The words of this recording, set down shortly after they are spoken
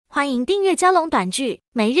欢迎订阅蛟龙短剧，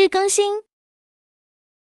每日更新。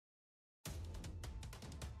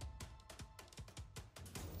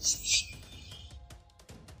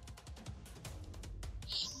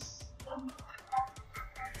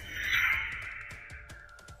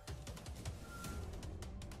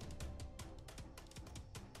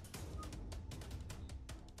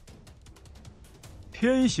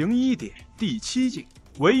天行医典第7境，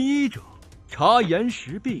为医者，察言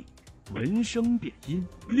识病，闻声辨音，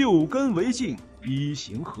六根为净，一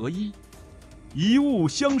行合一，一物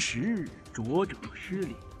相识，浊者失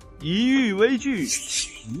礼，以欲为据，以死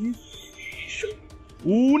为生，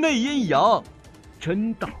五内阴阳，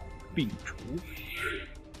真道并除。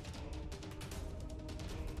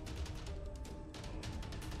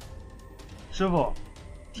师傅，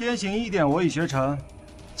天行医典我已学成，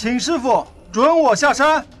请师傅准我下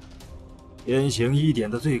山。天行医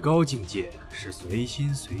典的最高境界是随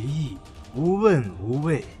心随意，无问无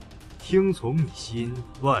畏，听从你心，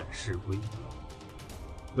万事归一。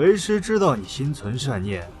为师知道你心存善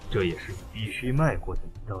念，这也是你必须迈过的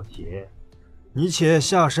一道劫。你且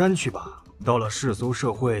下山去吧，到了世俗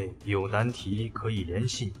社会，有难题可以联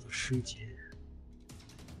系你的师姐。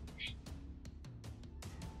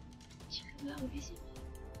请给我微信吗？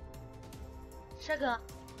帅哥，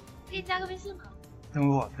可以加个微信吗？等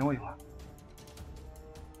我一会儿。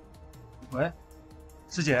喂，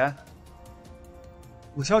师姐，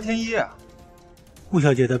我萧天一啊。顾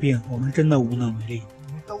小姐的病，我们真的无能为力。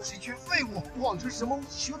你们都是一群废物，妄称什么医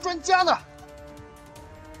学专家呢？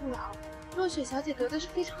顾老，若雪小姐得的是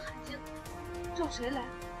非常罕见的，找谁来？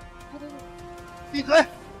我等你。闭嘴！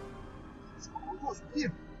什么若雪病，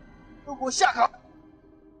都给我下岗！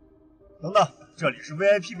等等，这里是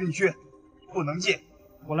VIP 病区，不能进。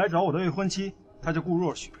我来找我的未婚妻，她叫顾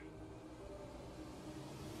若雪。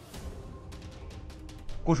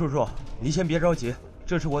顾叔叔，你先别着急，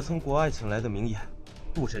这是我从国外请来的名医，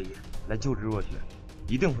杜神医来救治若雪，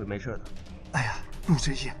一定会没事的。哎呀，杜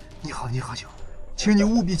神医，你好，请你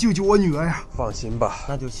务必救救我女儿呀！放心吧，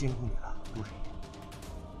那就辛苦你了，杜神医。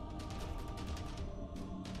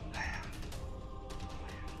哎呀，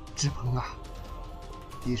志鹏啊，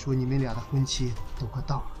你说你们俩的婚期都快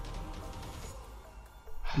到了，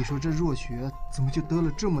你说这若雪怎么就得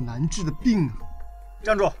了这么难治的病啊？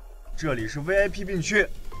站住！这里是 VIP 病区，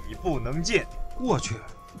你不能进。我去，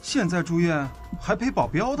现在住院还陪保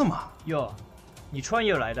镖的吗？哟，你穿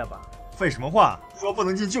越来的吧？废什么话？说不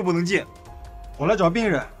能进就不能进。我来找病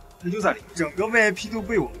人，他就在里面。整个 VIP 都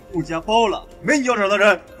被我们顾家包了，没你要找的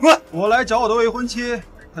人，滚！我来找我的未婚妻，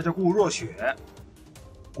她叫顾若雪。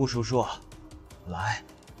顾叔叔，来，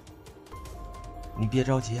你别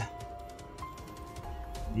着急，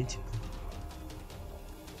您请坐。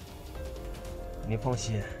您放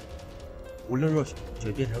心，无论若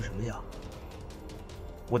雪变成什么样，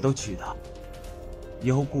我都娶她。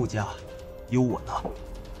以后顾家有我呢。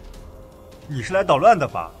你是来捣乱的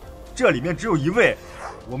吧？这里面只有一位，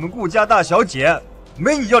我们顾家大小姐，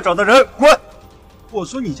没你要找的人，滚！我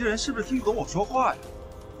说你这人是不是听不懂我说话呀？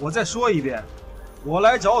我再说一遍，我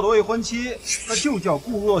来找我的未婚妻，她就叫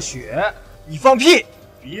顾若雪。你放屁！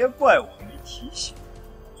别怪我没提醒，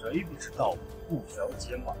谁不知道顾小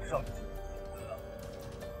姐马上就走了？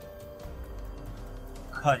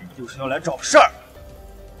看你就是要来找事儿。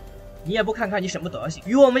你也不看看你什么德行，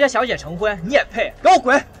与我们家小姐成婚，你也配？给我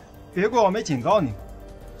滚！别怪我没警告你们，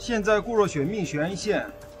现在顾若雪命悬一线，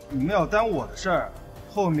你们要担我的事儿，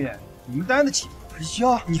后面你们担得起？哎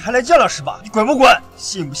呀，你还来犟了是吧？你滚不滚？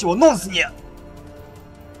信不信我弄死你？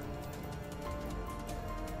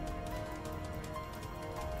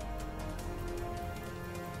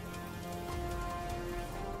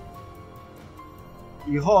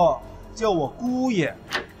以后叫我姑爷。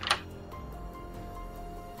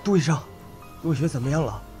杜医生，若雪怎么样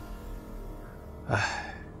了？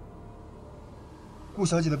唉，顾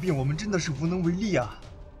小姐的病我们真的是无能为力啊。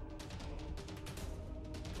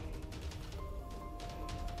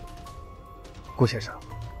顾先生，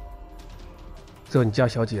这你家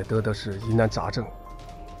小姐得的是疑难杂症，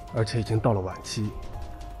而且已经到了晚期，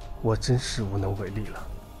我真是无能为力了，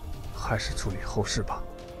还是处理后事吧。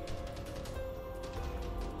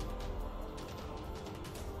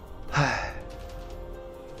唉，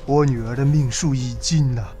我女儿的命数已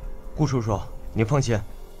尽了。顾叔叔，你放心。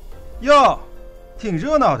哟，挺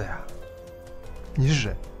热闹的呀。你是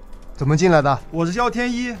谁？怎么进来的？我是萧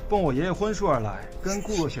天一，奉我爷爷婚书而来，跟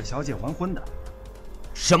顾若雪小姐完婚的。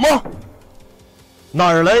什么？哪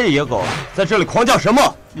儿来的野狗，在这里狂叫什么？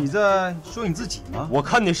你在说你自己吗？我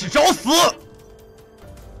看你是找死！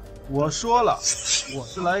我说了，我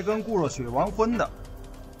是来跟顾若雪完婚的。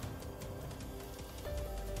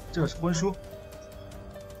这是婚书。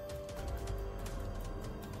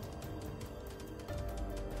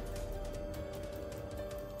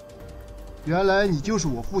原来你就是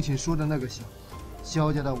我父亲说的那个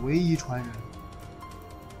萧家的唯一传人，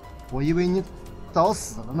我以为你早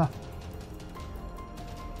死了呢。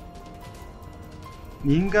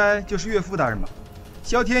你应该就是岳父大人吧？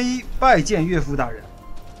萧天一拜见岳父大人。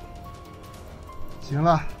行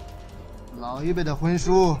了，老一辈的婚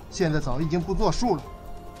书现在早已经不作数了。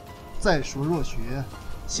再说若雪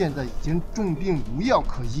现在已经重病无药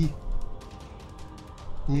可医，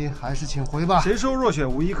你还是请回吧。谁说若雪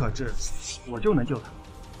无医可治？我就能救她。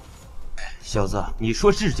小子，你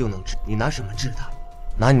说治就能治，你拿什么治他？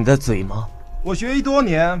拿你的嘴吗？我学医多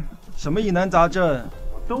年，什么疑难杂症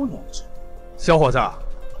我都能治。小伙子，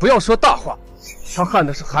不要说大话，他患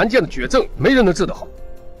的是罕见的绝症，没人能治得好。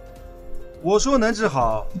我说能治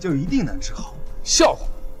好，就一定能治好。笑话！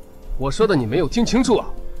我说的你没有听清楚啊！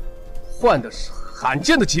患的是罕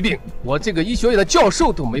见的疾病，我这个医学院的教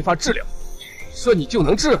授都没法治疗，说你就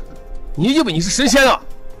能治？你以为你是神仙啊？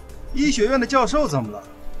医学院的教授怎么了？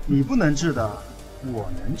你不能治的，我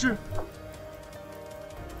能治。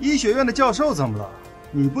医学院的教授怎么了？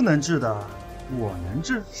你不能治的，我能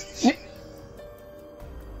治。你。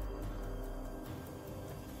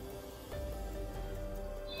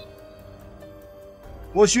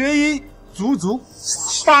我学医足足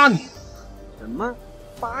8年。什么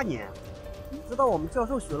？8年？你知道我们教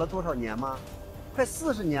授学了多少年吗？快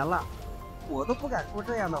40年了，我都不敢说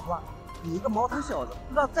这样的话。你一个毛头小子，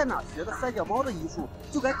不知道在哪学的三脚猫的医术，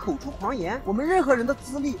就敢口出狂言。我们任何人的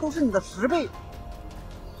资历都是你的10倍。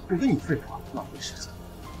不跟你废话，浪费时间。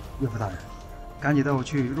岳父大人，赶紧带我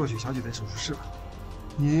去若雪小姐的手术室吧。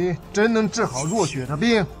你真能治好若雪的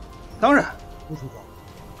病？当然。顾处长，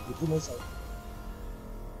你不能想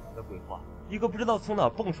他的鬼话。一个不知道从哪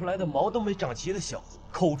蹦出来的毛都没长齐的小子，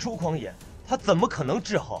口出狂言，他怎么可能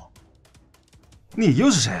治好？你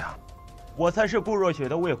又是谁啊？我才是顾若雪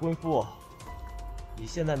的未婚夫。你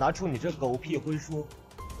现在拿出你这狗屁婚书，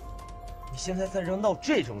你现在在这闹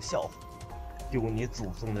这种笑话，丢你祖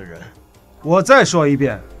宗的人！我再说一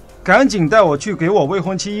遍，赶紧带我去给我未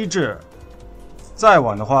婚妻医治，再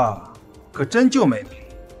晚的话，可真就没命。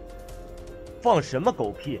放什么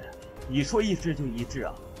狗屁！你说医治就医治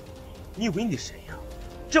啊？你以为你谁呀？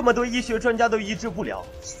这么多医学专家都医治不了，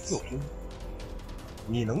就凭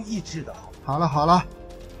你能医治的好？好了好了。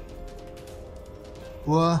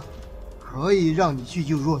我可以让你去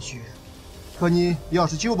救若雪，可你要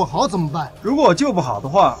是救不好怎么办？如果我救不好的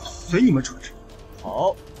话，随你们处置。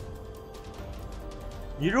好，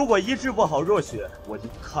你如果医治不好若雪，我就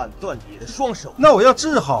砍断你的双手。那我要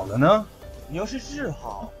治好了呢？你要是治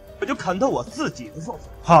好，我就砍断我自己的双手。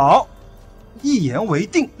好，一言为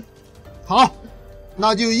定。好，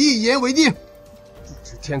那就一言为定。不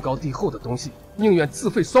知天高地厚的东西，宁愿自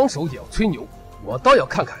废双手也要吹牛。我倒要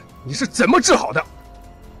看看你是怎么治好的。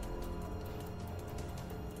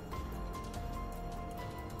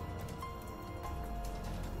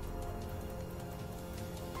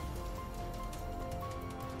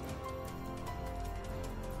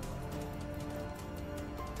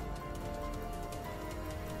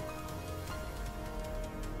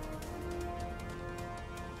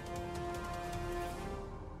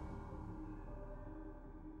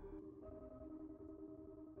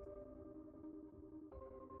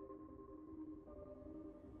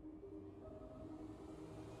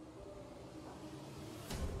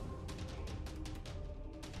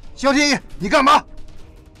萧天一，你干嘛？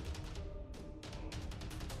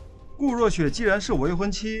顾若雪既然是我未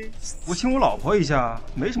婚妻，我亲我老婆一下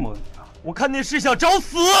没什么问题啊。我看你是想找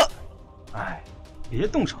死！哎，别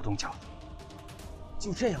动手动脚的。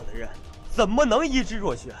就这样的人，怎么能医治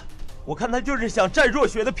若雪？我看他就是想占若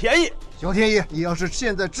雪的便宜。萧天一，你要是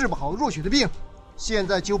现在治不好若雪的病，现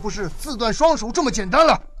在就不是自断双手这么简单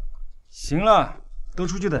了。行了，都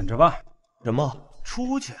出去等着吧。什么？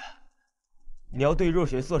出去？你要对若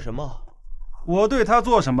雪做什么？我对她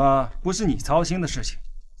做什么不是你操心的事情。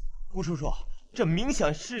顾叔叔，这明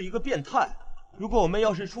显是一个变态。如果我们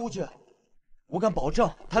要是出去，我敢保证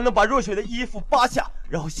他能把若雪的衣服扒下，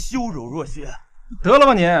然后羞辱若雪。得了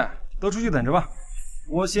吧你，都出去等着吧。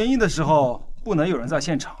我行医的时候不能有人在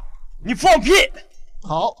现场。你放屁！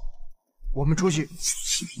好，我们出去。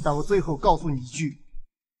但我最后告诉你一句，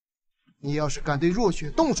你要是敢对若雪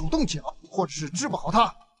动手动脚，或者是治不好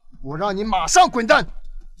她，我让你马上滚蛋！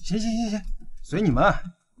行，随你们。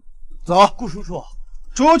走，顾叔叔，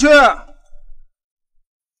出去！小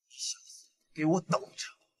子，给我等着，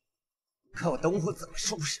看我等会怎么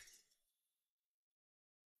收拾你！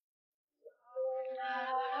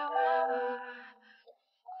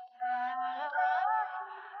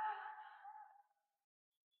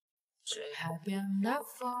吹海边的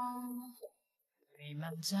风，弥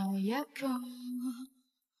漫着夜空，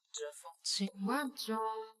这风情万种，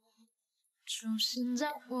出现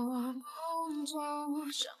在我梦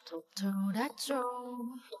中，想偷偷带走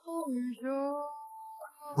温柔。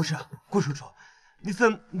不是，顾叔叔，你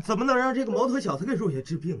怎么能让这个毛头小子给若雪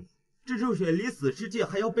治病呢？这若雪临死之际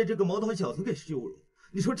还要被这个毛头小子给羞辱，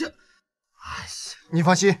你说这……哎呀，你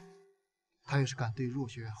放心，他要是敢对若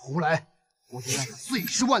雪胡来，我就让他碎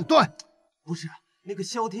尸万段。不是，那个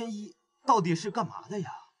萧天一到底是干嘛的呀？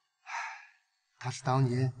他是当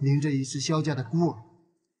年您这一世萧家的孤儿，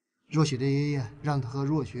若雪的爷爷让他和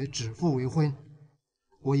若雪指腹为婚，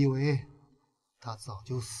我以为他早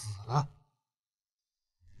就死了，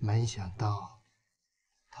没想到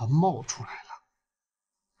他冒出来了。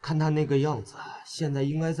看他那个样子，现在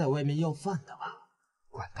应该在外面要饭的吧？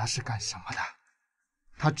管他是干什么的，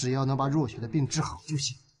他只要能把若雪的病治好就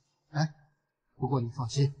行。哎，不过你放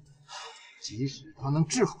心，即使他能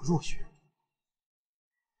治好若雪，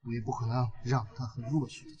我也不可能让他和若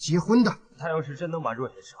雪结婚的。他要是真能把若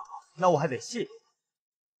雪治好，那我还得谢谢他；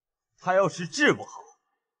他要是治不好，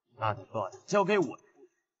那得把他交给我。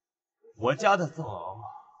我家的藏獒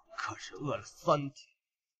可是饿了3天。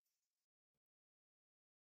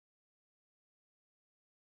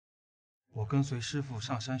我跟随师傅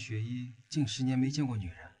上山学医，近10年没见过女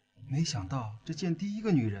人，没想到这见第一个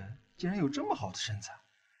女人竟然有这么好的身材，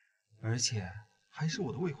而且还是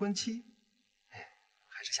我的未婚妻。哎，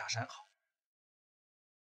还是下山好。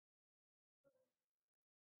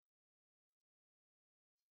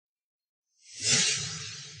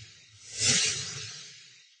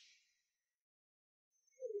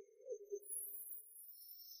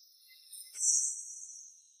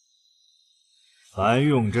凡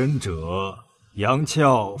用针者，阳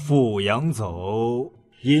窍复阳走，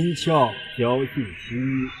阴窍交气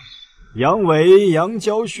虚，阳为阳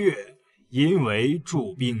交血，阴为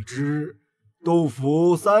助病支，肚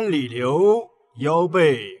腹3里流，腰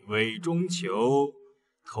背为中求，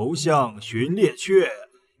头项循列阙，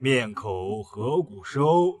面口合谷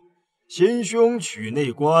收，心胸取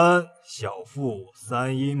内关，小腹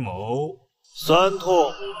3阴谋，酸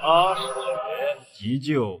痛80穴，急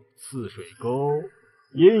救刺水沟，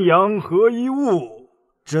阴阳合一物，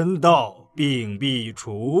针到病必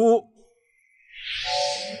除。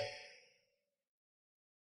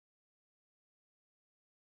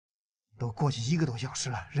都过去1个多小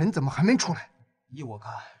时了，人怎么还没出来？依我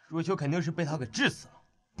看，若秋肯定是被他给治死了，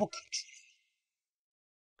不肯出来。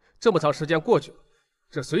这么长时间过去了，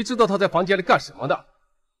这谁知道他在房间里干什么的？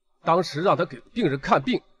当时让他给病人看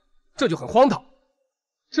病，这就很荒唐。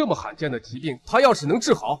这么罕见的疾病，他要是能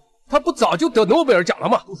治好，他不早就得诺贝尔奖了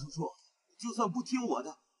吗？杜叔叔，就算不听我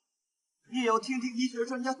的，你也要听听医学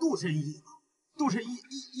专家杜神医吧。杜神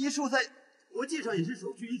医术在国际上也是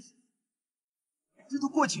首屈一指。这都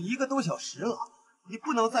过去1个多小时了，你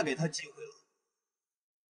不能再给他机会了。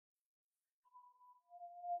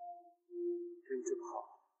真治不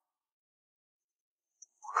好，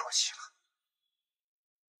不可惜了。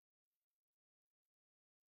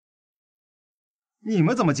你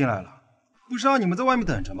们怎么进来了？不是让你们在外面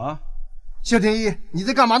等着吗？萧天一，你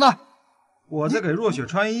在干嘛呢？我在给若雪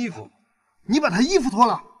穿衣服。你把她衣服脱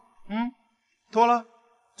了？脱了，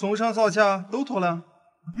从上到下都脱了。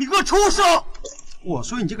你个畜生！我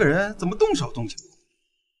说你这个人怎么动手动脚？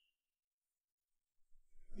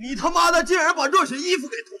你他妈的竟然把若雪衣服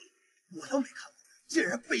给脱了！我都没看过，竟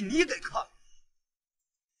然被你给看了！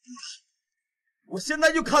不是，我现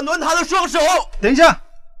在就砍断他的双手！等一下，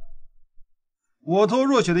我脱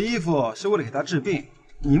若雪的衣服是为了给她治病，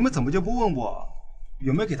你们怎么就不问我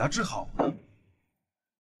有没有给她治好呢？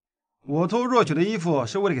我脱若雪的衣服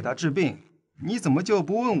是为了给她治病，你怎么就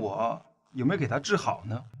不问我有没有给她治好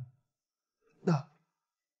呢？那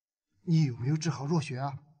你有没有治好若雪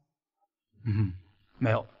啊？没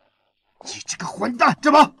有。你这个混蛋，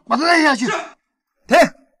这帮把他带下去！停！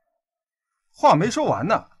话没说完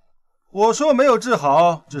呢。我说没有治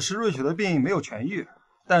好，只是若雪的病没有痊愈，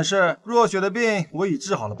但是若雪的病我已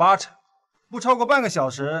治好了80%，不超过半个小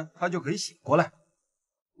时，她就可以醒过来。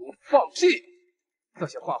你放屁！这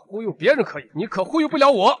些话忽悠别人可以，你可忽悠不了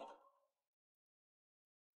我。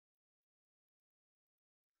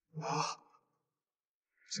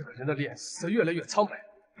这个人的脸色越来越苍白，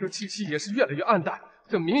这气息也是越来越暗淡，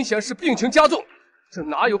这明显是病情加重，这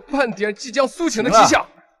哪有半点即将苏醒的迹象？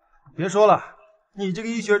别说了，你这个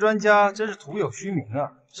医学专家真是徒有虚名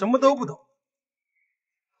啊，什么都不懂。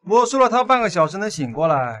我说了，他半个小时能醒过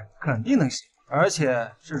来，肯定能醒，而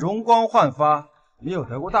且是容光焕发，没有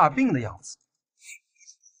得过大病的样子。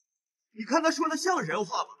你看他说的像人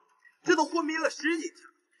话吗？这都昏迷了10几天，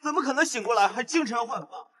怎么可能醒过来还精神焕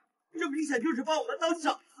发？这明显就是把我们当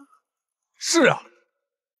傻子。是啊，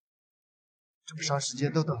这么长时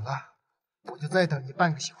间都等了，我就再等你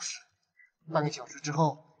半个小时。半个小时之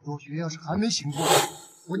后，若雪要是还没醒过来，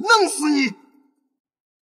我弄死你！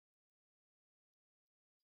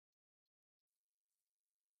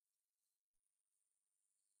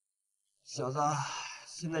小子，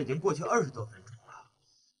现在已经过去20多分钟了，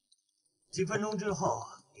几分钟之后，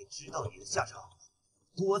你知道你的下场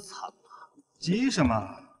多惨吗？急什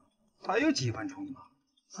么？还有几分钟呢？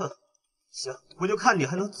哼，行，我就看你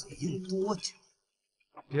还能嘴硬多久。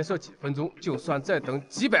别说几分钟，就算再等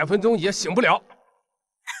几百分钟也醒不了。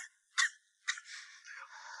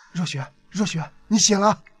若雪，若雪，你醒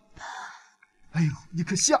了！哎呦，你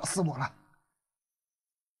可吓死我了！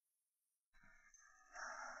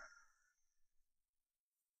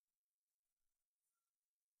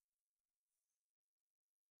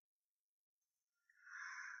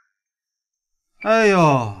哎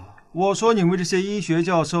呦，我说你们这些医学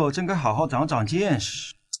教授真该好好长长见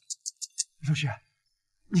识。若雪，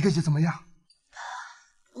你感觉怎么样？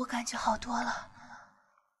我感觉好多了，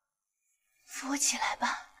扶我起来吧。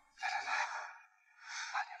来来来，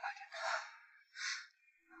慢点慢点。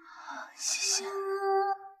好，谢谢，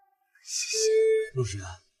谢谢。若雪，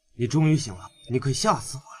你终于醒了，你可吓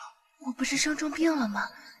死我了！我不是生重病了吗？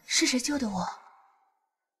是谁救的我？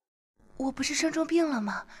我不是生重病了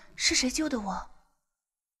吗？是谁救的我？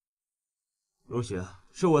若雪，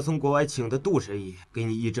是我从国外请的杜神医给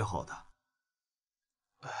你医治好的。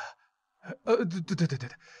对，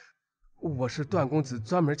我是段公子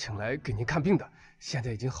专门请来给您看病的，现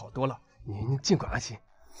在已经好多了，您尽管安心。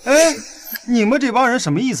哎，你们这帮人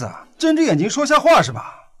什么意思啊？睁着眼睛说瞎话是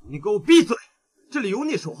吧？你给我闭嘴！这里有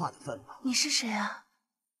你说话的份吗？你是谁啊？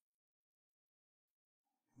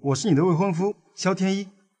我是你的未婚夫萧天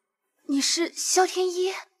一。你是萧天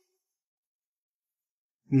一？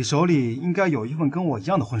你手里应该有一份跟我一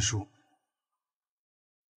样的婚书。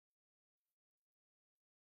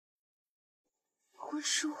婚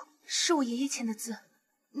书是我爷爷签的字，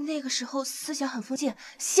那个时候思想很封建，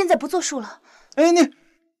现在不作数了。哎，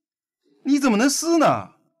你怎么能撕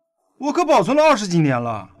呢？我可保存了20几年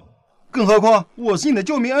了，更何况我是你的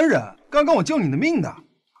救命恩人，刚刚我救你的命的。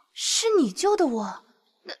是你救的我？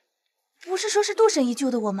那不是说是杜神医救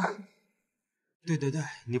的我吗？对，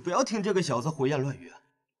你不要听这个小子胡言乱语，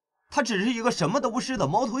他只是一个什么都不是的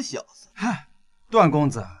毛头小子。嗨，段公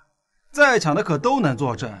子，在场的可都能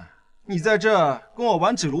作证，你在这跟我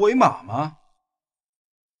玩指鹿为马吗？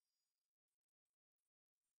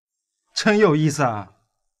真有意思啊！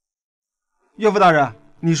岳父大人，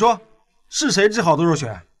你说是谁治好的若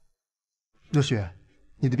雪？若雪，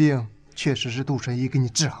你的病确实是杜神医给你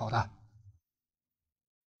治好的。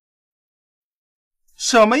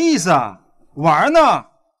什么意思啊？玩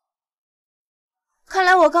呢？看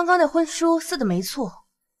来我刚刚的婚书撕的没错，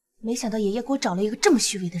没想到爷爷给我找了一个这么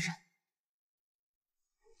虚伪的人。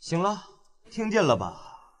行了，听见了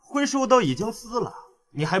吧？婚书都已经撕了，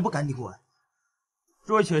你还不赶紧滚！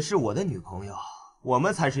若雪是我的女朋友，我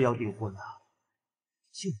们才是要订婚的。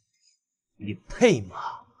就你配吗？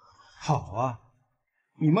好啊，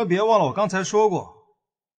你们别忘了我刚才说过，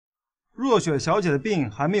若雪小姐的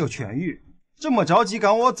病还没有痊愈，这么着急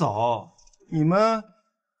赶我走，你们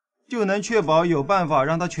就能确保有办法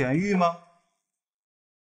让她痊愈吗？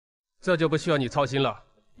这就不需要你操心了。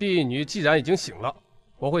婢女既然已经醒了，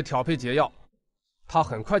我会调配解药，她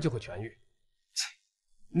很快就会痊愈。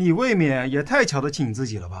你未免也太瞧得起你自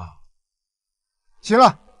己了吧？行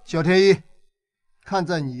了，小天一，看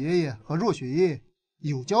在你爷爷和若雪爷爷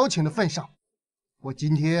有交情的份上，我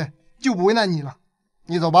今天就不为难你了。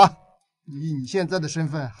你走吧，以你现在的身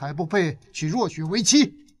份还不配娶若雪为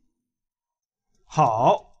妻。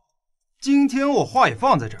好，今天我话也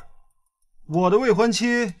放在这儿，我的未婚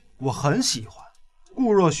妻我很喜欢，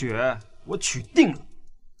顾若雪我娶定了。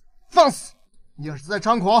放肆！你要是再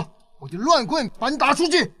猖狂，我就乱棍把你打出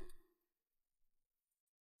去。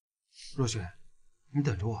若雪，你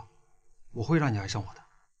等着我，我会让你爱上我的，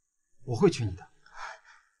我会娶你的。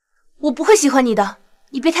我不会喜欢你的，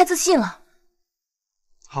你别太自信了。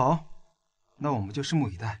好，那我们就拭目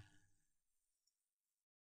以待。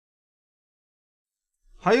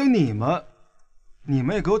还有你们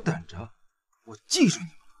也给我等着，我记住你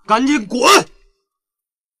们，赶紧滚！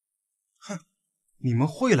哼，你们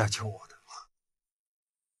会来求我的。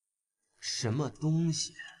什么东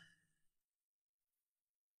西？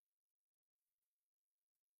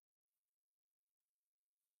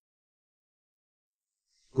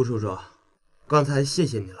顾叔叔，刚才谢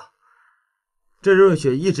谢你了。这热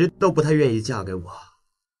雪一直都不太愿意嫁给我，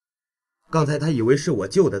刚才她以为是我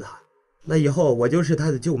救的她，那以后我就是她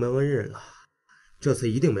的救命恩人了。这次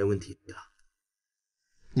一定没问题了。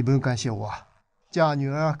你不用感谢我，嫁女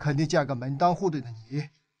儿肯定嫁个门当户对的你，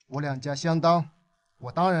我两家相当，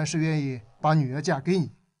我当然是愿意把女儿嫁给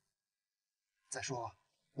你。再说，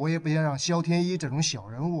我也不想让萧天一这种小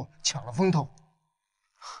人物抢了风头。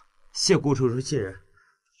谢顾叔叔信任。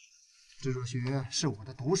这若雪是我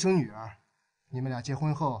的独生女儿，你们俩结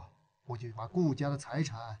婚后，我就把顾家的财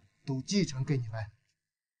产都继承给你们。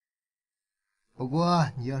不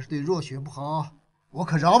过你要是对若雪不好，我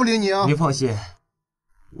可饶不了你啊！您放心，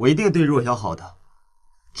我一定对若小好的。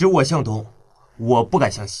知我向东，我不敢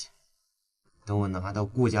相信。等我拿到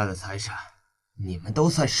顾家的财产，你们都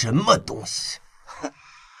算什么东西？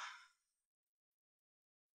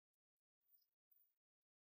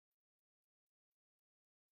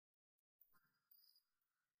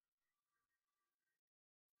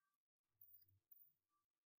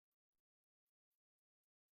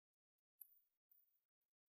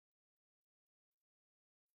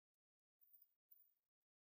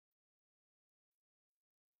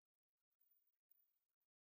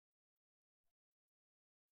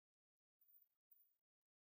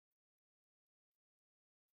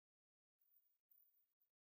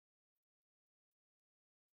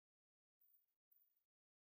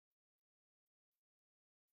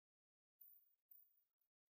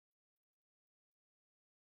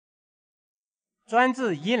专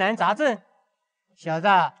治疑难杂症，小子，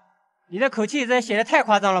你的口气真写的太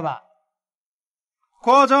夸张了吧？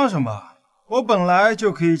夸张什么？我本来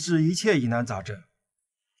就可以治一切疑难杂症。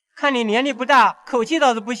看你年龄不大，口气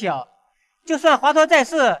倒是不小，就算华佗在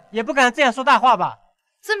世，也不敢这样说大话吧？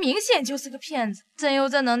这明显就是个骗子，真有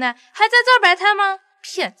这能耐，还在这儿摆摊吗？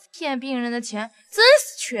骗子骗病人的钱，真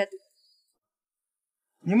是缺德！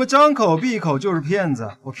你们张口闭口就是骗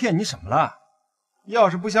子，我骗你什么了？要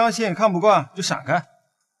是不相信、看不惯，就闪开，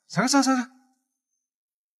闪开，闪开！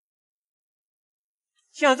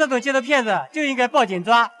像这种街头骗子就应该报警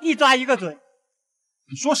抓，一抓一个准。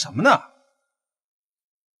你说什么呢？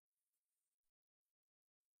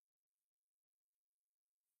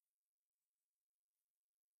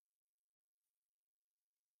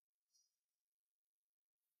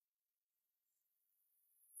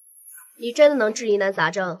你真的能治疑难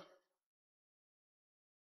杂症？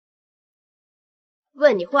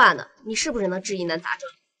问你话呢，你是不是能治疑难杂症？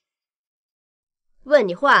问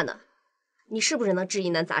你话呢，你是不是能治疑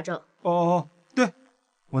难杂症？哦，对，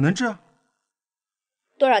我能治啊。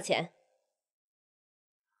多少钱？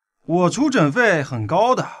我出诊费很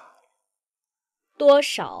高的。多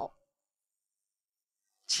少？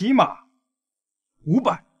起码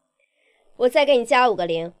500。我再给你加5个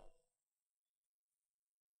0。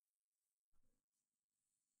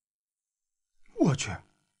我去，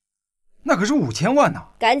那可是5000万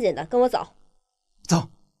呢！赶紧的，跟我走。走。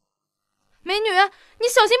美女，你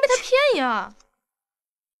小心被他骗呀！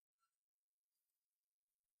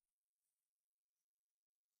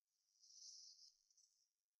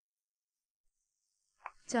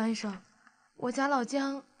江医生，我家老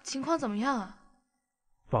姜情况怎么样啊？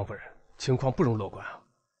方夫人，情况不容乐观啊。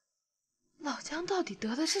老姜到底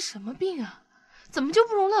得的是什么病啊？怎么就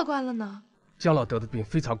不容乐观了呢？姜老得的病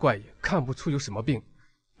非常怪异，看不出有什么病，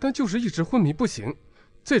但就是一直昏迷不醒。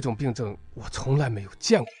这种病症我从来没有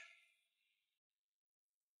见过。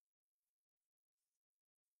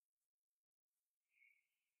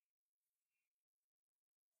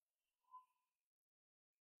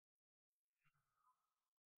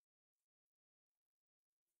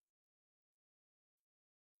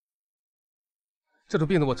这种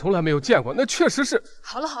病症我从来没有见过，那确实是。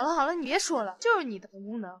好了，你别说了，就是你的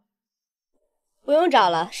无能。不用找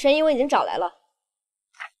了，神医我已经找来了。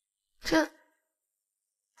这，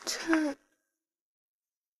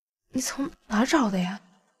你从哪儿找的呀？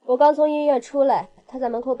我刚从医院出来，他在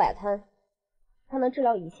门口摆摊，他能治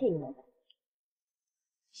疗一切疑难。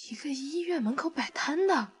一个医院门口摆摊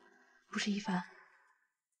的，不是一凡。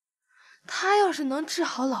他要是能治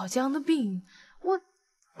好老姜的病，我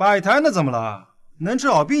摆摊的怎么了？能治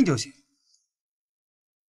好病就行。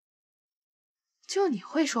就你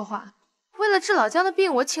会说话。为了治老姜的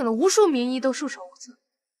病，我请了无数名医都束手无策。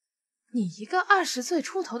你一个20岁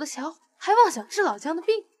出头的小伙，还妄想治老姜的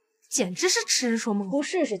病，简直是痴人说梦话。不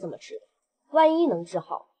试试怎么知道？万一能治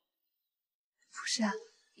好？不是啊，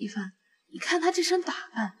一凡，你看他这身打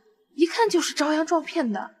扮，一看就是招摇撞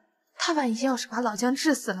骗的。他万一要是把老姜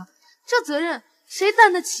治死了，这责任谁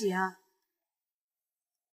担得起啊？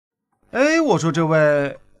哎，我说这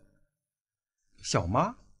位小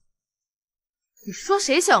妈，你说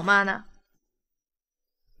谁小妈呢？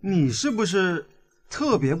你是不是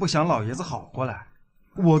特别不想老爷子好过来？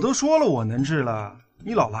我都说了我能治了，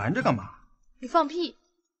你老拦着干嘛？你放屁！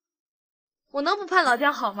我能不盼老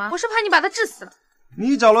姜好吗？我是怕你把他治死了。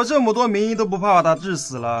你找了这么多名医都不怕把他治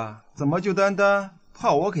死了，怎么就单单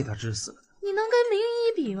怕我给他治死了？你能跟名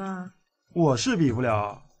医比吗？我是比不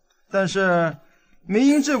了，但是名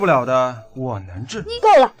医治不了的，我能治。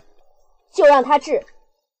够了，就让他治，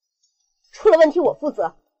出了问题我负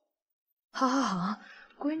责。好好好，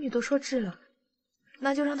闺女都说治了，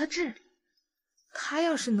那就让他治。他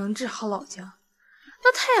要是能治好老姜，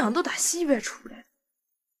那太阳都打西边出来了。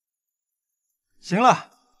行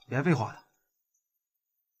了，别废话了，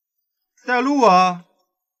带路啊！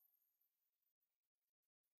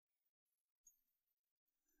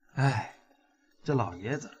哎，这老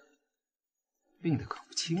爷子病得可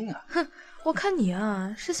不轻啊！哼，我看你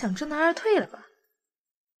啊是想知难而退了吧？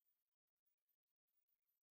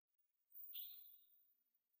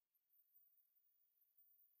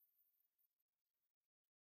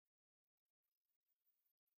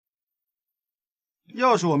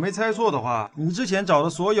要是我没猜错的话，你之前找的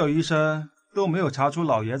所有医生都没有查出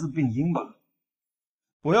老爷子的病因吧？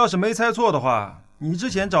我要是没猜错的话，你之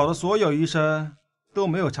前找的所有医生都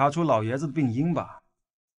没有查出老爷子的病因吧？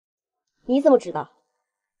你怎么知道？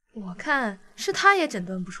我看是他也诊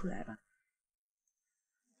断不出来吧。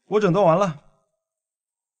我诊断完了，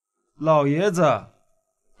老爷子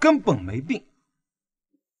根本没病。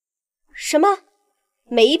什么？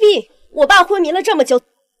没病？我爸昏迷了这么久，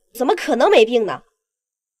怎么可能没病呢？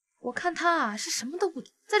我看他啊是什么都不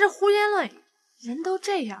懂，在这胡言乱语。人都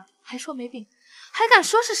这样，还说没病，还敢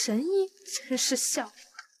说是神医，真是笑话。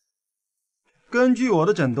根据我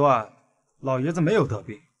的诊断，老爷子没有得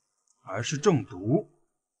病，而是中毒。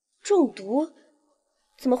中毒？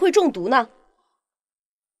怎么会中毒呢？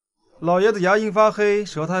老爷子牙龈发黑，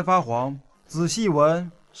舌苔发黄，仔细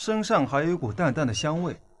闻，身上还有一股淡淡的香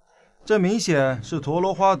味，这明显是陀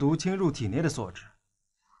螺花毒侵入体内的所致。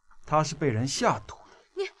他是被人下毒的。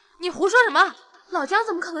你胡说什么？老姜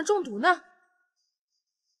怎么可能中毒呢？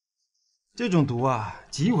这种毒啊，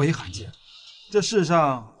极为罕见，这世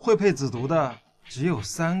上会配此毒的只有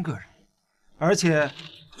3个人，而且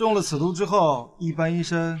中了此毒之后，一般医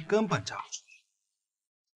生根本查不出来。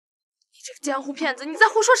你这个江湖骗子，你在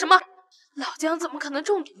胡说什么？老姜怎么可能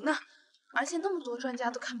中毒呢？而且那么多专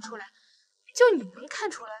家都看不出来，就你能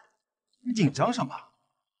看出来？你紧张什么？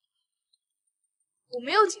我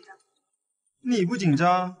没有紧张。你不紧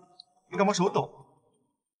张，你干嘛手抖？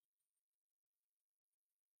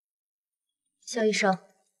肖医生，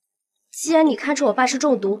既然你看出我爸是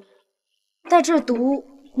中毒，但这毒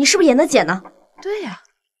你是不是也能解呢？对呀，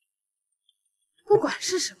不管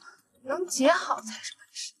是什么，能解好才是本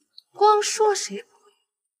事。光说谁不会？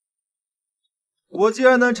我既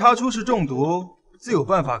然能查出是中毒，自有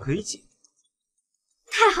办法可以解。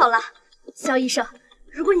太好了，肖医生，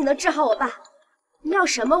如果你能治好我爸，你要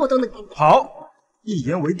什么我都能给你。好，一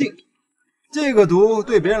言为定。这个毒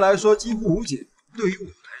对别人来说几乎无解，对于我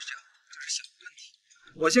来讲就是小问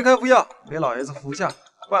题。我先开副药给老爷子服下，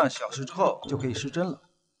半小时之后就可以施针了。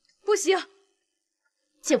不行，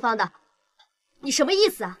姓方的，你什么意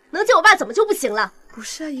思啊？能救我爸怎么就不行了？不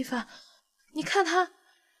是啊，一凡，你看他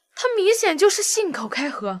明显就是信口开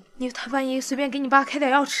河。他万一随便给你爸开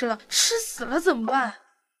点药吃了，吃死了怎么办？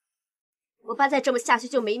我爸再这么下去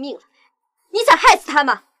就没命了。你想害死他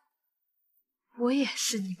吗？我也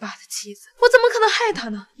是你爸的妻子，我怎么可能害他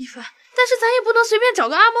呢？一凡，但是咱也不能随便找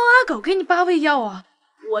个阿猫阿狗给你爸喂药啊。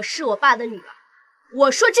我是我爸的女儿，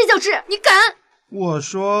我说治就治，你敢？我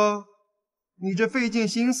说，你这费尽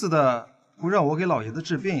心思的不让我给老爷子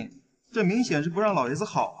治病，这明显是不让老爷子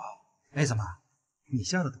好啊！哎，怎么，你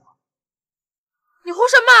下的毒？你胡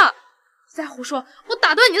什么？再胡说，我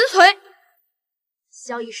打断你的腿！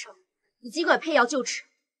肖医生，你尽管配药就治，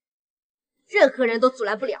任何人都阻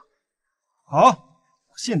拦不了。好，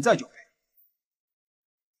我现在就配。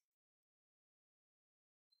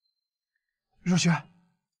若雪，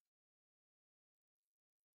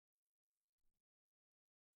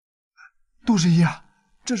杜神医啊，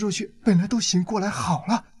这若雪本来都醒过来好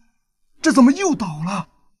了，这怎么又倒了？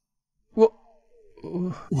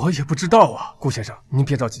我也不知道啊，顾先生，您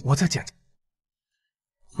别着急，我再检查。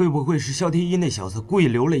会不会是萧天一那小子故意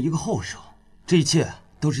留了一个后手？这一切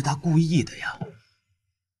都是他故意的呀！顾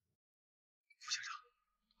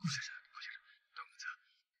先生，等一下，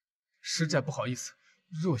实在不好意思，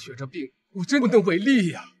若雪这病我真不能为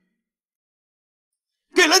力呀。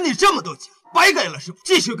给了你这么多钱，白给了是不？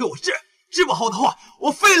继续给我治，治不好的话，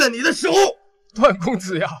我废了你的手！段公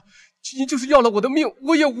子呀，你就是要了我的命，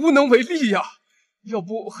我也无能为力呀。要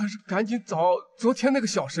不还是赶紧找昨天那个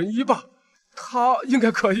小神医吧，他应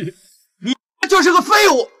该可以。你就是个废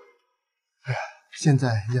物！哎呀，现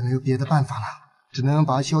在也没有别的办法了，只能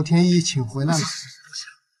把萧天一请回来了。不是，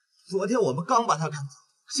昨天我们刚把他赶走，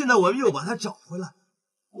现在我们又把他找回来，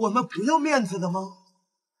我们不要面子的吗？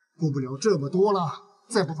顾不了这么多了，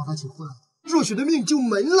再不把他请回来，若雪的命就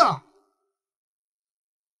没了。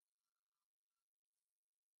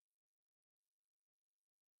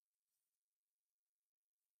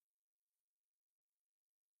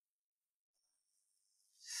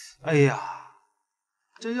哎呀，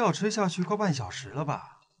这药吹下去快半小时了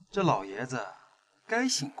吧？这老爷子该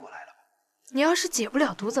醒过来了吧？你要是解不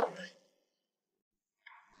了毒怎么办？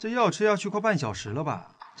这药吹下去快半小时了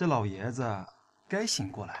吧？这老爷子该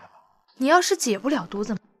醒过来了吧？你要是解不了毒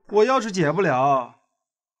怎么？我要是解不了，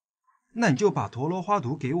那你就把陀螺花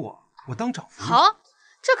毒给我，我当长服。好，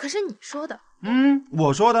这可是你说的。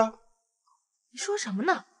我说的。你说什么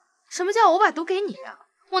呢？什么叫我把毒给你啊？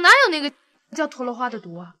我哪有那个叫陀螺花的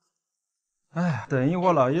毒啊？哎，等一会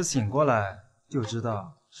儿老爷子醒过来，就知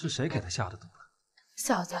道是谁给他下的毒了。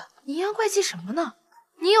小子，你阴阳怪气什么呢？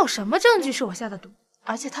你有什么证据是我下的毒？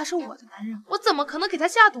而且他是我的男人，我怎么可能给他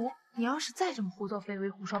下毒？你要是再这么胡作非为、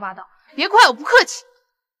胡说八道，别怪我不客气。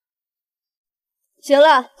行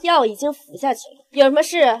了，药已经服下去了，有什么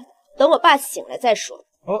事等我爸醒来再说。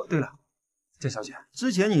哦，对了，江小姐，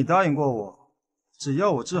之前你答应过我，只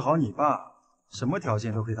要我治好你爸，什么条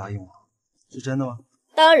件都可以答应我，是真的吗？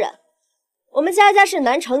当然，我们家是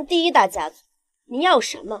南城第一大家族，你要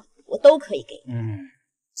什么我都可以给你。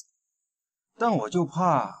但我就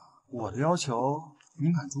怕我的要求你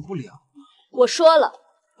满足不了。我说了，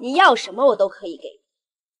你要什么我都可以给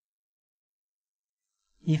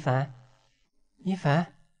你。一凡，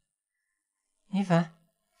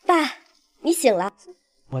爸，你醒了。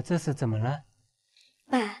我这是怎么了？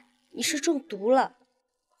爸，你是中毒了，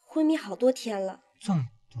昏迷好多天了。中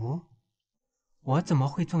毒？我怎么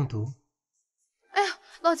会中毒？哎呀，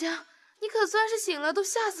老姜，你可算是醒了，都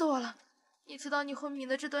吓死我了。你知道你昏迷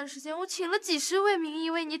的这段时间，我请了几十位名医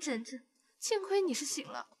为你诊治，幸亏你是醒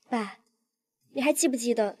了。爸，你还记不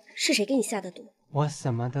记得是谁给你下的毒？我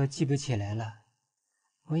什么都记不起来了，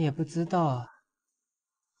我也不知道。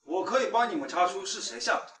我可以帮你们查出是谁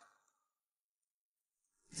下的毒。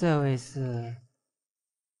这位是？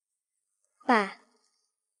爸，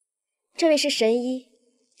这位是神医，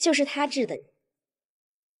就是他治的你。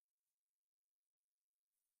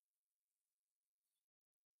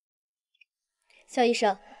肖医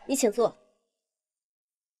生，你请坐。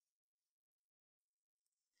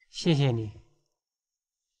谢谢你，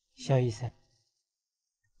肖医生，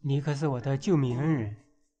你可是我的救命恩人。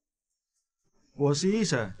我是医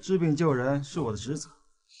生，治病救人是我的职责。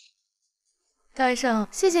肖医生，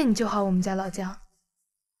谢谢你救好我们家老姜。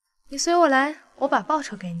你随我来，我把报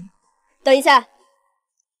酬给你。等一下，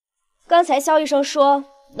刚才肖医生说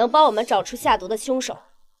能帮我们找出下毒的凶手，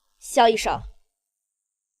肖医生，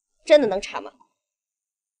真的能查吗？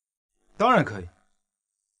当然可以。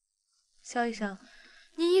肖医生，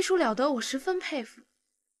你医术了得，我十分佩服。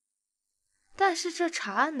但是这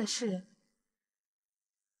查案的事，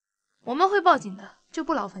我们会报警的，就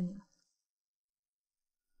不劳烦你了。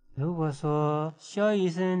如果说肖医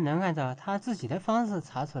生能按照他自己的方式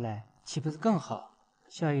查出来，岂不是更好？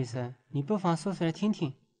肖医生，你不妨说出来听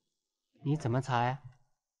听，你怎么查呀？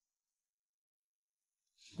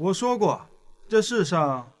我说过，这世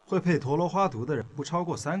上会配陀螺花毒的人不超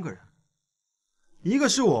过3个人，一个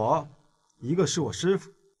是我，一个是我师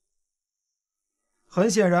傅。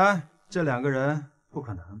很显然，这2个人不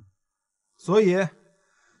可能，所以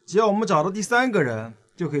只要我们找到第3个人，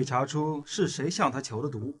就可以查出是谁向他求的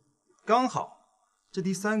毒。刚好，这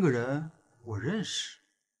第3个人我认识。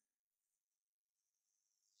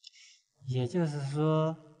也就是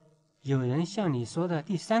说，有人向你说的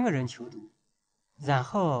第3个人求毒，然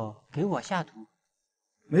后给我下毒。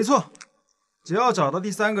没错，只要找到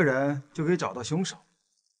第3个人，就可以找到凶手。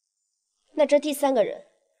那这第3个人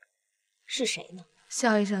是谁呢？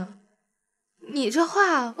肖医生，你这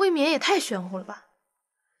话未免也太玄乎了吧？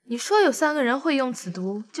你说有3个人会用此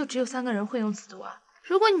毒，就只有3个人会用此毒啊？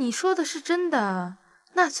如果你说的是真的，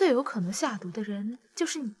那最有可能下毒的人就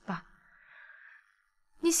是你吧？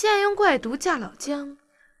你先用怪毒架老姜，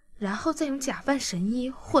然后再用假扮神医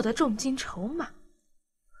获得重金筹码，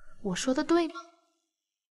我说的对吗？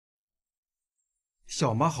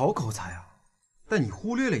小妈好口才啊，但你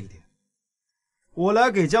忽略了一点，我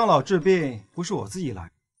来给姜老治病，不是我自己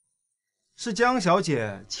来，是姜小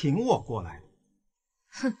姐请我过来。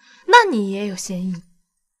哼，那你也有嫌疑。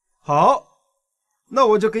好，那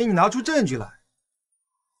我就给你拿出证据来。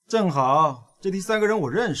正好这第3个人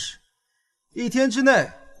我认识，1天之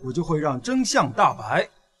内我就会让真相大白。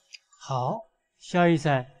好，肖医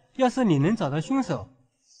生，要是你能找到凶手，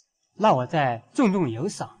那我再重重有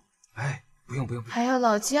赏。哎，不用。还有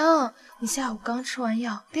老姜，你下午刚吃完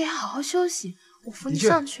药，得好好休息，我扶你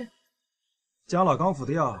上去。姜老刚服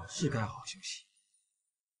的药是该好好休息。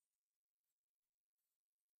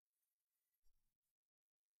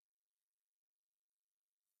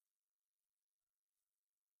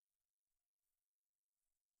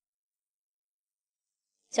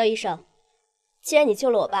肖医生，既然你救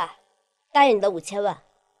了我爸，答应你的5000万，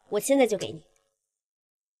我现在就给你。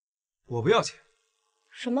我不要钱。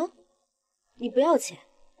什么？你不要钱？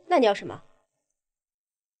那你要什么？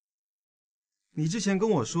你之前跟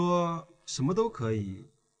我说什么都可以，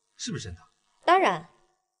是不是真的？当然。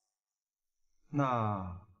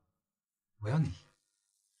那我要你。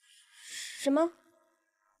什么？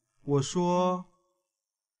我说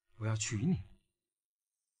我要娶你。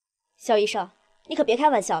肖医生，你可别开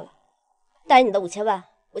玩笑了。答应你的5000万，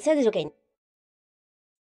我现在就给你。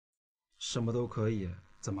什么都可以，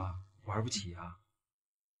怎么玩不起啊？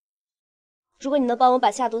如果你能帮我把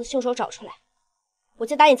下毒的凶手找出来，我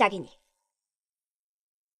就答应嫁给你。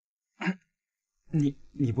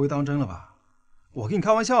你不会当真了吧？我跟你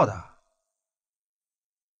开玩笑的。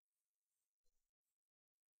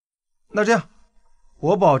那这样，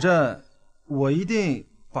我保证，我一定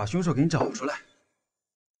把凶手给你找出来。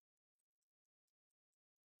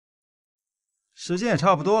时间也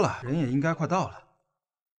差不多了，人也应该快到了。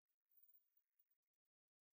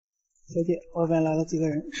小姐，外边来了几个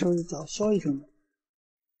人，是不是找肖医生的？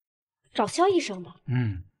找肖医生的？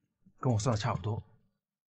跟我算的差不多。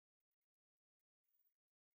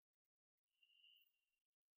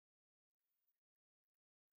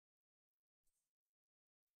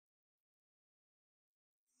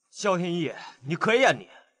萧天意，你可以啊你！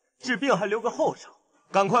治病还留个后手，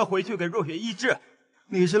赶快回去给若雪医治。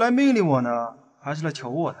你是来命令我呢，还是来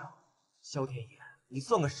求我的？萧天意，你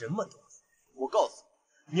算个什么东西？我告诉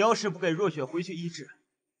你，你要是不给若雪回去医治，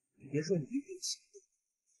你别说你的运气，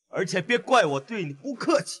而且别怪我对你不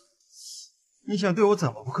客气。你想对我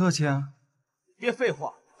怎么不客气啊？别废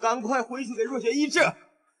话，赶快回去给若雪医治。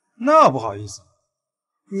那不好意思，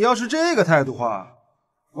你要是这个态度话，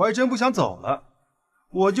我还真不想走了。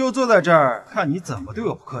我就坐在这儿看你怎么对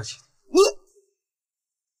我不客气。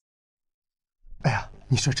哎呀，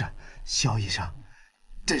你说这肖医生，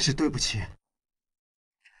真是对不起，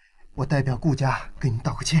我代表顾家跟你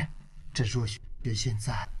道个歉。这若雪现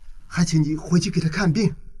在还请你回去给她看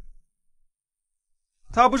病。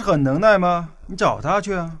她不是很能耐吗？你找她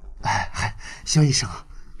去啊。肖医生，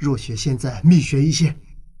若雪现在命悬一线，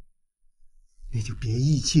你就别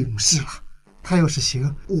意气用事了。他要是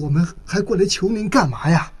行，我们还过来求您干嘛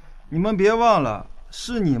呀？你们别忘了，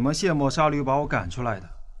是你们卸磨杀驴把我赶出来的，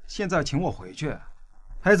现在请我回去。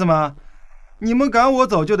孩子们，你们赶我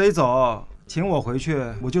走就得走，请我回去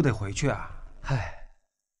我就得回去啊。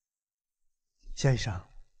肖医生，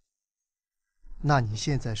那你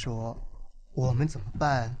现在说我们怎么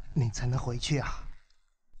办，你才能回去啊？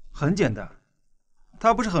很简单，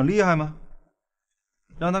他不是很厉害吗？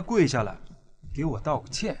让他跪下来，给我道个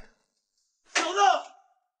歉。小子，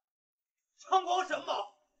猖狂什么？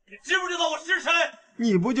你知不知道我是谁？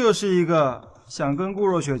你不就是一个想跟顾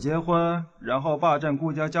若雪结婚，然后霸占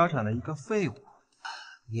顾家家产的一个废物？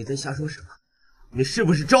你在瞎说什么？你是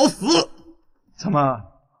不是找死？怎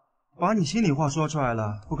么，把你心里话说出来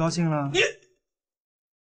了，不高兴了？你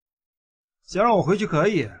想让我回去可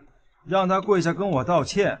以，让他跪下跟我道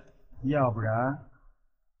歉，要不然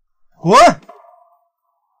滚！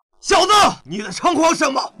小子，你在猖狂什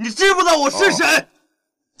么？你知不知道我是谁？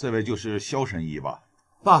这位就是萧神医吧？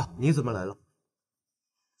爸，你怎么来了？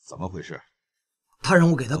怎么回事？他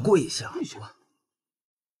让我给他跪下。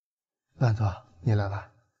烂子，你来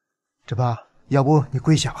了。这爸，要不你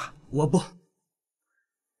跪下吧？我不。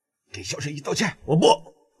给萧神医道歉。我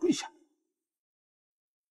不。跪下。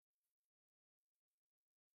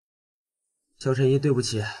萧神医，对不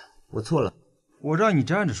起，我错了。我让你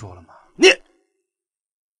站着说了吗？你。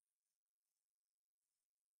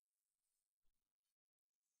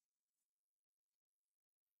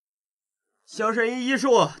萧神医医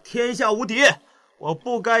术天下无敌，我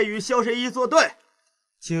不该与萧神医作对，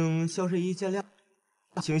请萧神医见谅，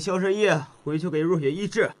请萧神医回去给若雪医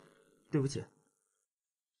治，对不起。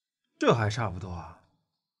这还差不多啊。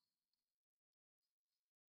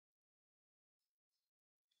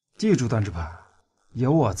记住，段志盘，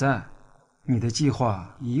有我在，你的计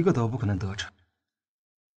划一个都不可能得逞。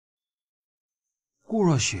顾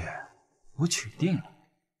若雪，我娶定了。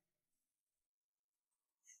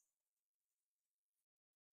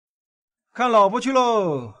看老婆去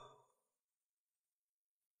喽！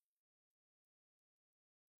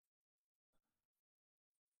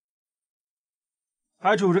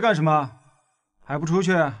还杵着干什么？还不出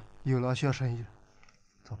去？有劳萧神医，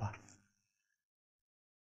走吧。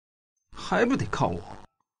还不得靠我？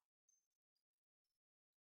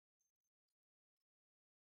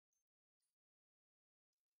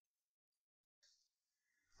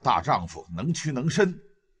大丈夫能屈能伸，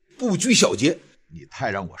不拘小节。你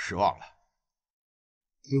太让我失望了。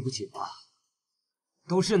对不起爸，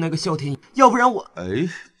都是那个萧天一，要不然我……哎，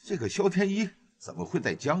这个萧天一怎么会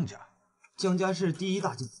在江家？江家是第一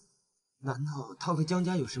大家族，难道他和江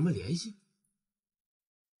家有什么联系？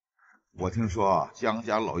我听说江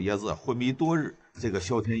家老爷子昏迷多日，这个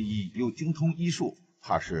萧天一又精通医术，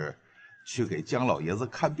怕是去给江老爷子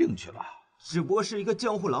看病去了。只不过是一个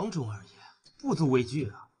江湖郎中而已，不足为惧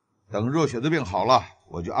啊。等若雪的病好了，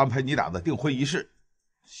我就安排你俩的订婚仪式。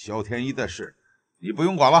萧天一的事，你不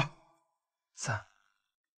用管了。3、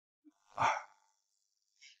2，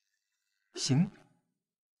行。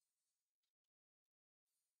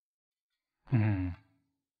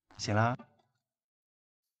行了。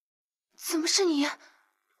怎么是你？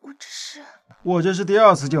我这是第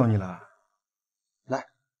2次叫你了。来，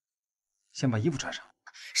先把衣服穿上。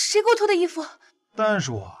谁给我脱的衣服？当然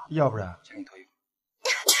是我，要不然谁给你脱衣服？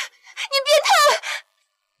你变态！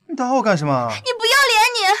你打我干什么？你不要脸！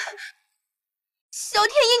你萧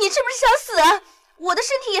天一，你是不是想死啊？我的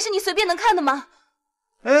身体也是你随便能看的吗？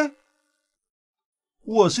哎，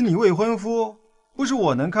我是你未婚夫，不是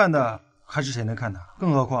我能看的，还是谁能看的？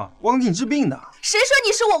更何况我给你治病的。谁说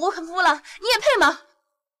你是我未婚夫了？你也配吗？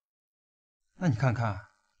那你看看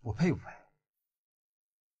我配不配？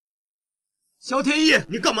萧天一，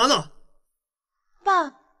你干嘛呢？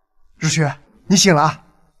爸，日雪，你醒了啊？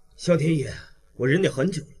萧天一，我忍你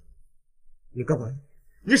很久了，你干嘛呢？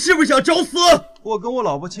你是不是想找死？我跟我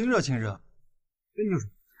老婆亲热亲热，跟你有什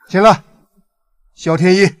么？行了，萧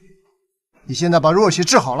天一，你现在把若雪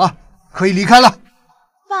治好了，可以离开了。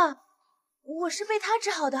爸，我是被他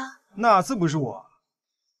治好的。哪次不是我？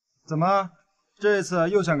怎么，这次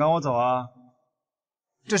又想赶我走啊？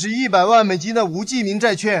这是100万美金的无记名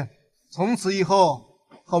债券，从此以后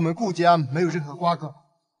和我们顾家没有任何瓜葛。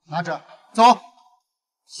拿着，走。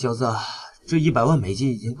小子，这100万美金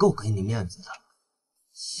已经够给你面子的了。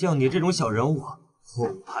像你这种小人物，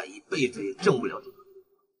恐怕一辈子也挣不了这个。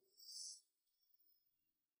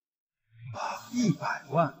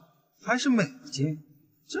100万，还是美金，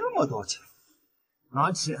这么多钱？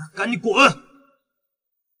拿钱，赶紧滚！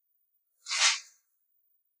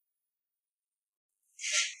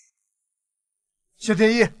萧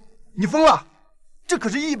天一，你疯了？这可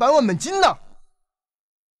是100万美金呢！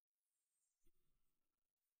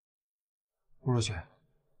顾若雪，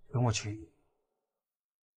跟我去。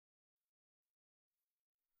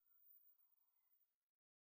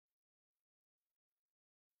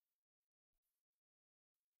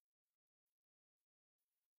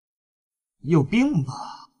有病吧？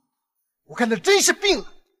我看他真是病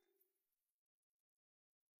了。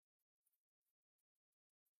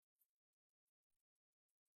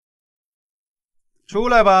出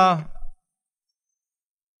来吧，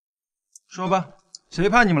说吧，谁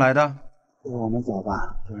派你们来的？我们走吧，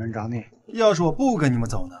有人找你。要是我不跟你们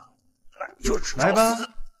走呢？就是来吧。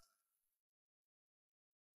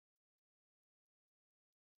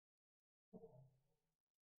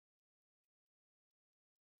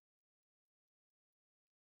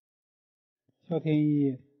萧天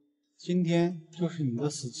一，今天就是你的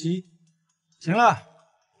死期。行了，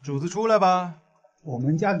主子出来吧。我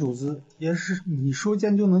们家主子也是你说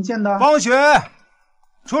见就能见的。方雪，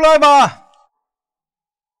出来吧。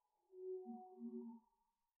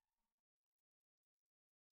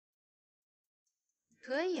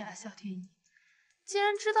可以啊，萧天一，既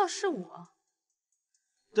然知道是我，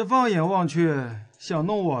这放眼望去，想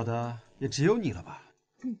弄我的也只有你了吧？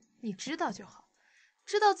你知道就好，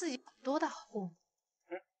知道自己有多大祸。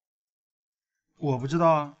我不知道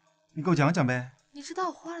啊，你给我讲讲呗。你知道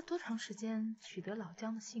我花了多长时间取得老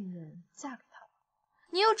姜的信任，嫁给他吗？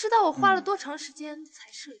你又知道我花了多长时间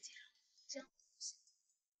才设计让姜出现？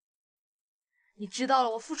你知道了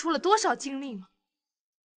我付出了多少精力吗？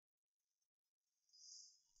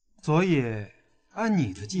所以，按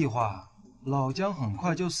你的计划，老姜很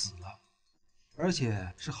快就死了，而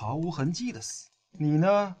且是毫无痕迹的死。你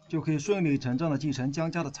呢，就可以顺理成章的继承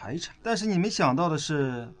姜家的财产。但是你没想到的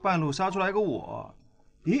是，半路杀出来个我，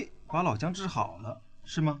咦，把老姜治好了，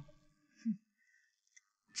是吗？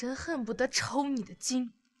真恨不得抽你的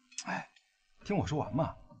筋！哎，听我说完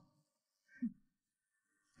嘛。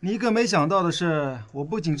你更没想到的是，我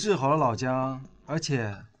不仅治好了老姜，而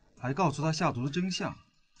且还告诉他下毒的真相，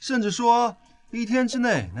甚至说1天之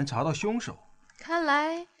内能查到凶手。看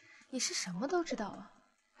来你是什么都知道啊，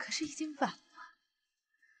可是已经晚了。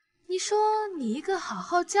你说你一个好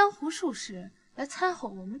好江湖术士来掺和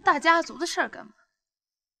我们大家族的事儿干嘛？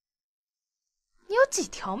你有几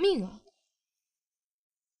条命啊？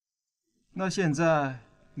那现在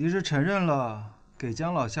你是承认了给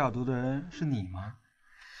姜老下毒的人是你吗？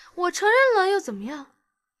我承认了又怎么样？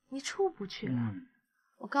你出不去了。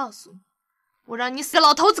我告诉你，我让你死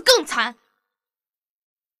老头子更惨。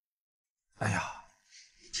哎呀，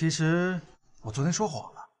其实我昨天说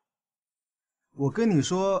谎了。我跟你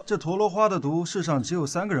说，这陀螺花的毒世上只有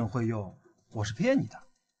3个人会用，我是骗你的。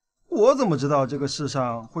我怎么知道这个世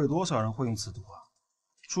上会有多少人会用此毒啊？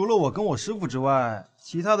除了我跟我师傅之外，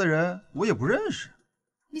其他的人我也不认识。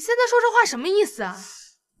你现在说这话什么意思啊？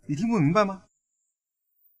你听不明白吗？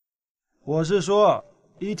我是说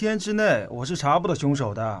，1天之内我是查不到凶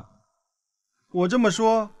手的。我这么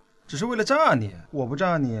说只是为了诈你，我不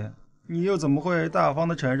诈你，你又怎么会大方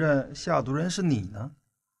的承认下毒人是你呢？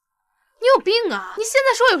你有病啊！你现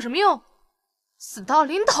在说有什么用？死到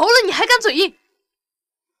临头了，你还敢嘴硬？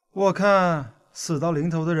我看死到临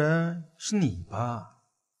头的人是你吧？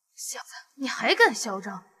小子，你还敢嚣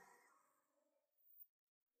张？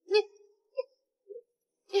你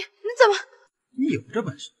怎么？你有这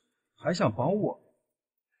本事，还想帮我？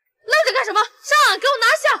愣着干什么？上，给我拿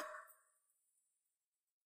下！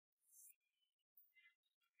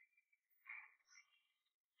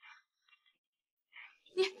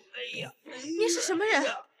你是什么人？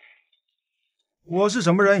我是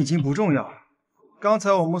什么人已经不重要，刚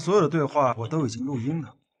才我们所有的对话我都已经录音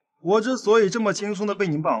了。我之所以这么轻松的被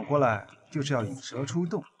你绑过来，就是要引蛇出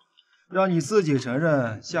洞，让你自己承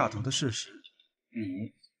认下毒的事实。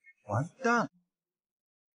你完蛋了！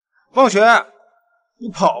放学，你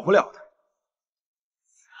跑不了的。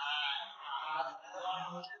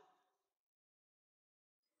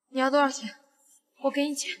你要多少钱？我给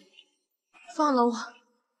你钱。放了我，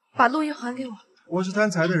把录音还给我。我是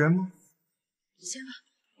贪财的人吗1000万，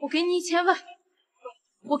我给你1000万，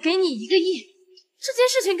我给你1个亿。这件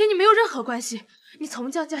事情跟你没有任何关系。你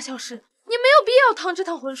从江家消失，你没有必要趟这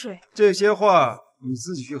趟浑水。这些话你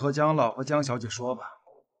自己去和江老和江小姐说吧。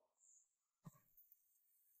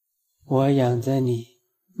我养着你，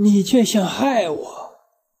你却想害我，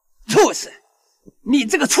畜生！你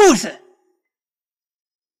这个畜生！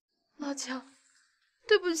老江，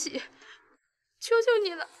对不起，求求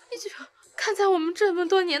你了，你就看在我们这么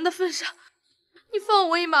多年的份上，你放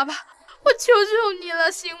我一马吧，我求求你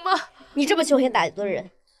了，行吗？你这么凶险歹毒的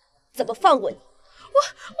人，怎么放过你？我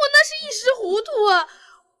那是一时糊涂啊！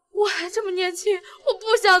我还这么年轻，我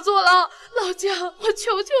不想坐牢。老江，我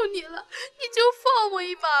求求你了，你就放我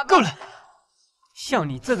一马吧。够了！像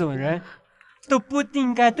你这种人，都不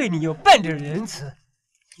应该对你有半点仁慈。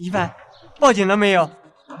一凡，报警了没有？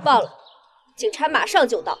报了，警察马上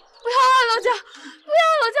就到。不要啊，老江！不要，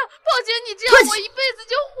老江！报警，你这样我一辈子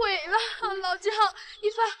就毁了。老江，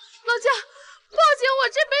一凡，老江，报警，我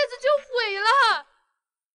这辈子就毁了。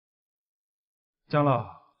江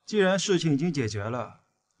老，既然事情已经解决了，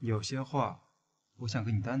有些话我想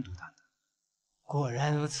跟你单独谈谈。果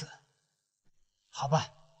然如此，好吧，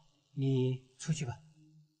你出去吧。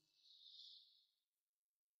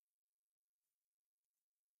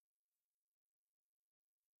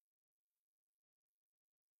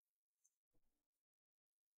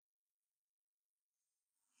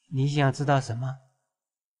你想知道什么？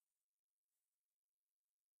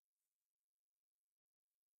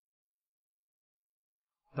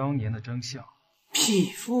当年的真相。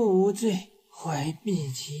匹夫无罪，怀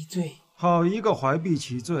璧其罪。好一个怀璧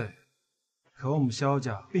其罪！可我们萧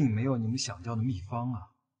家并没有你们想要的秘方啊。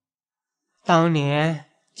当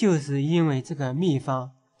年就是因为这个秘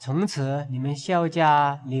方，从此你们萧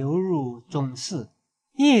家流入宗室，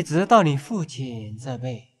一直到你父亲这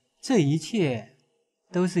辈，这一切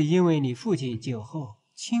都是因为你父亲酒后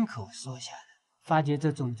亲口说下的。发掘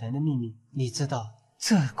这总裁的秘密，你知道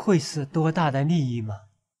这会是多大的利益吗？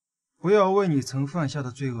不要为你曾犯下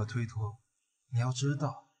的罪恶推脱，你要知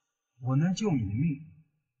道，我能救你的命。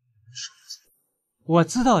我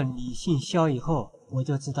知道你姓萧以后，我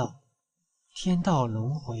就知道天道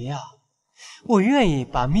轮回啊！我愿意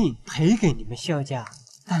把命赔给你们萧家，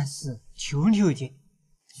但是求求你，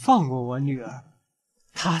放过我女儿，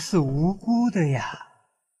她是无辜的呀。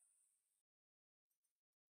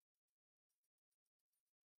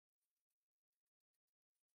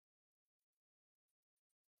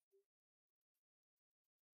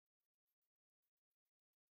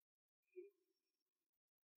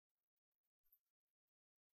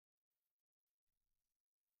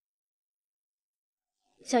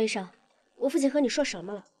肖医生，我父亲和你说什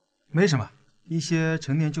么了？没什么，一些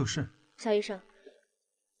陈年旧事。肖医生，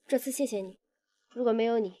这次谢谢你，如果没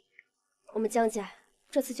有你，我们江家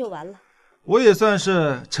这次就完了。我也算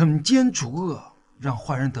是惩奸除恶，让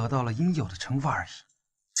坏人得到了应有的惩罚而已，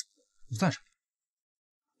不算什么。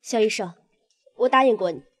肖医生，我答应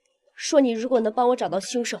过你，说你如果能帮我找到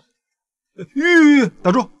凶手。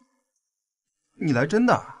打住！你来真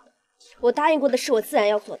的？我答应过的事，我自然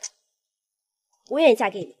要做到。我愿意嫁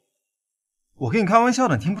给你。我跟你开玩笑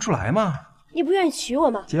的，你听不出来吗？你不愿意娶我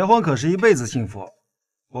吗？结婚可是一辈子幸福，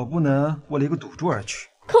我不能为了一个赌注而娶。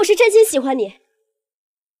可我是真心喜欢你。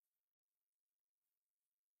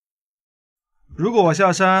如果我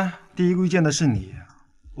下山第一个遇见的是你，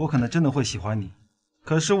我可能真的会喜欢你。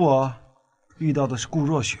可是我遇到的是顾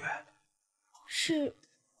若雪。是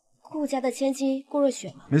顾家的千金顾若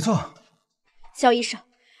雪吗？没错。萧医生，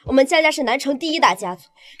我们江家是南城第一大家族，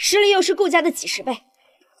实力又是顾家的几10倍，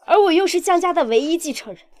而我又是江家的唯一继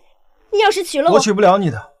承人。你要是娶了我娶不了你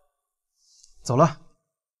的。走了。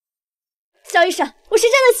萧医生，我是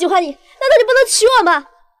真的喜欢你，难道你不能娶我吗？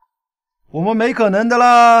我们没可能的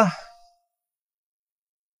啦。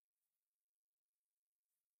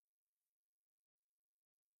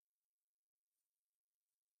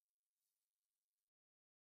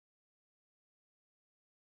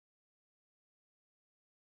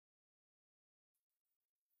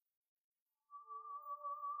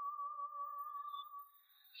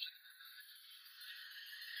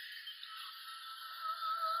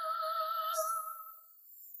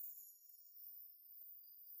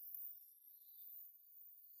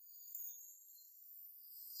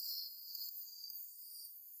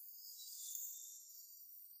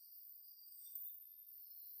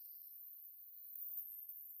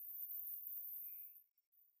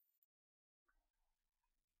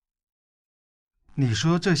你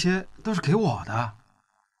说这些都是给我的，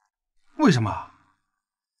为什么？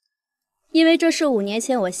因为这是5年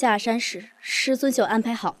前我下山时师尊就安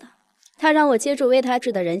排好的，他让我接住为他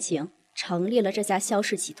治的人情，成立了这家萧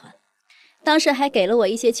氏集团。当时还给了我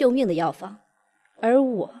一些救命的药方，而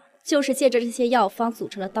我就是借着这些药方组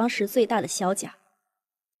成了当时最大的萧家。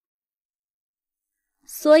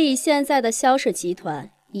所以现在的萧氏集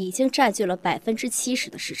团已经占据了70%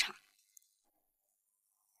的市场，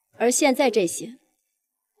而现在这些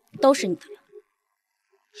都是你的了。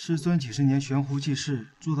师尊几十年悬壶济世，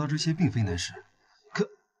做到这些并非难事。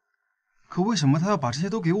可为什么他要把这些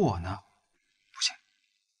都给我呢？不行，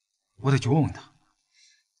我得去问问他。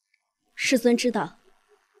师尊知道，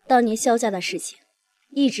当年萧家的事情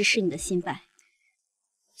一直是你的心败，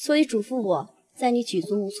所以嘱咐我在你举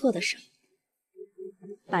足无措的时候，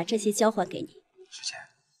把这些交还给你。师姐，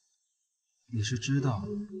你是知道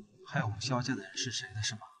害我们萧家的人是谁的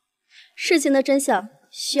是吗？事情的真相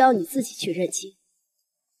需要你自己去认清。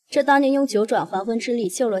这当年用9转还魂之力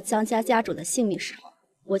救了江家家主的性命时候，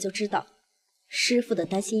我就知道师父的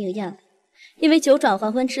担心应验了。因为9转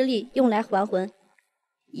还魂之力用来还魂，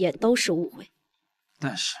也都是误会。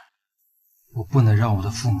但是我不能让我的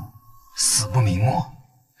父母死不瞑目。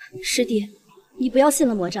师弟，你不要信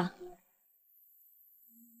了魔障。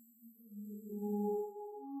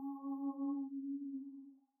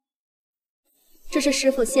这是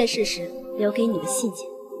师父现世时留给你的信件。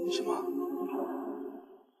什么？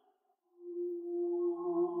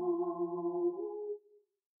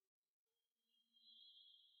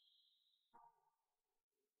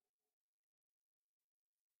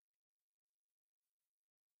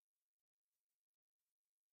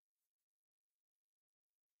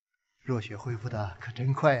若雪恢复的可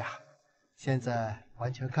真快呀，现在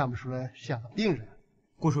完全看不出来像个病人。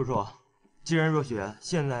顾叔叔，既然若雪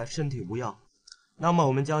现在身体无恙，那么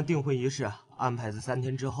我们将订婚仪式安排在3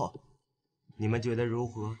天之后，你们觉得如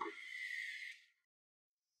何？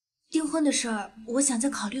订婚的事儿，我想再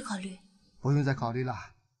考虑考虑。不用再考虑了，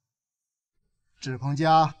志鹏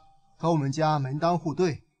家和我们家门当户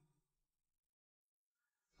对，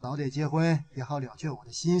早点结婚也好了却我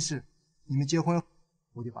的心事。你们结婚，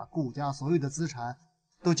我就把顾家所有的资产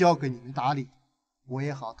都交给你们打理，我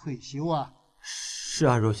也好退休啊。是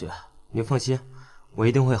啊，若雪，你放心，我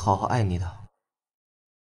一定会好好爱你的。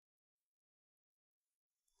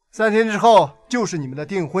3天之后就是你们的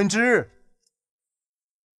订婚之日。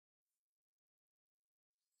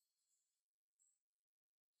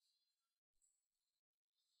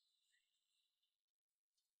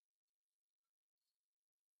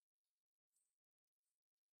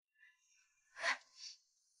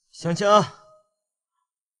香香，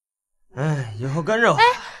哎，以后跟着我，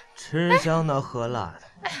吃香的喝辣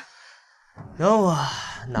的。等我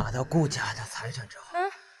拿到顾家的财产之后，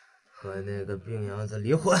和那个病秧子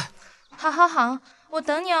离婚。好，好，好，我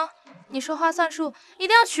等你哦。你说话算数，一定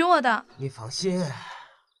要娶我的。你放心，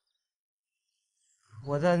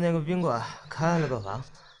我在那个宾馆开了个房，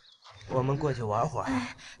我们过去玩会儿。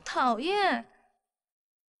哎，讨厌。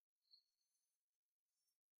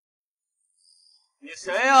你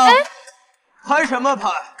谁呀？拍什么拍？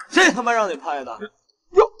谁他妈让你拍的？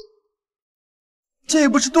哟，这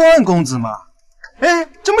不是段公子吗？哎，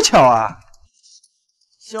这么巧啊！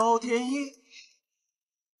萧天一，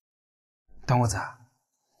段公子，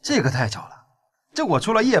这个太巧了，这我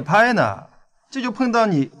出来夜拍呢，这就碰到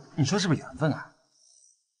你，你说是不是缘分啊？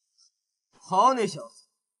好你小子，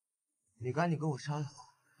你赶紧给我删了，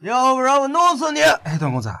要不然我弄死你！哎，段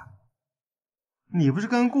公子，你不是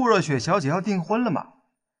跟顾若雪小姐要订婚了吗？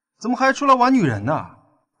怎么还出来玩女人呢？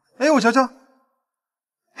哎，我瞧瞧，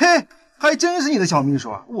嘿，还真是你的小秘书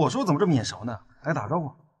啊！我说怎么这么眼熟呢？来打招呼。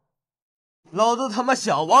老子他妈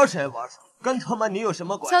想玩谁玩谁，跟他妈你有什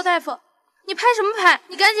么关系？肖大夫，你拍什么拍？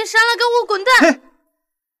你赶紧删了，给我滚蛋！嘿，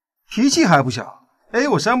脾气还不小。哎，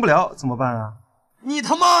我删不了怎么办啊？你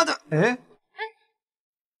他妈的！哎，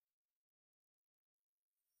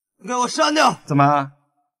给我删掉！怎么？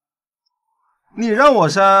你让我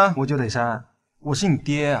删我就得删，我是你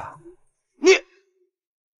爹啊！你，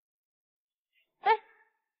哎，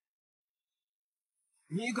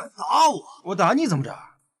你敢打我？我打你怎么着？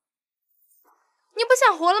你不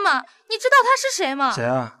想活了吗？你知道他是谁吗？谁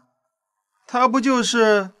啊？他不就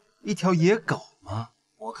是一条野狗吗？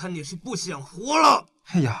我看你是不想活了。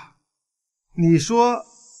哎呀，你说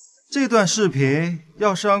这段视频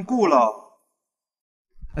要是让顾老……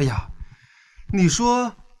哎呀，你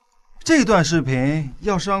说这段视频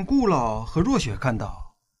要是让顾老和若雪看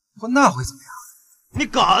到，那会怎么样？你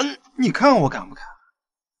敢？你看我敢不敢？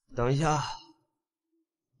等一下，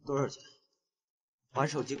多少钱？把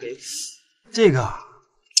手机给我。这个，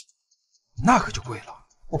那可就贵了，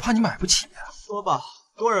我怕你买不起呀。说吧，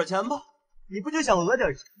多少钱吧？你不就想讹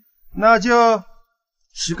点钱？那就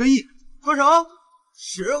10个亿。多少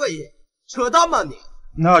？10个亿？扯淡吧你！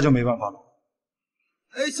那就没办法了。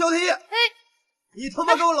哎，萧天一，哎，你他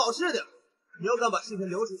妈给我老实点！你要敢把视频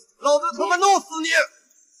流出去，老子他妈弄死你！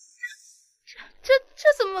这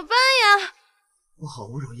怎么办呀？我好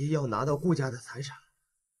不容易要拿到顾家的财产，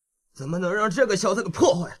怎么能让这个小子给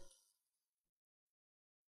破坏了？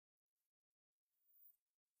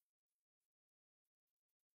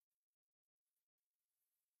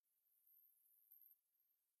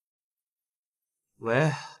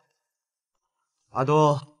喂，阿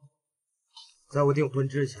东，在我订婚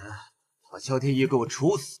之前，把萧天一给我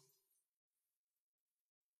处死！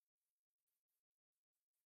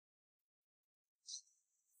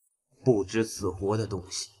不知死活的东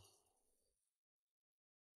西！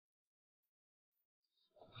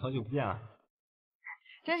好久不见啊！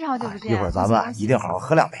真是好久不见。一会儿咱们一定好好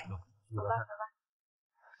喝两杯。走吧，走吧。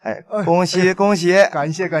哎，恭喜恭喜！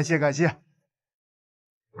感谢感谢感谢，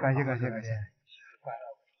感谢感谢感谢！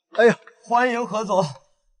哎呀，欢迎何总！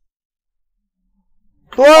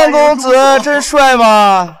段公子真帅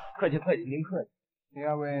嘛！客气客气，您客气。请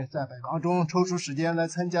二位在百忙中抽出时间来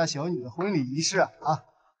参加小女的婚礼仪式啊！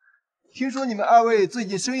听说你们二位最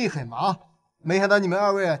近生意很忙，没想到你们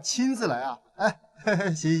二位亲自来啊！哎，嘿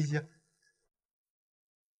嘿，行行行。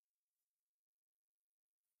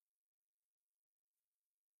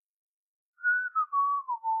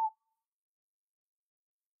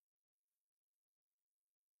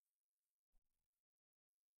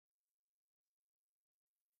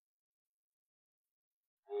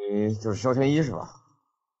你就是萧天一是吧？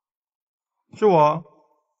是我。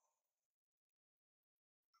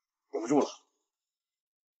忍不住了，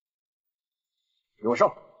给我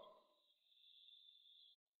上！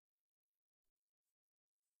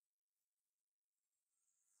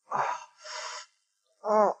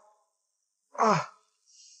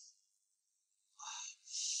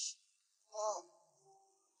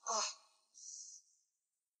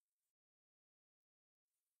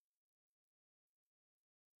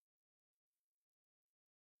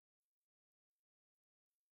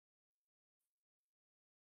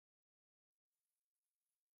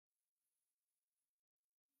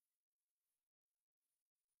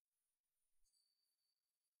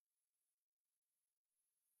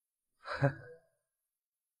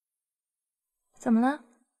怎么了？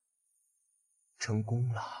成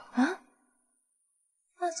功了啊？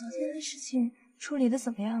那昨天的事情处理的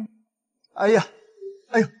怎么样？哎呀，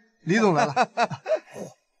哎呦，李总来了！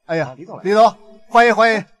哎呀，李总，欢迎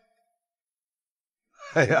欢迎！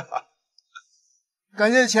哎呀，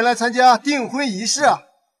感谢前来参加订婚仪式啊！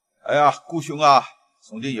哎呀，顾兄啊，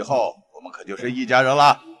从今以后我们可就是一家人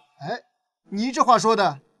了。哎，你这话说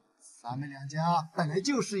的，咱们两家本来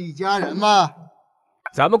就是一家人嘛。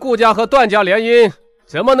咱们顾家和段家联姻，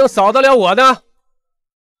怎么能少得了我呢？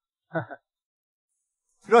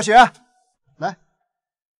若雪，来。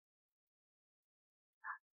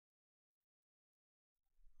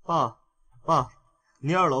爸，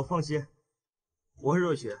你二老放心，我和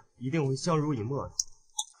若雪一定会相濡以沫的。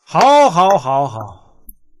好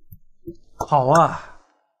啊！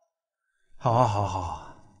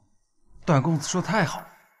段公子说太好了，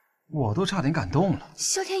我都差点感动了。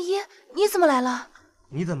萧天一，你怎么来了？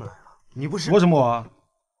你怎么来了？你不是？我什么我？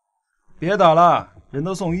别打了，人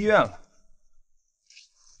都送医院了。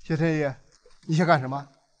萧天一，你想干什么？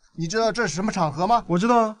你知道这是什么场合吗？我知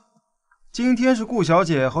道，今天是顾小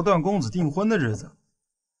姐和段公子订婚的日子。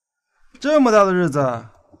这么大的日子，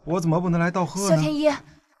我怎么不能来道贺呢？萧天一，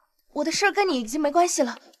我的事儿跟你已经没关系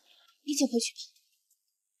了，你请回去吧。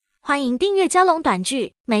欢迎订阅蛟龙短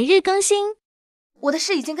剧，每日更新。我的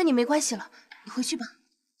事已经跟你没关系了，你回去吧。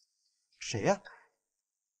谁呀？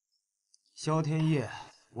萧天一，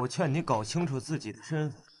我劝你搞清楚自己的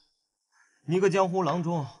身份。你个江湖郎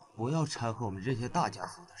中，不要掺和我们这些大家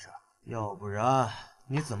族的事儿，要不然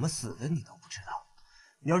你怎么死的你都不知道。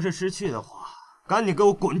你要是识趣的话，赶紧给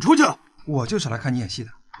我滚出去！我就是来看你演戏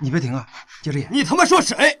的，你别停啊，接着演。你他妈说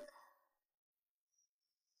谁？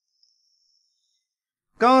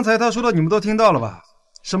刚才他说的你们都听到了吧？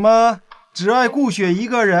什么只爱顾雪一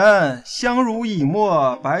个人，相濡以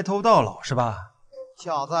沫，白头到老，是吧？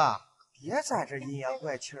小子，别在这阴阳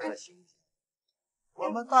怪气的行不行？我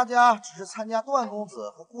们大家只是参加段公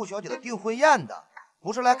子和顾小姐的订婚宴的，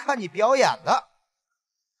不是来看你表演的。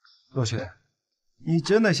若雪，你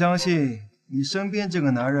真的相信你身边这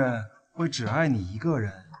个男人会只爱你一个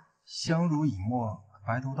人，相濡以沫，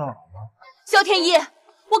白头到老吗？萧天一，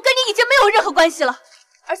我跟你已经没有任何关系了，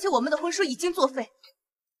而且我们的婚书已经作废，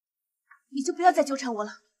你就不要再纠缠我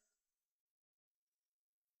了。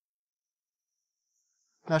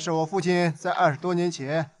那是我父亲在20多年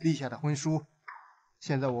前立下的婚书，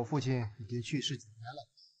现在我父亲已经去世几年了。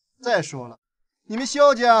再说了，你们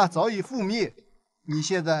萧家早已覆灭，你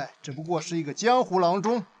现在只不过是一个江湖郎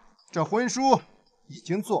中，这婚书已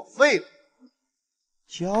经作废了。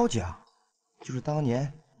萧家，就是当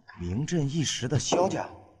年名震一时的萧家，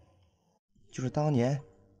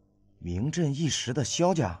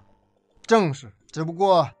正是，只不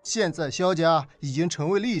过现在萧家已经成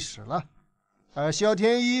为历史了，而萧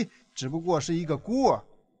天一只不过是一个孤儿，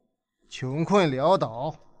穷困潦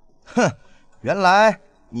倒。哼，原来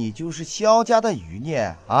你就是萧家的余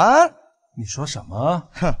孽啊！你说什么？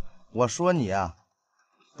哼，我说你啊，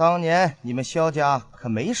当年你们萧家可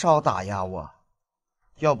没少打压我，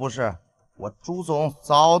要不是我朱总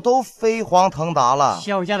早都飞黄腾达了。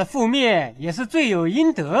萧家的覆灭也是罪有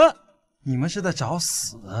应得。你们是在找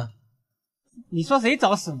死？你说谁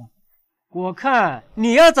找死呢？我看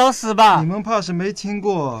你要找死吧。你们怕是没听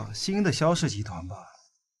过新的萧氏集团吧？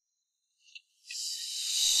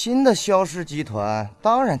新的萧氏集团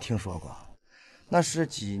当然听说过，那是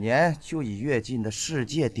几年就已跃进的世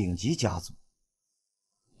界顶级家族，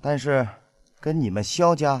但是跟你们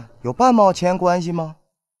萧家有半毛钱关系吗？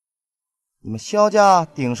你们萧家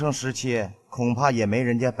鼎盛时期恐怕也没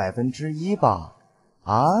人家1%吧？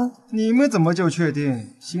啊？你们怎么就确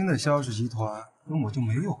定新的萧氏集团跟我就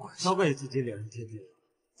没有关系？都给自己脸上贴金，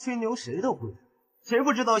吹牛谁都会，谁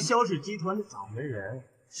不知道萧氏集团的掌门人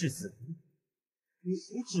是子瑜？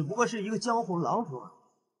你只不过是一个江湖郎中，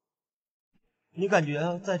你感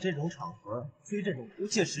觉在这种场合吹这种不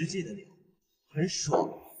切实际的牛很爽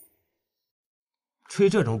吗？吹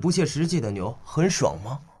这种不切实际的牛很爽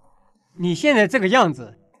吗？你现在这个样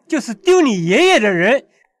子，就是丢你爷爷的人，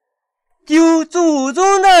丢祖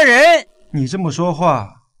宗的人。你这么说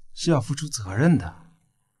话是要付出责任的。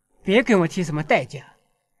别跟我提什么代价，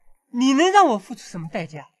你能让我付出什么代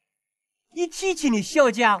价？一提起你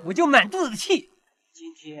萧家，我就满肚子气。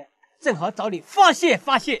今天正好找你发泄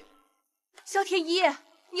发泄。萧天一，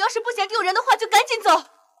你要是不嫌丢人的话，就赶紧走。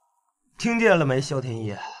听见了没，萧天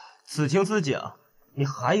一？此情此景，你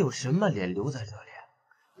还有什么脸留在这里？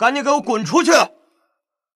赶紧给我滚出去！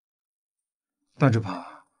段志鹏，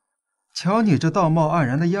瞧你这道貌岸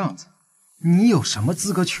然的样子，你有什么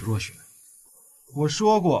资格娶若雪？我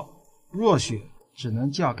说过，若雪只能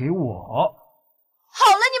嫁给我。好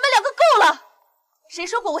了，你们两个够了！谁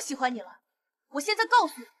说过我喜欢你了？我现在告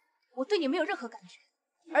诉你，我对你没有任何感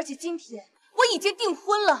觉，而且今天我已经订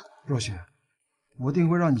婚了。若雪，我定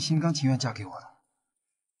会让你心甘情愿嫁给我的。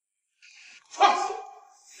放肆！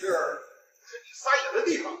这儿是你撒野的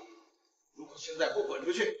地方，如果现在不滚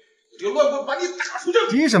出去，我就乱棍把你打出去！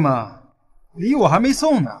急什么？礼我还没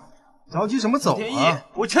送呢，着急什么走啊？天意，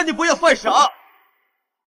我劝你不要犯傻。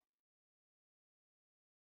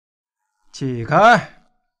起开！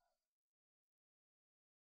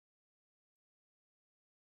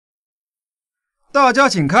大家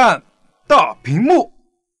请看大屏幕。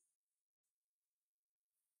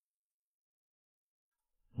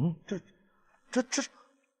这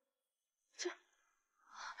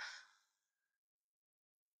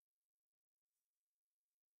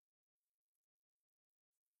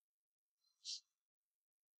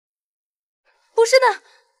不是的，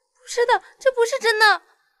是的，这不是真的，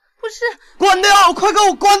不是。关掉！快给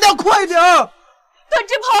我关掉！快点！段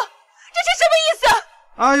志鹏，这是什么意思？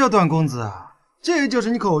哎呦，段公子，这就是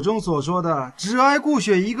你口中所说的只爱顾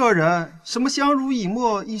雪一个人，什么相濡以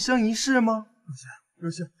沫、一生一世吗？若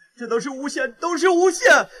雪，这都是诬陷，都是诬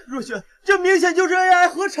陷！若雪，这明显就是 AI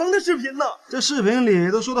合成的视频呢。这视频里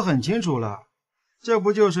都说得很清楚了，这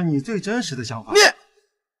不就是你最真实的想法？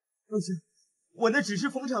若雪，我那只是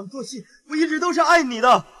逢场作戏，我一直都是爱你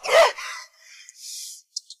的。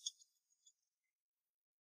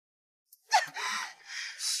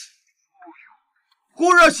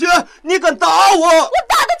顾若雪，你敢打我？我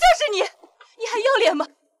打的就是你，你还要脸吗？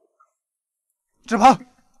志鹏，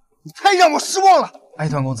你太让我失望了。哎，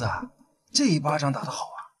段公子，这一巴掌打得好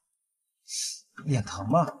啊，脸疼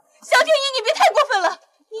吗？小天一，你别太过分了！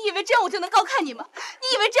你以为这样我就能高看你吗？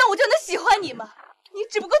你以为这样我就能喜欢你吗？你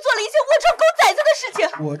只不过做了一些龌龊狗崽子的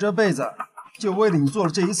事情。我这辈子就为了你做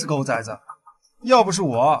了这一次狗崽子，要不是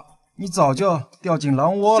我，你早就掉进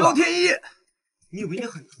狼窝了。小天一，你以为你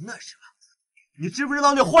很能耐是吧？你知不知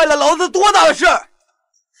道你坏了老子多大的事？你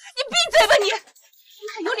闭嘴吧你！你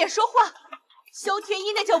还有脸说话？萧天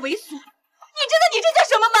一那叫猥琐，你知道你这叫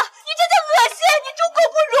什么吗？你这叫恶心！你猪狗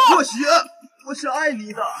不如！若雪，我是爱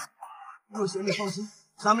你的。若雪，你放心，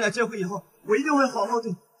咱们俩结婚以后，我一定会好好对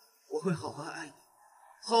你，我会好好爱你，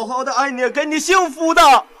好好的爱你，给你幸福的。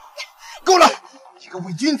够了，一个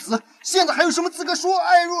伪君子，现在还有什么资格说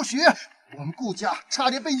爱若雪？我们顾家差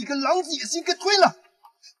点被你跟狼子野心给推了，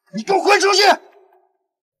你给我滚出去！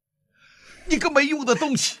你个没用的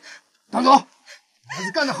东西！段总，儿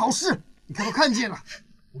子干的好事，你可都看见了。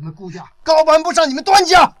我们顾家高攀不上你们段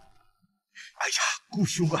家。哎呀，顾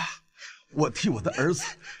兄啊，我替我的儿子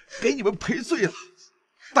给你们赔罪了。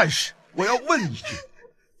但是我要问一句，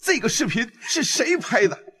这个视频是谁拍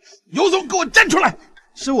的？有种给我站出来！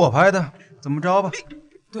是我拍的，怎么着吧？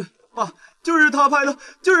对，爸，就是他拍的，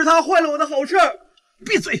就是他坏了我的好事。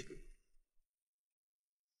闭嘴！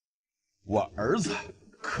我儿子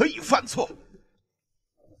可以犯错，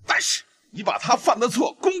但是你把他犯的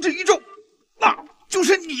错公之于众，那就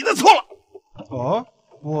是你的错了。哦，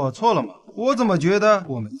我错了吗？我怎么觉得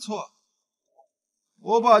我没错？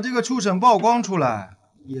我把这个畜生曝光出来，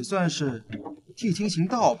也算是替天行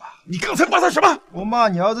道吧。你刚才骂他什么？我骂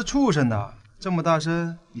你儿子畜生呢，这么大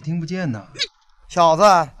声你听不见呢。小子，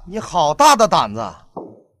你好大的胆子！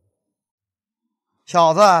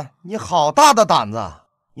小子，你好大的胆子！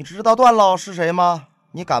你知道段老是谁吗？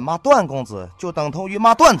你敢骂段公子，就等同于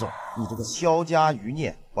骂段总。你这个萧家余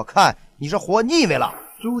孽，我看你是活腻歪了。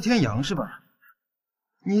朱天阳是吧？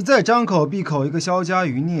你再张口闭口一个萧家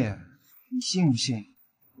余孽，你信不信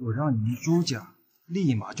我让你们朱家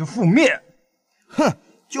立马就覆灭？哼，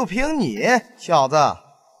就凭你小子，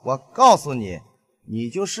我告诉你，你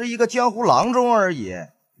就是一个江湖郎中而已。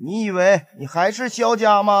你以为你还是萧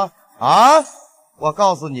家吗？啊！我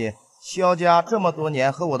告诉你，萧家这么多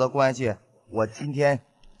年和我的关系，我今天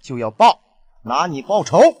就要报，拿你报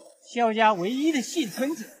仇。萧家唯一的幸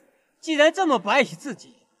存者，既然这么不爱惜自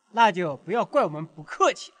己，那就不要怪我们不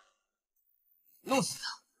客气了。弄死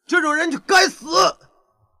他！这种人就该死！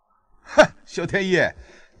哼，萧天一，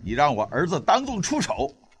你让我儿子当众出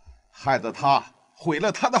丑，害得他毁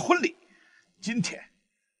了他的婚礼，今天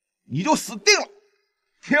你就死定了，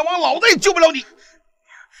天王老子也救不了你。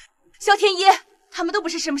萧天一，他们都不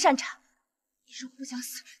是什么善茬，你如果不想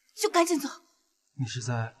死，就赶紧走。你是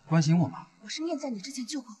在关心我吗？我是念在你之前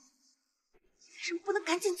救过我，你为什么不能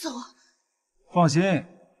赶紧走啊？放心，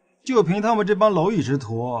就凭他们这帮蝼蚁之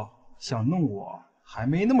徒，想弄我还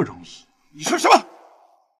没那么容易。你说什么？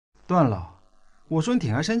段老，我说你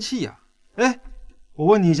挺爱生气呀。哎，我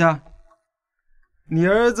问你一下，你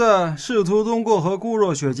儿子试图通过和顾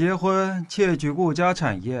若雪结婚窃取顾家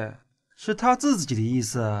产业，是他自己的意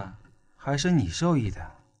思，还是你授意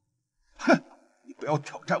的？哼，你不要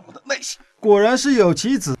挑战我的耐心。果然是有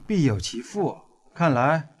其子必有其父，看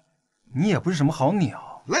来你也不是什么好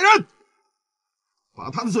鸟。来人，把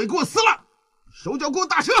他的嘴给我撕了，手脚给我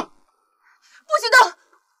打折。不许动！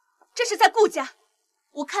这是在顾家，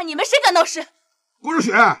我看你们谁敢闹事。顾若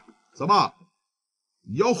雪，怎么，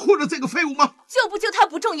你要护着这个废物吗？救不救他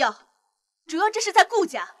不重要，主要这是在顾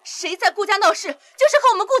家，谁在顾家闹事，就是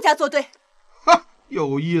和我们顾家作对。哈，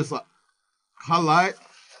有意思，看来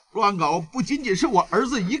乱搞不仅仅是我儿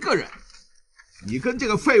子一个人，你跟这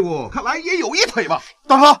个废物看来也有一腿吧？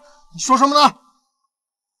大哥，你说什么呢？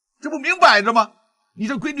这不明摆着吗？你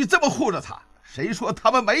这闺女这么护着他，谁说他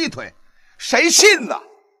们没一腿？谁信呢？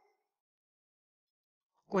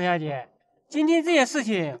顾小姐，今天这件事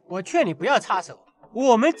情，我劝你不要插手。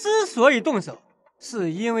我们之所以动手，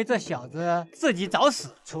是因为这小子自己找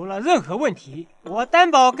死，出了任何问题，我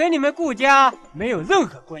担保跟你们顾家没有任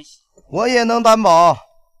何关系。我也能担保，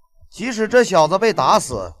即使这小子被打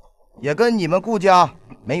死，也跟你们顾家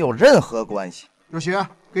没有任何关系。若雪，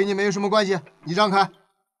跟你没有什么关系，你让开。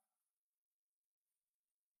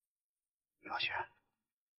若雪，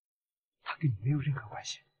他跟你没有任何关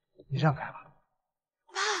系，你让开吧。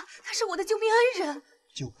爸，他是我的救命恩人。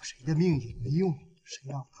救谁的命也没用，谁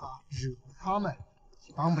让他惹了他们，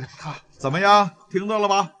也帮不了他。怎么样？听到了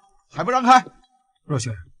吧？还不让开？若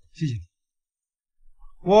雪，谢谢你。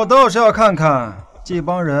我倒是要看看这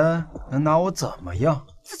帮人能拿我怎么样。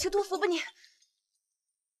自求多福吧你。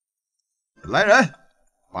来人，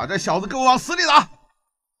把这小子给我往死里打！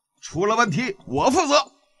出了问题我负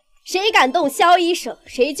责。谁敢动萧医生，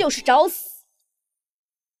谁就是找死。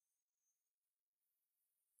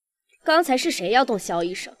刚才是谁要动萧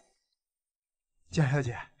医生？江小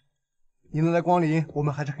姐，你能来光临，我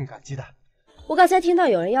们还是很感激的。我刚才听到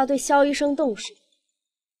有人要对萧医生动手。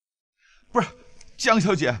不是，江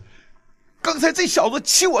小姐，刚才这小子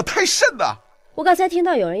欺我太甚了。我刚才听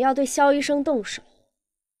到有人要对萧医生动手。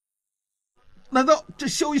难道这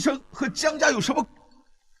萧医生和江家有什么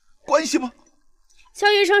关系吗？萧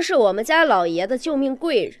医生是我们家老爷的救命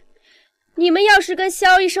贵人，你们要是跟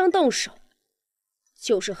萧医生动手，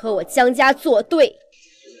就是和我江家作对。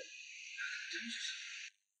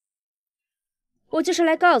我就是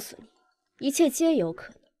来告诉你，一切皆有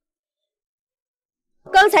可能。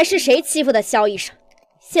刚才是谁欺负的萧医生？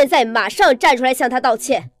现在马上站出来向他道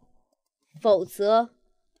歉，否则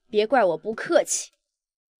别怪我不客气。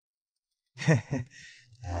嘿嘿，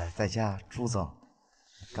在下朱总，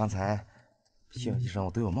刚才萧医生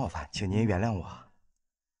我都有冒犯，请您原谅我。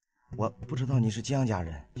我不知道你是江家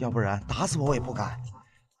人，要不然打死我也不敢。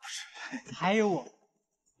还有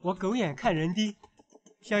我狗眼看人低，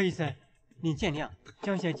萧医生您见谅，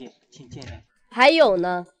江小姐请见谅。还有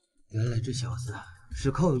呢？原来这小子是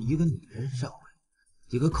靠一个女人上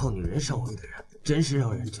位，一个靠女人上位的人，真是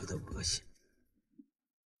让人觉得恶心。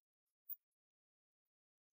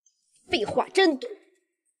废话真多，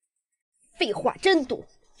废话真多，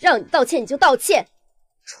让你道歉你就道歉，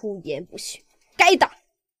出言不逊，该打。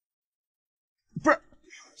不是，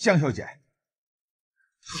江小姐，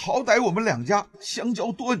好歹我们两家相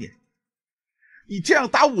交多年，你这样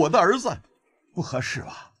打我的儿子，不合适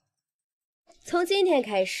吧？从今天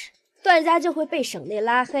开始，段家就会被省内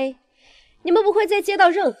拉黑，你们不会再接到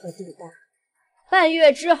任何订单。半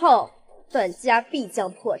月之后，段家必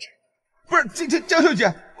将破产。不是，江小姐，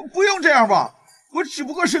不用这样吧？我只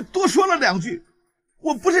不过是多说了两句，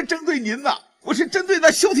我不是针对您的，我是针对那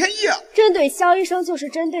萧天意啊。针对萧医生就是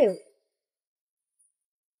针对我，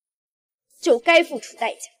就该付出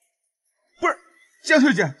代价。不是，江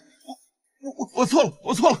小姐，我错了，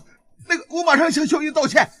我错了。那个，我马上向萧医道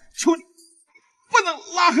歉，求你不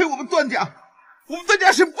能拉黑我们段家，我们段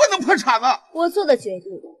家是不能破产的。我做的决定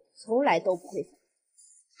从来都不会改。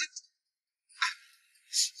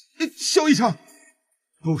萧医生，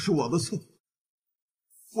都是我的错，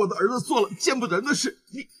我的儿子做了见不得人的事，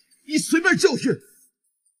你随便教训。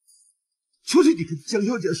求求你跟江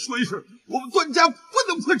小姐说一声，我们段家不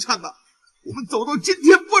能破产的，我们走到今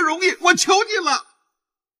天不容易，我求你了。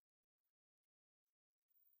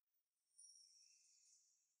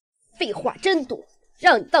废话真多，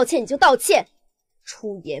让你道歉你就道歉，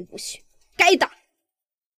出言不逊，该打。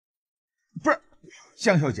不是，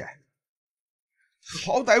江小姐，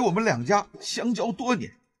好歹我们两家相交多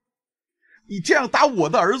年，你这样打我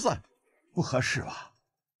的儿子，不合适吧？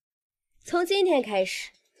从今天开始，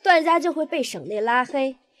段家就会被省内拉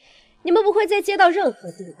黑，你们不会再接到任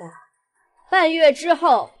何订单。半月之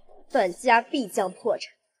后，段家必将破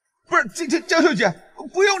产。不是，江小姐，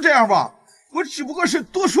不用这样吧？我只不过是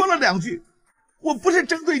多说了两句，我不是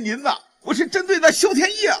针对您的，我是针对那萧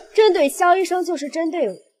天意啊。针对萧医生就是针对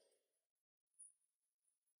我，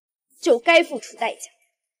就该付出代价。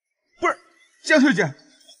不是，江小姐，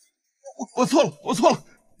我错了，我错了。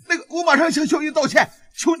那个，我马上向萧医道歉，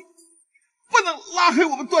求你不能拉黑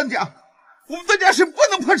我们段家，我们段家是不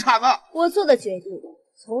能破产的。我做的决定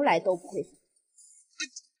从来都不会改。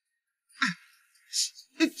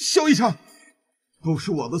萧医生，都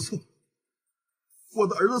是我的错，我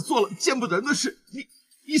的儿子做了见不得人的事，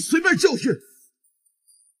你随便教训。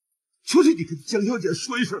求求你跟江小姐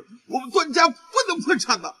说一声，我们段家不能破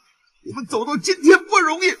产的，我们走到今天不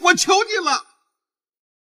容易，我求你了。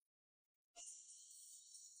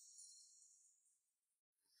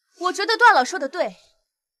我觉得段老说的对，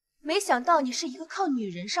没想到你是一个靠女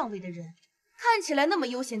人上位的人，看起来那么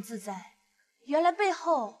悠闲自在，原来背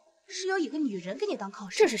后是有一个女人给你当靠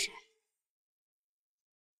山。这是谁？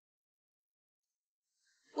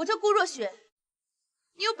我叫顾若雪，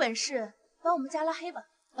你有本事把我们家拉黑吧。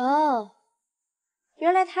哦，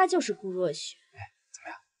原来她就是顾若雪。怎么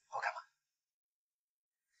样，好看吗？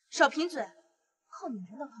少贫嘴，靠女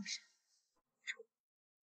人的靠山。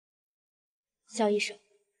肖医生，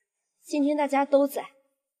今天大家都在，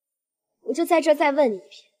我就在这再问你一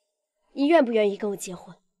遍，你愿不愿意跟我结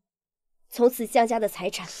婚？从此江家的财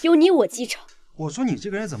产由你我继承。我说你这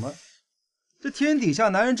个人怎么，这天底下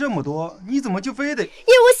男人这么多，你怎么就非得？因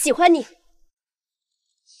为我喜欢你。你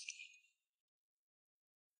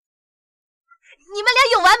们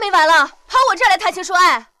俩有完没完了？跑我这儿来谈情说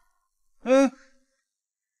爱？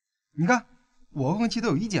你看我未婚妻都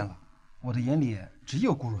有意见了，我的眼里只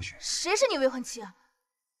有顾若雪。谁是你未婚妻啊？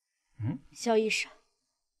肖医生，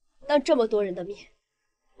当这么多人的面，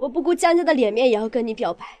我不顾江家的脸面也要跟你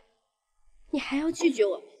表白，你还要拒绝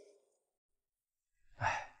我吗？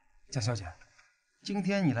江小姐，今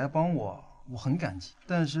天你来帮我，我很感激，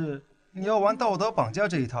但是你要玩道德绑架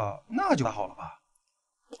这一套，那就不好了吧？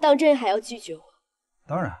当真还要拒绝我？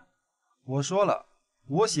当然，我说了，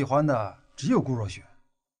我喜欢的只有顾若雪。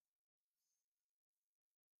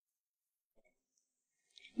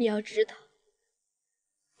你要知道，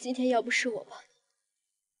今天要不是我帮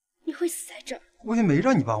你，你会死在这儿。我也没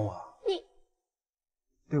让你帮我。你，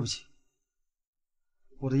对不起，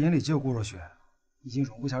我的眼里只有顾若雪，已经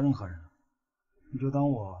容不下任何人了。你就当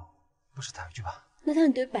我不识抬举吧。难道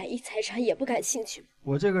你对100亿财产也不感兴趣吗？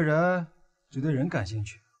我这个人只对人感兴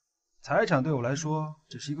趣，财产对我来说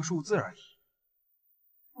只是一个数字而已。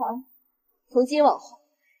好，从今往后，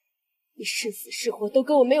你是死是活都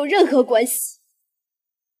跟我没有任何关系。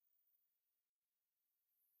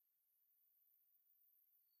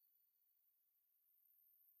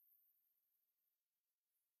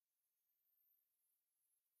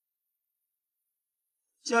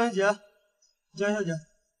江小姐，江小姐，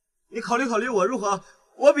你考虑考虑我如何？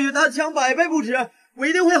我比他强100倍不止，我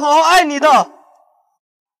一定会好好爱你的。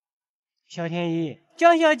萧天一，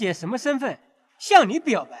江小姐什么身份？向你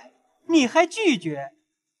表白，你还拒绝？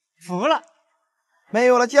服了！没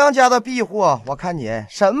有了江家的庇护，我看你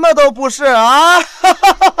什么都不是啊！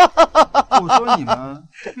我说你们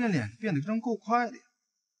这变脸变得真够快的呀！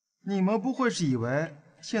你们不会是以为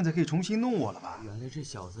现在可以重新弄我了吧？原来这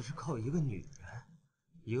小子是靠一个女人，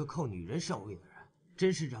一个靠女人上位的人，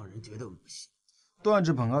真是让人觉得恶心。段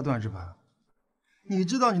志鹏啊，段志鹏，你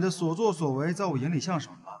知道你的所作所为在我眼里像什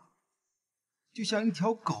么吗？就像一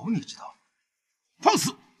条狗，你知道吗？放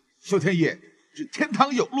肆！萧天一，这天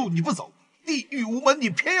堂有路你不走，地狱无门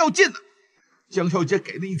你偏要进呢。江小姐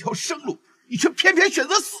给了你一条生路，你却偏偏选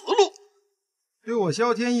择死路。对我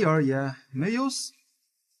萧天一而言，没有死。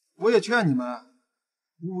我也劝你们，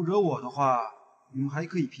不惹我的话，你们还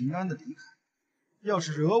可以平安的离开。要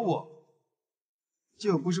是惹我，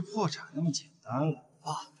就不是破产那么简单了。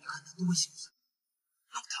爸，你看他多心酸，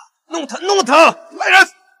弄他，弄他！来人！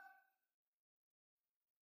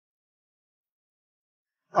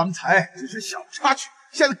刚才只是小插曲，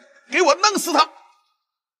现在给我弄死他！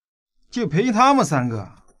就凭他们3个。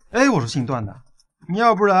哎，我说姓段的，你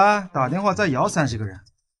要不然打电话再摇30个人，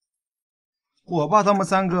我怕他们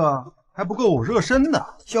3个还不够我热身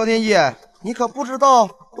的。萧天一，你可不知道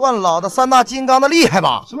段老的3大金刚的厉害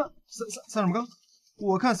吧？什么三什么刚？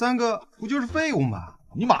我看3个不就是废物吗？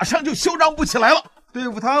你马上就嚣张不起来了。对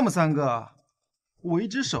付他们3个，我一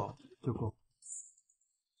只手就够。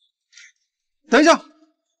等一下，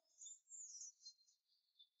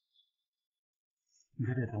你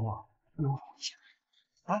在这等我，一会儿我起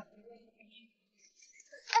来。啊？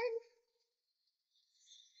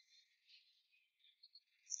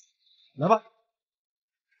来吧，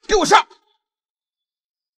给我上！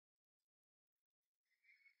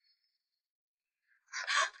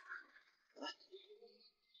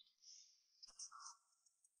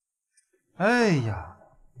哎呀，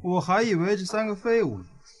我还以为这3个废物呢，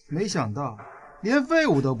没想到连废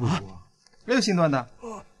物都不如。哎，姓段的，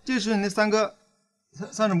这是你那3个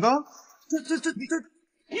三什么高？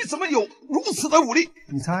你怎么有如此的武力？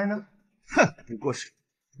你猜呢？哼，不过是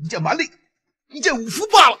一件蛮力，一件武夫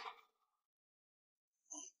罢了。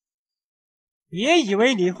别以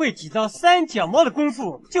为你会几招3脚猫的功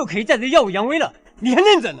夫就可以在这耀武扬威了，你还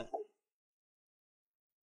嫩着呢。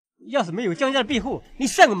要是没有江家的庇护，你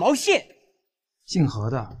算个毛线！姓何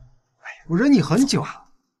的，哎，我忍你很久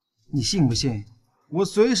了，你信不信？我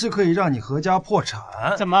随时可以让你何家破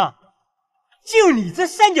产。怎么？就你这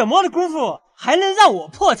3脚猫的功夫，还能让我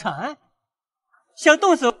破产？想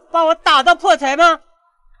动手把我打到破财吗？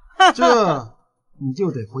这你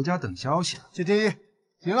就得回家等消息了。谢天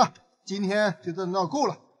一，行了，今天就这闹够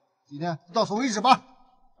了，今天到此为止吧，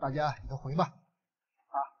大家也都回吧。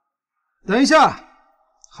等一下，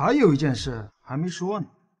还有一件事还没说呢。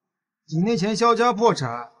几年前萧家破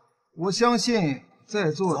产，我相信在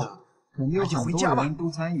座的肯定有很多人都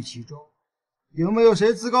参与其中。有没有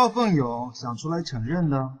谁自告奋勇想出来承认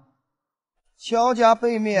的？萧家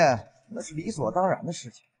被灭，那是理所当然的事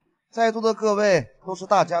情。在座的各位都是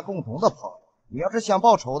大家共同的朋友，你要是想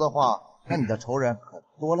报仇的话，那你的仇人可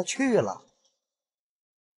多了去了。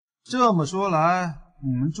这么说来，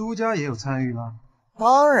你们朱家也有参与了？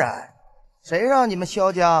当然，谁让你们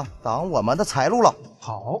萧家挡我们的财路了？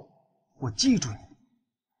好，我记住你。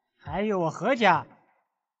还有我何家，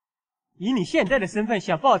以你现在的身份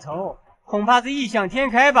想报仇，恐怕是异想天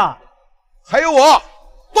开吧。还有我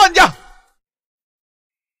段家。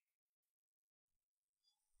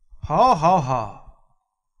好，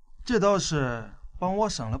这倒是帮我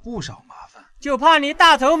省了不少麻烦。就怕你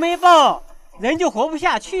大仇没报，人就活不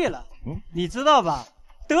下去了。你知道吧？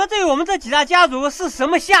得罪我们这几大家族是什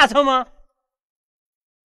么下场吗？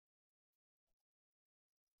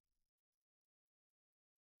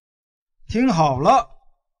听好了，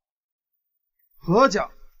何家、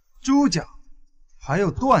朱家，还有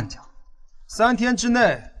段家，3天之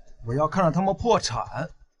内，我要看到他们破产，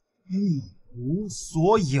一无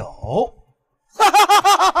所有。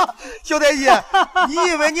萧天一，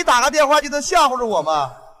你以为你打个电话就能吓唬着我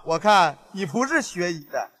吗？我看你不是学医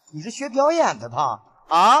的，你是学表演的吧？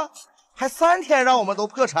啊，还3天让我们都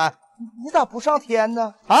破产，你咋不上天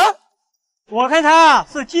呢？啊，我看他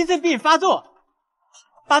是精神病发作。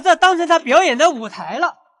把这当成他表演的舞台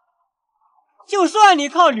了。就算你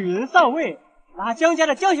靠女人上位，拿江家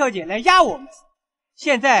的江小姐来压我们，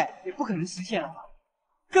现在也不可能实现了吧？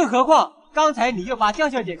更何况刚才你又把江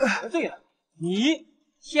小姐给得罪了，你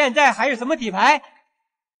现在还有什么底牌？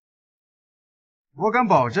我敢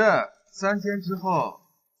保证，3天之后，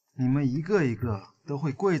你们一个一个都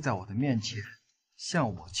会跪在我的面前，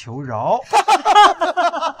向我求饶。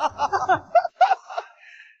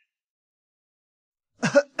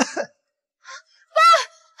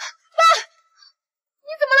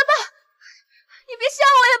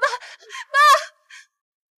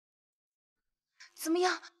怎么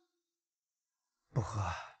样？不喝，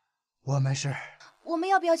我没事。我们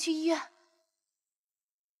要不要去医院？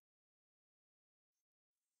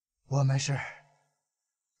我没事。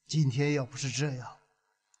今天要不是这样，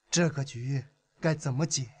这个局该怎么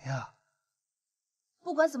解呀？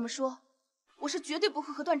不管怎么说，我是绝对不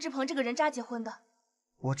会和段志鹏这个人渣结婚的。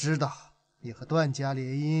我知道你和段家联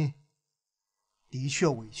姻的确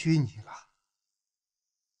委屈你了，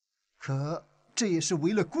可这也是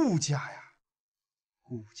为了顾家呀。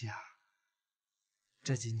顾家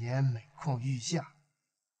这几年每况愈下，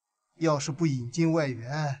要是不引进外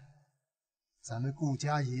援，咱们顾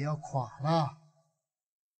家也要垮了。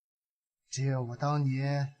这样我当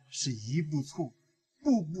年是一步错，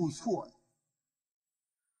步步错的。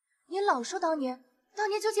你老说当年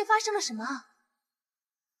究竟发生了什么啊？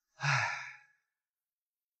唉，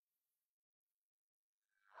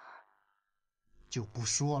就不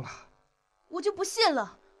说了。我就不信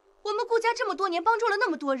了。我们顾家这么多年帮助了那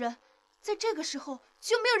么多人，在这个时候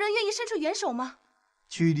就没有人愿意伸出援手吗？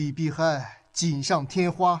趋利避害，锦上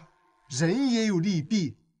添花，人也有利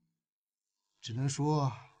弊。只能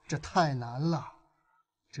说这太难了，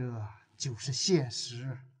这就是现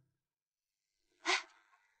实。哎，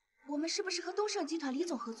我们是不是和东盛集团李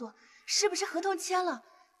总合作？是不是合同签了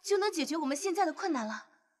就能解决我们现在的困难了？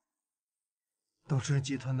东盛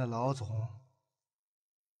集团的老总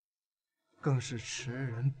更是吃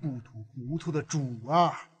人不吐糊涂的主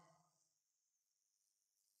啊！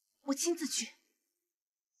我亲自去。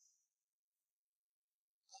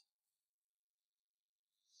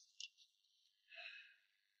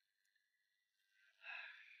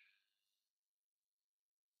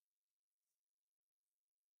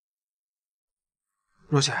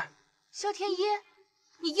若雪，萧天一，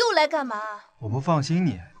你又来干嘛？我不放心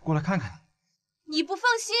你，过来看看你。你不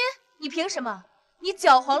放心？你凭什么？你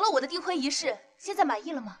搅黄了我的订婚仪式，现在满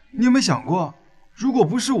意了吗？你有没有想过，如果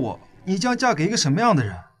不是我，你将嫁给一个什么样的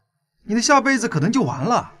人？你的下辈子可能就完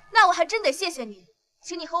了。那我还真得谢谢你，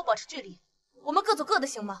请你和我保持距离，我们各走各的，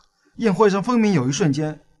行吗？宴会上分明有一瞬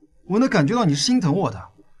间，我能感觉到你是心疼我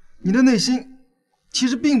的，你的内心其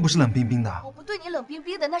实并不是冷冰冰的。我不对你冷冰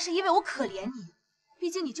冰的，那是因为我可怜你，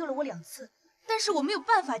毕竟你救了我2次，但是我没有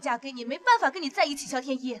办法嫁给你，没办法跟你在一起，萧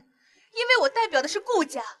天一，因为我代表的是顾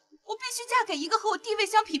家。我必须嫁给一个和我地位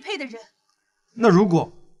相匹配的人。那如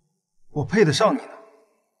果我配得上你呢？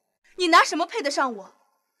你拿什么配得上我？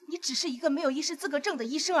你只是一个没有医师资格证的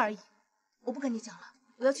医生而已。我不跟你讲了，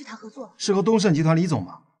我要去谈合作了。是和东盛集团李总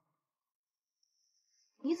吗？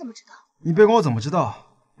你怎么知道？你别管我怎么知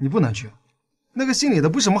道，你不能去。那个姓李的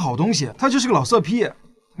不是什么好东西，他就是个老色批。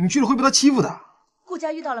你去了会被他欺负的。顾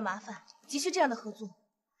家遇到了麻烦，急需这样的合作。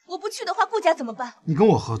我不去的话，顾家怎么办？你跟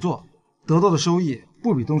我合作，得到的收益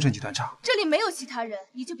不比东城集团差。这里没有其他人，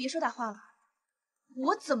你就别说大话了。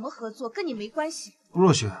我怎么合作跟你没关系。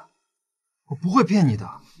若雪，我不会骗你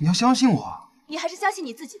的，你要相信我。你还是相信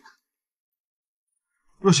你自己吧。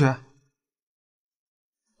若雪，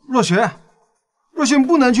若雪，若雪，你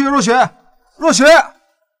不能去！若雪，若雪。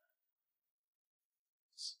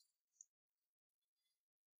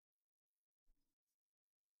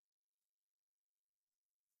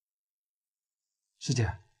师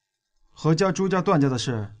姐，何家、朱家、段家的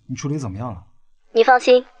事你处理怎么样了？你放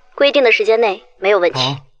心，规定的时间内没有问题。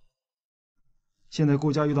好，现在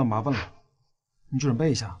顾家遇到麻烦了，你准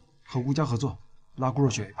备一下和顾家合作，拉顾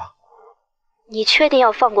若雪一把。你确定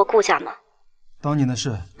要放过顾家吗？当年的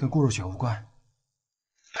事跟顾若雪无关。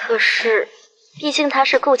可是，毕竟她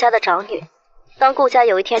是顾家的长女，当顾家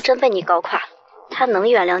有一天真被你搞垮了，她能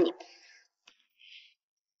原谅你吗？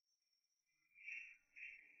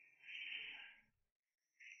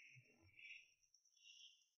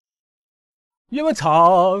夜漫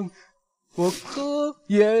长，我和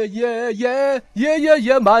夜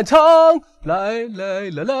漫长，来。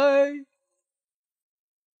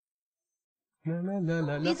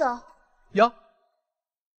李总。呀，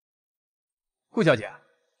顾小姐，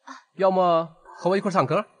要么和我一块唱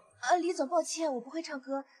歌？李总，抱歉，我不会唱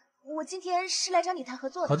歌，我今天是来找你谈合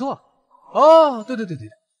作的。合作？哦，对，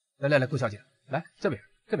来，顾小姐，来这边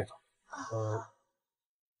坐。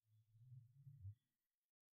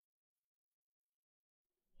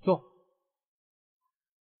坐。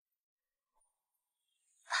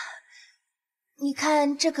你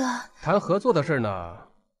看这个，谈合作的事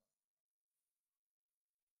呢，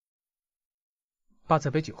把这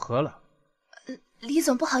杯酒喝了。李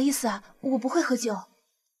总，不好意思啊，我不会喝酒。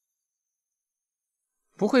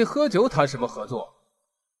不会喝酒谈什么合作？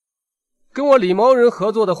跟我李某人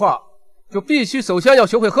合作的话，就必须首先要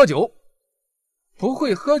学会喝酒。不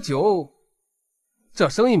会喝酒，这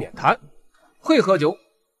生意免谈；会喝酒，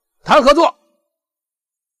谈合作。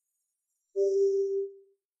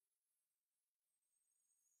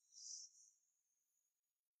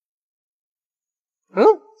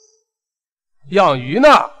养鱼呢，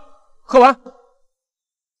喝完。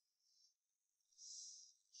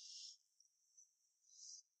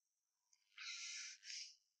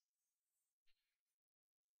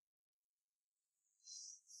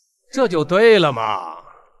这就对了嘛。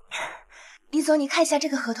李总，你看一下这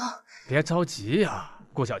个合同。别着急呀，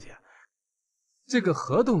顾小姐，这个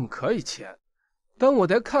合同可以签，但我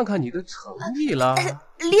得看看你的诚意了。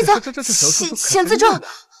李总，请自重。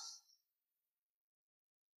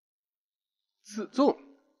自重。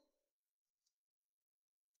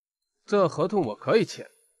这合同我可以签，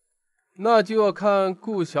那就要看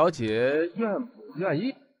顾小姐愿不愿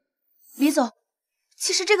意。李总，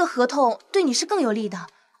其实这个合同对你是更有利的。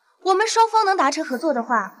我们双方能达成合作的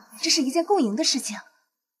话，这是一件共赢的事情。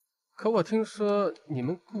可我听说你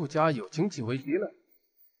们顾家有经济危机了，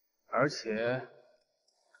而且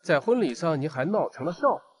在婚礼上你还闹成了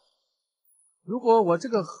笑话。如果我这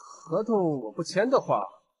个合同我不签的话，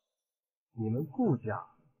你们顾家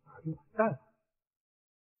可就完蛋了。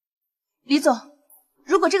李总，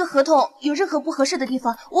如果这个合同有任何不合适的地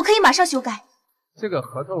方，我可以马上修改。这个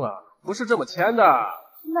合同啊，不是这么签的。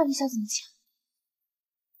那你想怎么签？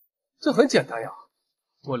这很简单呀，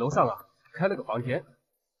我楼上啊开了个房间，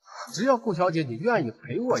只要顾小姐你愿意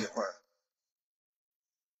陪我一会儿，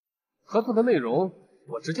合同的内容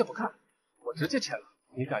我直接不看，我直接签了，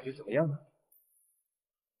你感觉怎么样呢？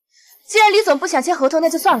既然李总不想签合同，那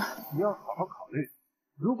就算了。你要好好考虑，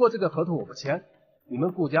如果这个合同我不签，你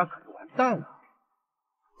们顾家可就完蛋了。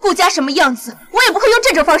顾家什么样子，我也不会用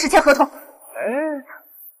这种方式签合同。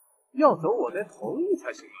要走我得同意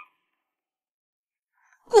才行啊。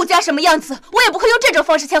顾家什么样子，我也不会用这种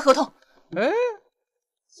方式签合同。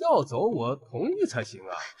要走我同意才行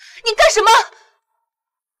啊。你干什么？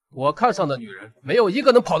我看上的女人没有一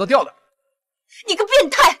个能跑得掉的。你个变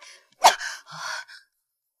态！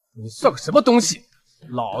你算个什么东西？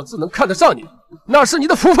老子能看得上你，那是你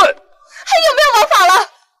的福分。还有没有王法了？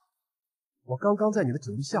我刚刚在你的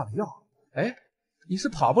酒里下了药，你是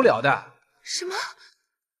跑不了的。什么？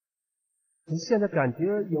你现在感觉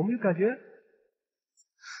有没有感觉？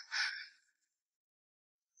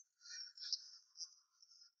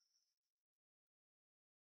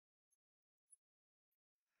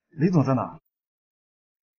李总在哪？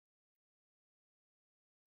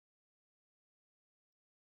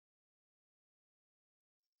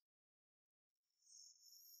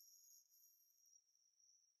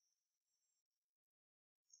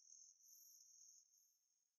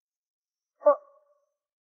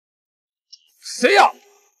谁呀？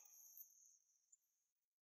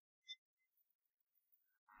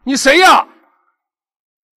你谁呀？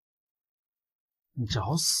你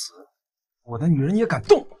找死！我的女人你也敢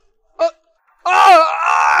动？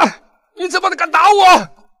你怎么敢打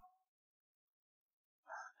我？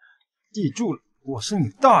记住了，我是你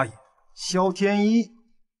大爷，萧天一。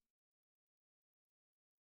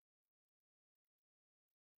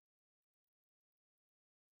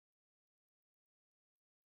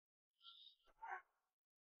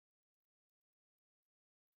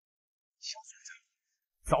小孙子，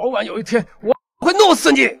早晚有一天我会弄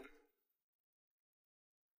死你！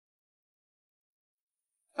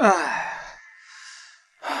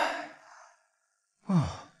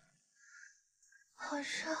好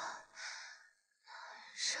热，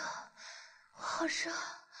好热，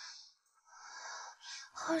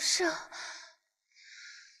好热！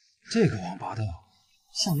这个王八蛋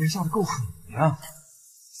下面下的够狠呀！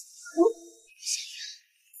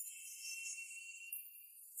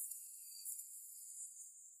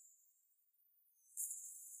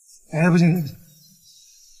哎，不行，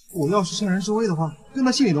我要是趁人之危的话，跟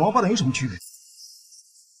那姓李的王八蛋有什么区别？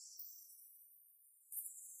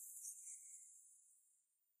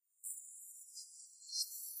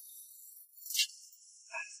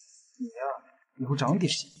你呀，以后长点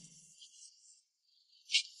心。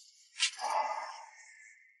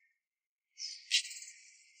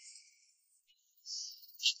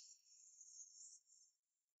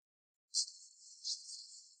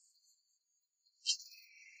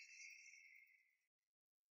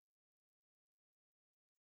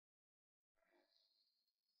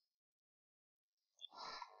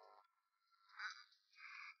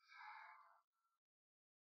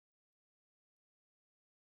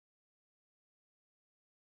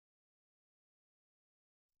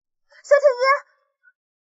萧天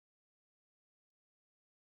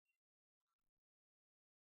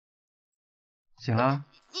一，醒了？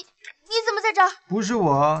你怎么在这儿？不是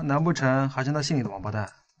我，难不成还是那姓李的王八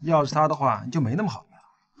蛋？要是他的话，你就没那么好命了。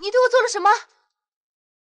你对我做了什么？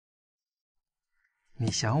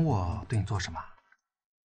你想我对你做什么？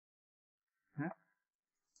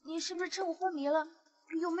你是不是趁我昏迷了，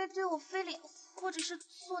有没有对我非礼，或者是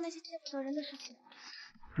做那些见不得人的事情？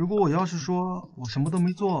如果我要是说我什么都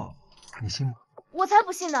没做，你信吗？我才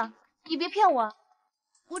不信呢！你别骗我，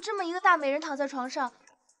我这么一个大美人躺在床上，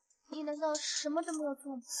你难道什么都没有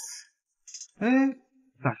做吗？哎，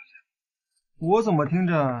大小姐，我怎么听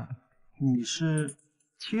着你是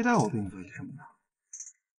期待我对你做些什么呢？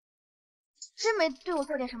真没对我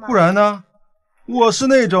做点什么？不然呢？我是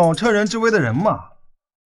那种趁人之危的人嘛。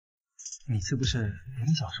你是不是有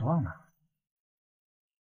点小失望呢？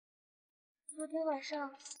昨天晚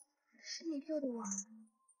上是你救的我。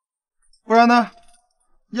不然呢？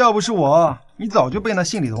要不是我，你早就被那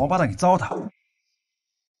姓李的王八蛋给糟蹋。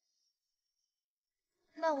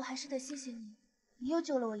那我还是得谢谢你，你又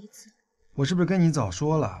救了我一次。我是不是跟你早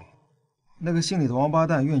说了，那个姓李的王八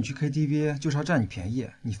蛋愿意去 KTV 就是要占你便宜，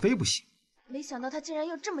你非不行。没想到他竟然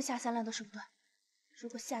用这么下三滥的手段。如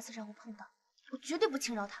果下次让我碰到，我绝对不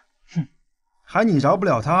轻饶他。哼，还你饶不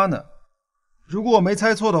了他呢。如果我没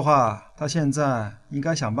猜错的话，他现在应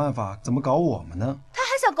该想办法怎么搞我们呢？他还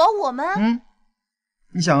想搞我们？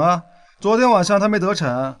你想啊，昨天晚上他没得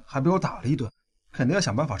逞，还被我打了一顿，肯定要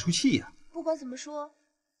想办法出气呀。不管怎么说，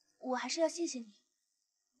我还是要谢谢你。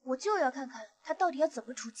我就要看看他到底要怎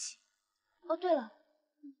么出气。哦，对了，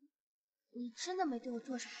你真的没对我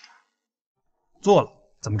做什么吧？做了，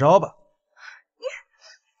怎么着吧？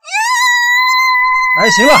哎，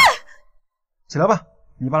行了，起来吧，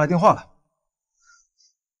你爸来电话了。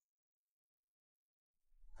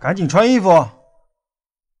赶紧穿衣服。哎，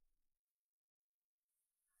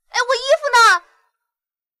我衣服呢？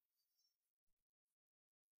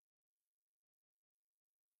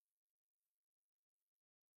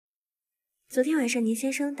昨天晚上您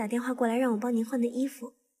先生打电话过来让我帮您换的衣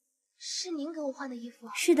服。是您给我换的衣服？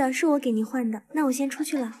是的，是我给您换的。那我先出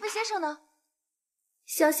去了。魏先生呢？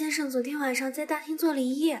肖先生昨天晚上在大厅坐了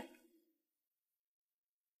一夜。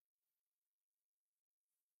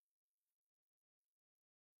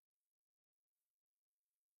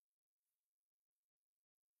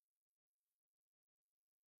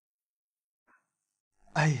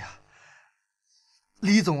哎呀，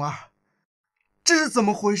李总啊，这是怎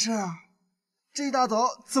么回事啊？这一大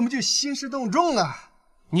早怎么就兴师动众了？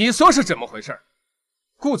你说是怎么回事？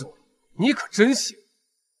顾总，你可真行！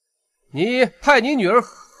你派你女儿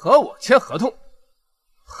和我签合同，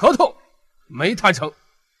合同没谈成，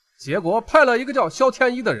结果派了一个叫萧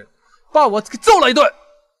天一的人把我给揍了一顿。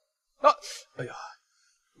哎呀，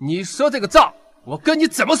你说这个账我跟你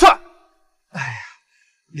怎么算？哎呀，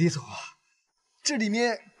李总啊，这里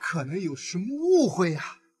面可能有什么误会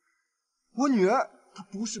呀？我女儿她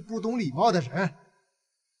不是不懂礼貌的人。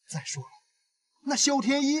再说了，那萧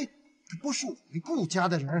天一他不是我们顾家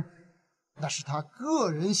的人，那是他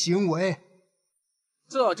个人行为。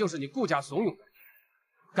这就是你顾家怂恿的，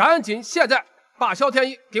赶紧现在把萧天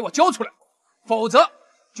一给我交出来，否则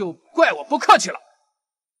就怪我不客气了。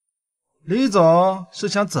李总是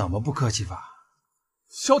想怎么不客气法？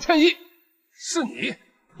萧天一，是你，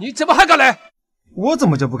你怎么还敢来？我怎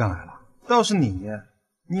么就不敢来了？倒是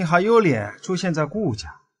你还有脸出现在顾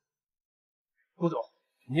家？顾总，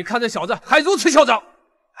你看这小子还如此嚣张！哎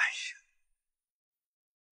呀，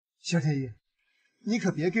萧天一，你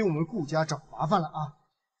可别给我们顾家找麻烦了啊！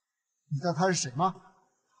你知道他是谁吗？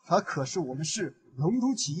他可是我们市龙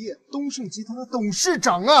头企业东盛集团的董事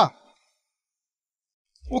长啊！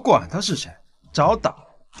我管他是谁，找打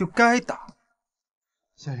就该打。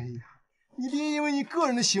萧天一，你别因为你个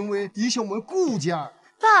人的行为影响我们顾家。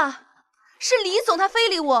爸，是李总他非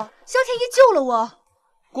礼我，萧天一救了我。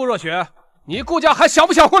顾若雪，你顾家还想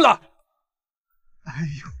不想混了？哎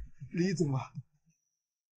呦，李总啊，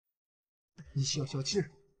你消消气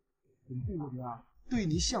儿，我们顾家对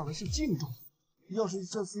你向来是敬重。要是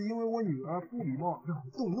这次因为我女儿不礼貌让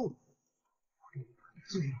你动怒，我给你赔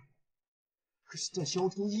罪了。可是这萧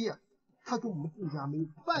天一啊，他跟我们顾家没有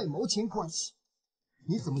半毛钱关系，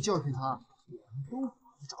你怎么教训他，我们都管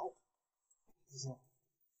不着。子松，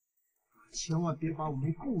千万别把我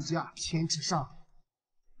们顾家牵扯上。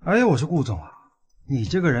哎呀，我说顾总啊，你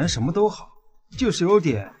这个人什么都好，就是有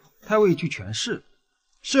点太畏惧权势，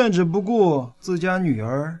甚至不顾自家女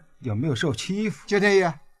儿有没有受欺负。萧天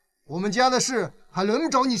一，我们家的事还轮不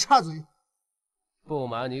着你插嘴。不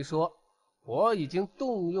瞒您说，我已经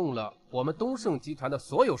动用了我们东盛集团的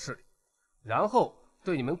所有势力，然后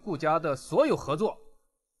对你们顾家的所有合作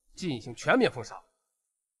进行全面封杀。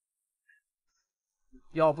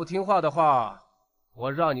要不听话的话，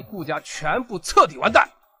我让你顾家全部彻底完蛋。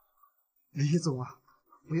李总啊，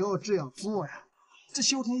不要这样做呀！这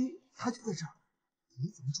萧天一他就在这儿，你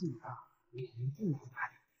怎么处理他，我们不管。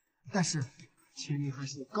但是，请你还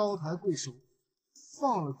是高抬贵手，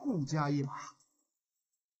放了顾家一马。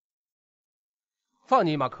放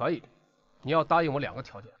你一马可以，你要答应我2个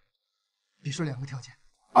条件。别说2个条件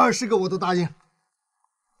，20个我都答应。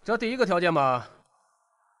这第一个条件嘛，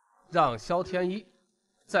让萧天一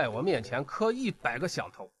在我面前磕100个响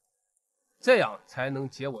头，这样才能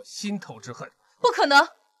解我心头之恨。不可能，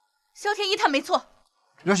萧天一他没错。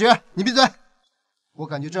若雪，你闭嘴！我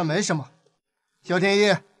感觉这没什么。萧天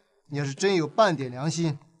一，你要是真有半点良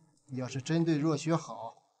心，你要是真对若雪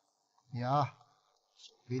好，你啊，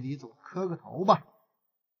给李总磕个头吧。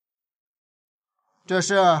这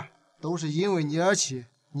事都是因为你而起，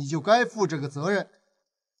你就该负这个责任。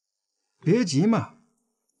别急嘛，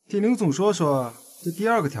听林总说说这第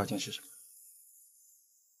2个条件是什么？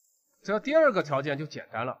这第2个条件就简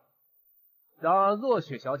单了，让若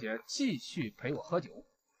雪小姐继续陪我喝酒，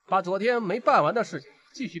把昨天没办完的事情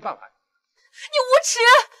继续办完。你无耻！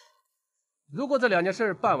如果这2件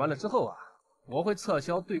事办完了之后啊，我会撤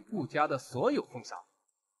销对顾家的所有封杀，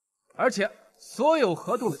而且所有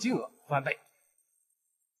合同的金额翻倍。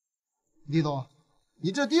李总，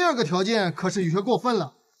你这第2个条件可是有些过分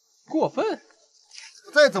了。过分？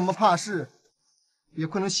再怎么怕事，也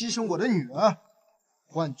不能牺牲我的女儿，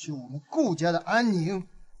换取我们顾家的安宁。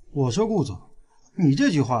我说顾总，你这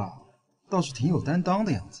句话倒是挺有担当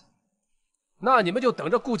的样子。那你们就等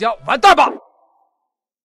着顾家完蛋吧！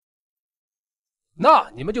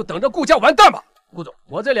顾总，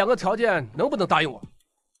我这2个条件能不能答应我？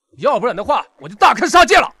要不然的话，我就大开杀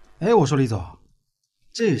戒了。哎，我说李总，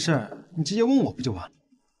这事儿你直接问我不就完了？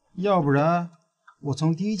要不然我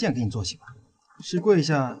从第1件给你做起吧，是跪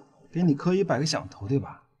下给你磕100个响头，对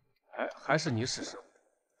吧？哎，还是你试试。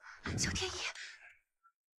小天一，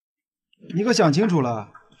你可想清楚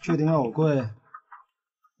了，确定要我跪？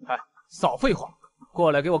哎，少废话，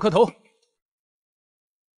过来给我磕头。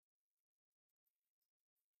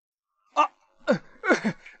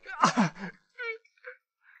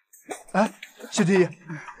哎，小天一，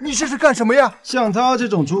你这是干什么呀？像他这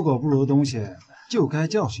种猪狗不如的东西，就该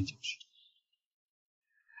教训教训。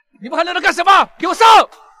你们还愣着干什么？给我上！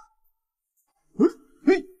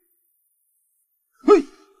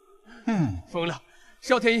疯了，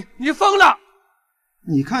萧天一，你疯了！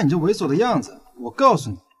你看你这猥琐的样子，我告诉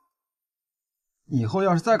你，以后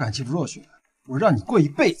要是再敢欺负若雪，我让你跪一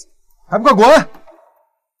辈子，还不快滚！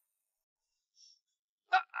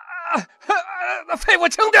肺我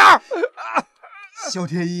轻点儿！萧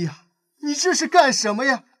天一呀，你这是干什么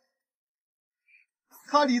呀？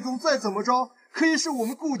他李总再怎么着，可以是我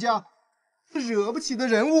们顾家惹不起的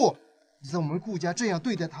人物。你在我们顾家这样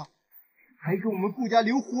对待他，还给我们顾家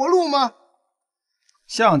留活路吗？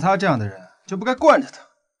像他这样的人就不该惯着他。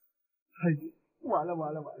哎，完了，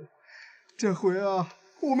这回啊，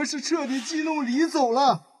我们是彻底激怒李总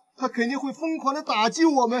了，他肯定会疯狂的打击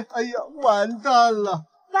我们。哎呀，完蛋了！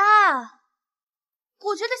爸，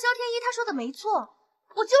我觉得萧天一他说的没错，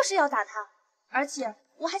我就是要打他，而且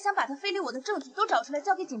我还想把他非礼我的证据都找出来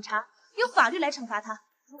交给警察，用法律来惩罚他。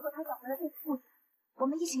如果他想回来对付顾家，我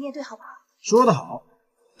们一起面对好不好？说得好，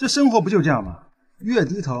这生活不就这样吗？越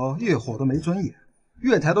低头越活得没尊严，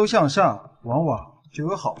越抬头向上，往往就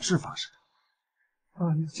有好事发生。哎，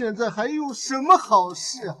现在还有什么好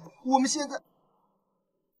事啊？我们现在……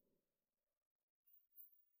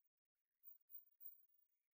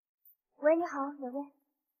喂，你好，哪位？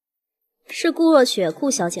是顾若雪，顾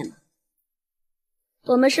小姐吗？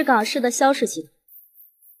我们是港市的萧氏集团。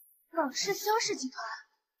港市萧氏集团？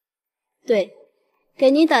对，给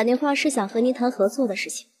您打电话是想和您谈合作的事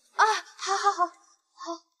情。啊，好。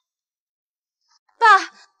爸，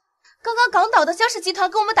刚刚港岛的萧氏集团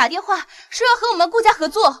给我们打电话，说要和我们顾家合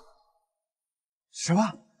作。什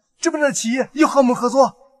么？这么大的企业要和我们合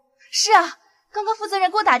作？是啊，刚刚负责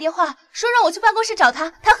人给我打电话，说让我去办公室找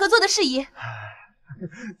他，谈合作的事宜。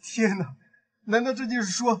天哪，难道这就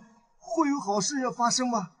是说会有好事要发生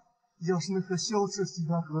吗？要是能和萧氏集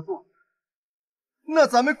团合作，那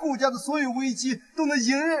咱们顾家的所有危机都能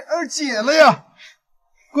迎刃而解了呀！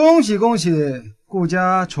恭喜恭喜，顾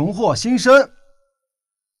家重获新生。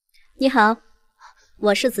你好，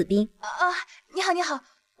我是子斌。你好，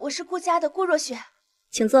我是顾家的顾若雪，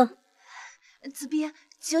请坐。子斌，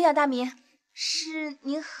久仰大名，是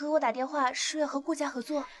您和我打电话说要和顾家合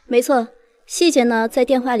作？没错，细节呢在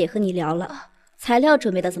电话里和你聊了。材料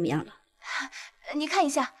准备的怎么样了？你看一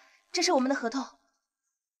下，这是我们的合同。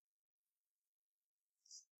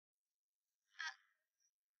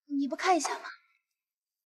你不看一下吗？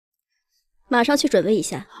马上去准备一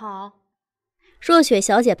下。好。若雪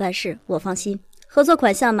小姐办事我放心，合作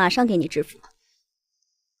款项马上给你支付。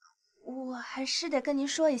我还是得跟您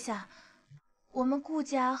说一下，我们顾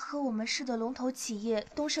家和我们市的龙头企业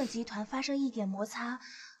东盛集团发生一点摩擦，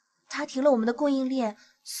他停了我们的供应链，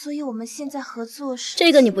所以我们现在合作是……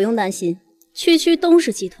这个你不用担心，区东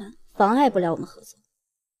氏集团妨碍不了我们合作，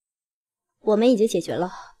我们已经解决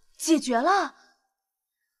了。解决了？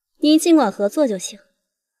您尽管合作就行。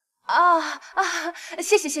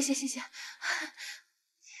谢谢。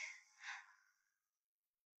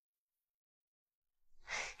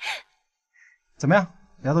怎么样，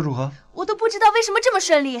聊得如何？我都不知道为什么这么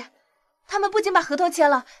顺利，他们不仅把合同签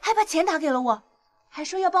了，还把钱打给了我，还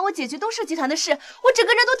说要帮我解决东盛集团的事，我整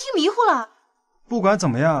个人都听迷糊了。不管怎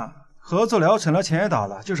么样，合作聊成了，钱也打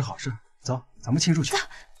了，就是好事。走，咱们庆祝去。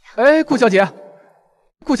哎，顾小姐，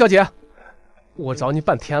我找你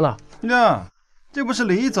半天了。呀，这不是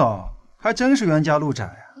李总，还真是冤家路窄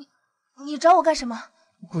呀。你找我干什么？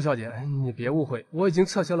顾小姐，你别误会，我已经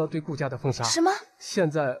撤销了对顾家的封杀。什么？现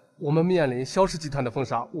在我们面临萧氏集团的封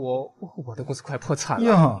杀，我的公司快破产了。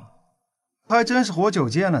哟，还真是活久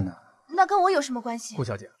见了呢。那跟我有什么关系？顾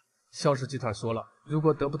小姐，萧氏集团说了，如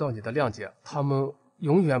果得不到你的谅解，他们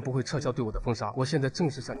永远不会撤销对我的封杀。我现在正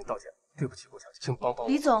式向你道歉，对不起，顾小姐，请帮帮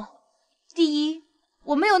我。李总，第一，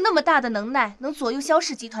我没有那么大的能耐能左右萧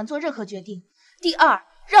氏集团做任何决定；第二，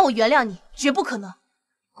让我原谅你，绝不可能。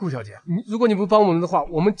顾小姐，如果你不帮我们的话，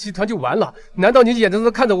我们集团就完了。难道你眼睁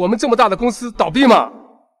睁看着我们这么大的公司倒闭吗？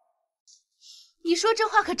你说这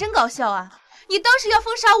话可真搞笑啊！你当时要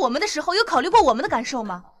封杀我们的时候，有考虑过我们的感受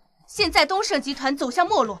吗？现在东盛集团走向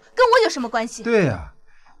没落，跟我有什么关系？对呀，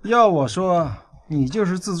要我说，你就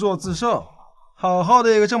是自作自受。好好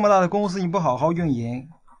的一个这么大的公司，你不好好运营，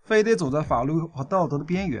非得走在法律和道德的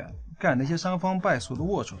边缘，干那些伤风败俗的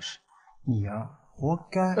龌龊事，你呀，活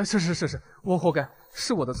该。是，我活该，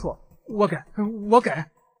是我的错，我改。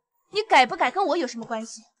你改不改跟我有什么关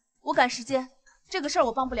系？我赶时间，这个事儿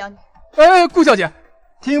我帮不了你。哎，顾小姐，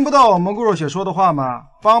听不到我们顾若雪说的话吗？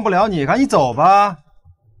帮不了你，赶紧走吧。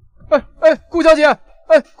顾小姐，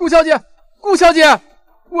顾小姐，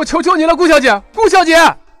我求求你了，顾小姐，顾小姐，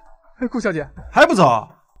还不走？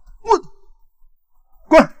我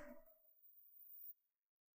滚！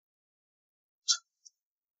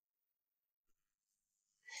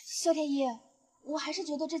萧天一，我还是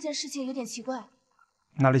觉得这件事情有点奇怪。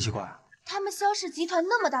哪里奇怪？他们萧氏集团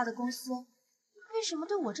那么大的公司，为什么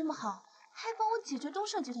对我这么好，还帮我解决东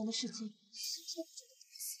盛集团的事情？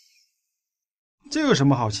这有什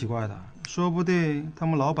么好奇怪的？说不定他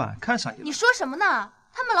们老板看上你了。你说什么呢？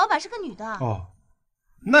他们老板是个女的。哦，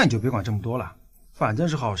那你就别管这么多了，反正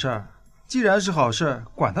是好事儿，既然是好事，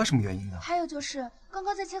管他什么原因呢？还有就是，刚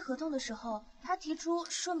刚在签合同的时候，他提出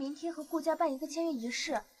说明天和顾家办一个签约仪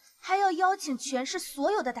式，还要邀请全市所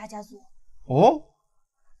有的大家族。哦，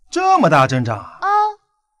这么大阵仗啊！啊，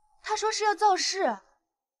他说是要造势，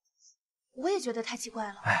我也觉得太奇怪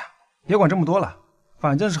了。哎呀，别管这么多了，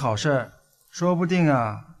反正是好事，说不定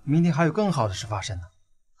啊，明天还有更好的事发生呢。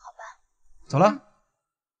好吧，走了。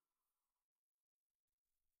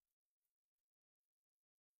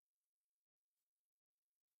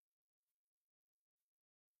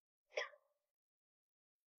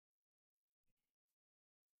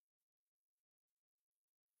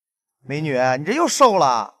美女，你这又瘦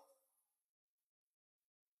了。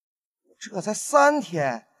这才3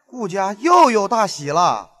天，顾家又有大喜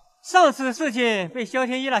了。上次的事情被萧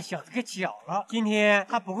天一那小子给搅了，今天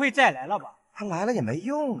他不会再来了吧？他来了也没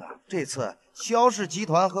用啊！这次萧氏集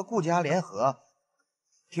团和顾家联合，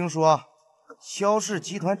听说萧氏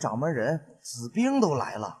集团掌门人子冰都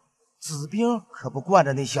来了，子冰可不惯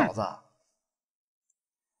着那小子。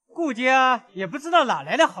顾家也不知道哪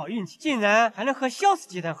来的好运气，竟然还能和萧氏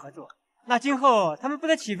集团合作。那今后他们不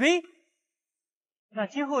得起飞？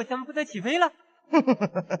了？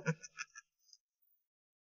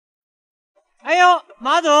哎呦，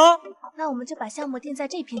马总，那我们就把项目定在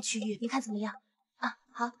这片区域，你看怎么样？啊，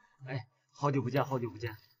好。哎，好久不见，好久不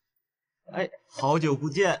见。哎，好久不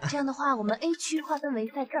见。这样的话，我们 A 区划分为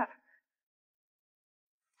在这儿。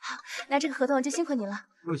好，那这个合同就辛苦你了。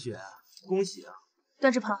若雪，恭喜啊！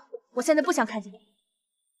段志鹏，我现在不想看见你。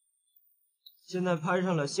现在攀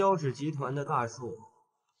上了萧氏集团的大树，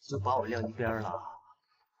就把我晾一边了。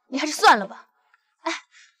你还是算了吧。哎，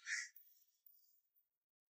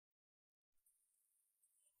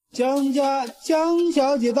江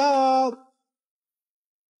小姐到。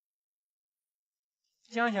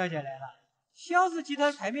江小姐来了，萧氏集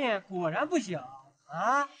团牌面果然不小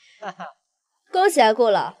啊！哈哈，恭喜啊，顾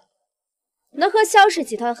老，能和萧氏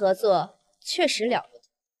集团合作确实了不得。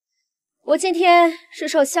我今天是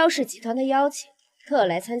受萧氏集团的邀请，特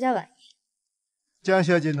来参加晚宴。江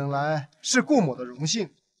小姐能来是顾某的荣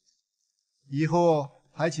幸，以后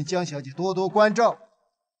还请江小姐多多关照。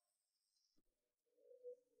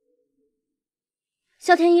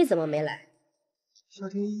萧天一怎么没来？萧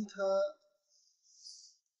天一他……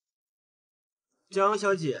江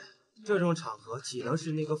小姐，这种场合岂能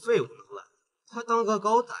是那个废物能来？他当个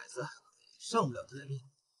狗崽子，上不了台面。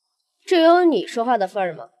这有你说话的份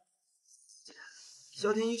儿吗？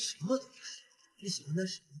萧天一什么都不是，你喜欢他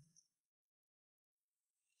什么？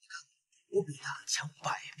我比他强100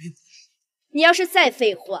倍。你要是再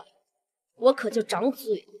废话，我可就长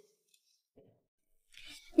嘴了。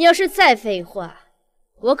你要是再废话，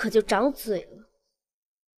我可就长嘴了。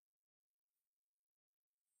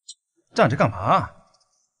站着干嘛？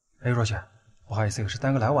哎，若雪，不好意思，有事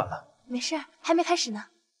耽搁来晚了。没事，还没开始呢。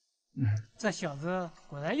这小子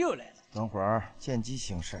果然又来了。等会儿见机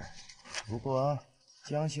行事。如果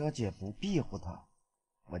江小姐不庇护他，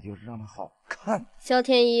我就让他好看。萧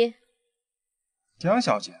天一，江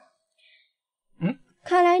小姐，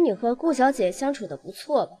看来你和顾小姐相处的不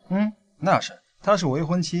错吧？那是，她是我未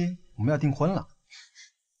婚妻，我们要订婚了。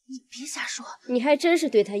你别瞎说，你还真是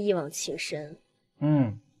对她一往情深。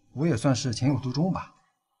我也算是情有独钟吧。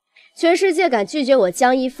全世界敢拒绝我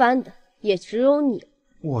江一帆的，也只有你。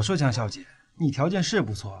我说江小姐，你条件是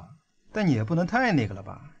不错，但你也不能太那个了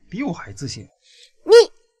吧，比我还自信。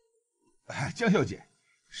江小姐，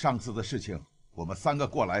上次的事情我们3个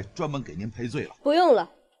过来专门给您赔罪了。不用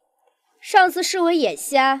了，上次是我眼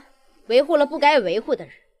瞎，维护了不该维护的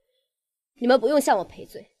人，你们不用向我赔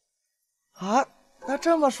罪。啊，那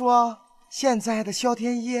这么说，现在的萧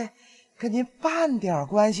天一跟您半点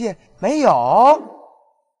关系没有？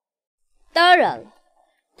当然了，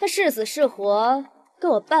他是死是活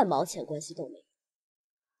跟我半毛钱关系都没有。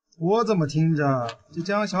我怎么听着，这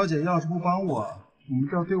江小姐要是不帮我，你们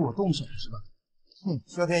就要对我动手是吧？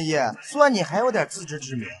萧天一，算你还有点自知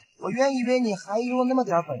之明，我原以为你还有那么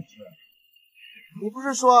点本事。你不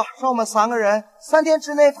是说让我们3个人3天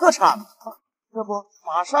之内破产吗？这不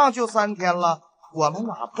马上就3天了，我们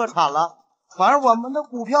哪破产了？反而我们的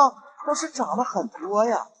股票倒是涨了很多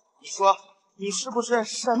呀！你说你是不是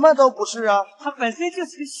什么都不是啊？他本身就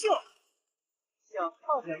是个笑话，想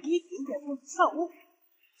靠着一点点东西上位，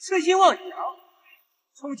痴心妄想，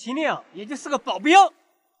充其量也就是个保镖。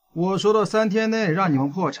我说的3天内让你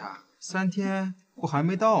们破产，3天不还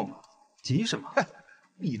没到吗？急什么？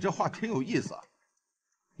你这话挺有意思啊！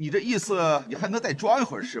你这意思你还能再装一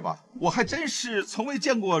会儿是吧？我还真是从未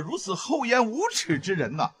见过如此厚颜无耻之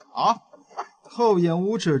人呢！啊，厚颜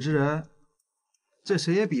无耻之人，这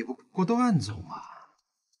谁也比不过段总啊！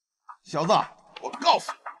小子，我告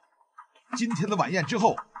诉你，今天的晚宴之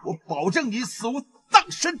后，我保证你死无葬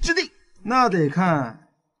身之地。那得看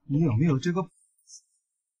你有没有这个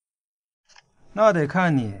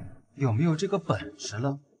本事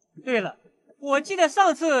了。对了，我记得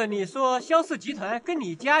上次你说萧氏集团跟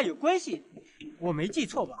你家有关系，我没记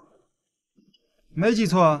错吧？没记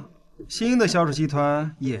错，新的萧氏集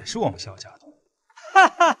团也是我们萧家的。哈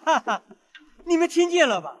哈哈哈！你们听见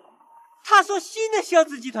了吧？他说新的萧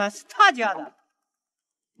氏集团是他家的，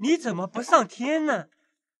你怎么不上天呢？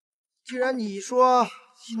既然你说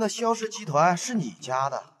新的萧氏集团是你家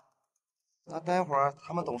的，那待会儿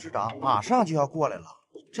他们董事长马上就要过来了，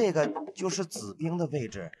这个就是子冰的位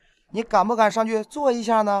置，你敢不敢上去坐一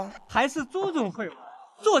下呢？还是朱总会玩，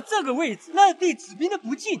坐这个位置那对子冰的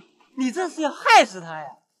不敬，你这是要害死他呀？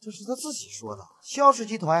这是他自己说的，萧氏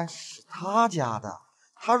集团是他家的，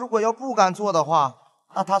他如果要不敢做的话，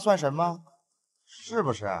那他算什么？是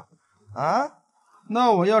不是？啊？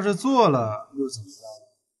那我要是做了又怎么样？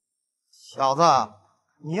小子，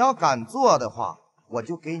你要敢做的话，我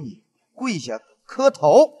就给你跪下磕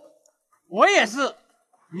头。我也是，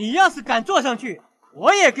你要是敢坐上去，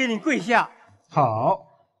我也给你跪下。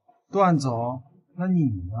好，段总，那你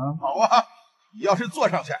呢？好啊，你要是坐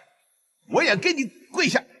上去，我也给你跪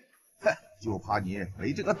下。哼，就怕你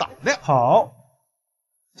没这个胆量。好，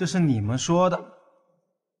这是你们说的。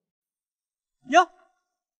哟，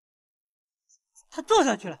他坐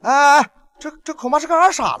上去了。哎，这恐怕是个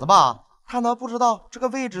二傻子吧？他能不知道这个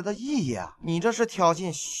位置的意义啊？你这是挑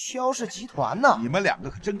衅萧氏集团呢！你们两个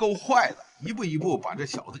可真够坏的，一步一步把这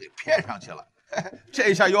小子给骗上去了。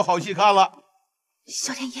这下有好戏看了。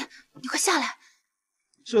小天一，你快下来！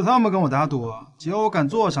是他们跟我打赌，只要我敢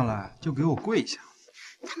坐上来，就给我跪下。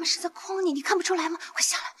他们是在诓你，你看不出来吗？快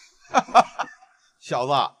下来！小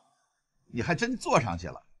子，你还真坐上去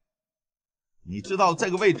了。你知道这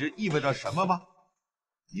个位置意味着什么吗？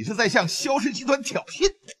你是在向萧氏集团挑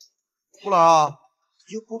衅。顾老，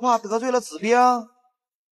你就不怕得罪了子冰？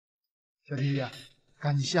小天一，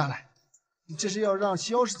赶紧下来！你这是要让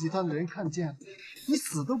萧氏集团的人看见，你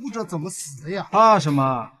死都不知道怎么死的呀！怕什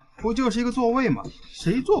么？不就是一个座位吗？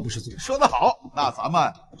谁坐不是座？说得好，那咱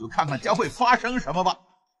们就看看将会发生什么吧。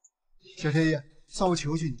小天一，算我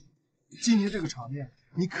求求你，今天这个场面，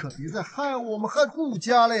你可别再害我们害顾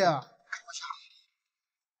家了呀！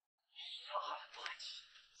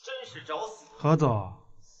真是找死！何总、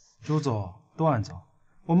朱总、段总，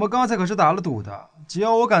我们刚才可是打了赌的，只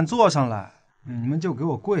要我敢坐上来，你们就给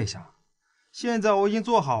我跪下。现在我已经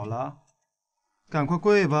做好了，赶快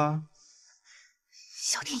跪吧。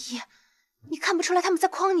小天一，你看不出来他们在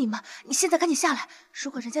诓你吗？你现在赶紧下来，如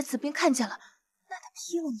果人家子冰看见了，那他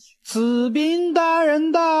劈了你。子冰大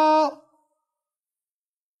人到。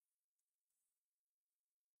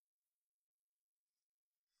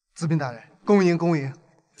子冰大人，恭迎恭迎。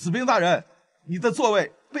子冰大人，你的座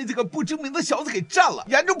位被这个不知名的小子给占了，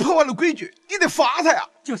严重破坏了规矩，你得罚他呀！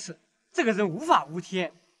就是这个人无法无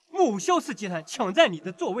天，木萧氏集团抢占你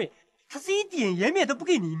的座位，他是一点颜面都不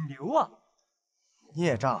给你留啊！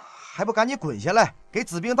孽障，还不赶紧滚下来，给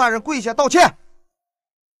子冰大人跪下道歉！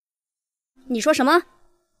你说什么？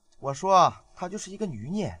我说他就是一个余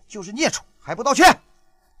孽，就是孽畜，还不道歉？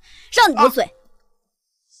让你多嘴！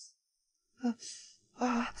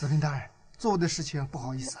子冰大人，做的事情不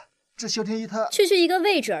好意思，这萧天一他区区一个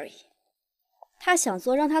位置而已，他想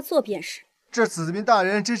做让他做便是。这子冰大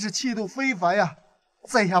人真是气度非凡呀，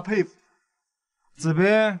在下佩服。子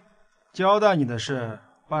冰，交代你的事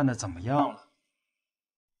办得怎么样了？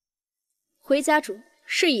回家主，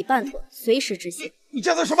事已办妥，随时执行。你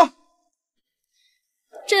叫他什么？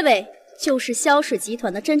这位就是萧氏集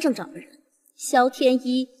团的真正掌门人，萧天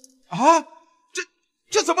一。啊，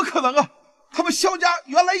这怎么可能啊？他们萧家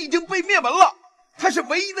原来已经被灭门了，他是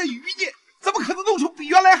唯一的余孽，怎么可能弄出比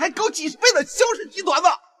原来还高几十倍的萧氏集团呢？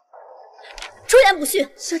出言不逊！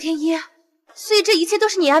萧天一，所以这一切都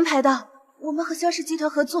是你安排的，我们和萧氏集团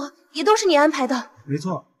合作也都是你安排的。没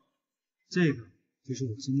错，这个就是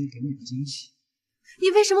我今天给你的惊喜。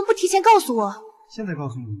你为什么不提前告诉我？现在告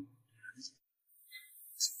诉你。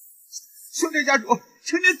萧家家主，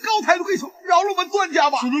请您高抬贵手，饶了我们段家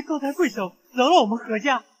吧！请您高抬贵手，饶了我们何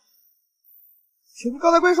家！请您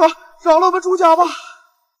高抬贵手，饶了我们朱家吧！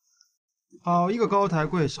好一个高抬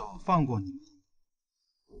贵手，放过你们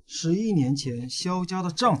！11年前萧家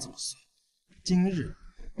的账怎么算？今日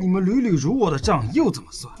你们屡屡辱我的账又怎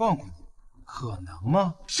么算？放过你们，可能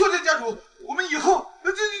吗？萧家家主，我们以后就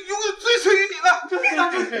永远追随于你了。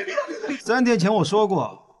3天前我说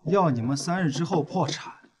过，要你们3日之后破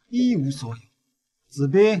产，一无所有。子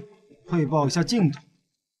冰，汇报一下进度。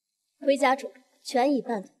回家主，全已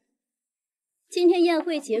办妥。今天宴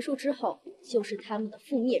会结束之后，就是他们的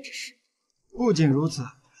覆灭之时。不仅如此，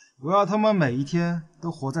我要他们每一天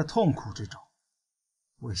都活在痛苦之中，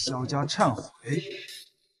为萧家忏悔。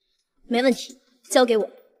没问题，交给我。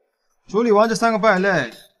处理完这3个败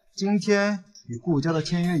类，今天与顾家的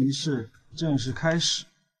签约仪式正式开始。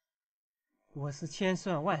我是千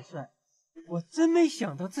算万算，我真没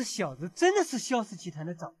想到这小子真的是萧氏集团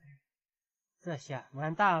的长辈，这下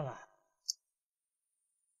完蛋了。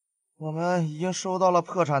我们已经收到了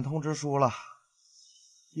破产通知书了，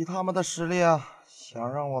以他们的实力啊，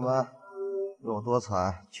想让我们有多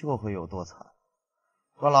惨就会有多惨。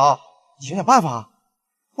关老，想想办法，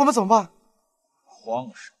我们怎么办？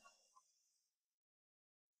慌什么？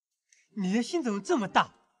你的心怎么这么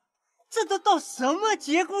大？这都到什么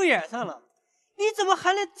节骨眼上了？你怎么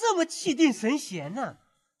还能这么气定神闲呢？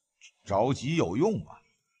着急有用吗？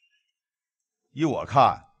依我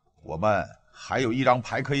看，我们还有一张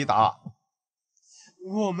牌可以打。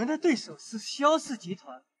我们的对手是萧氏集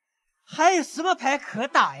团，还有什么牌可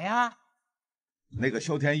打呀？那个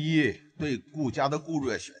萧天一对顾家的顾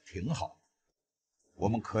若雪挺好，我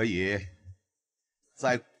们可以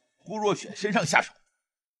在顾若雪身上下手。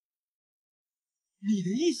你的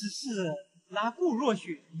意思是拿顾若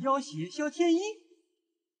雪要挟萧天一？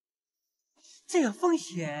这个风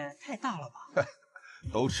险太大了吧？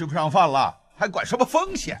都吃不上饭了，还管什么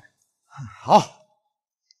风险？好，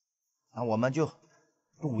那我们就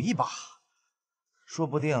赌一把，说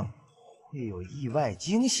不定会有意外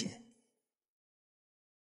惊喜。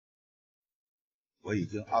我已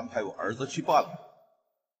经安排我儿子去办了，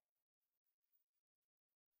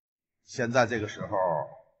现在这个时候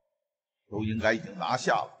都应该已经拿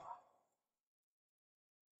下了。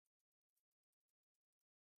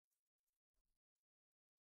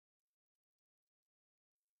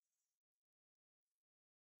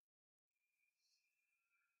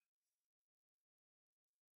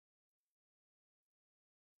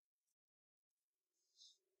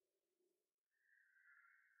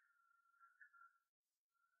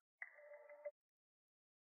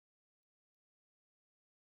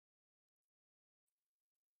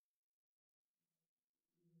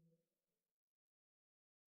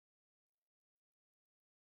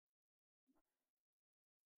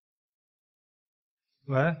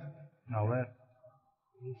喂，哪位？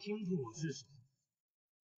你听出我是谁？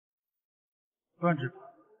段志，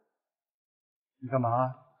你干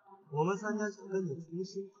嘛？我们3家想跟你重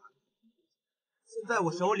新谈，现在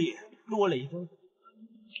我手里多了一张。果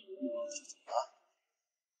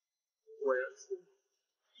然是，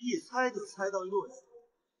一猜就猜到若雪，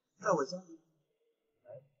在我家里。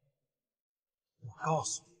我告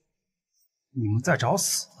诉你，你们在找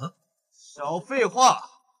死！少废话，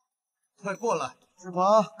快过来！志鹏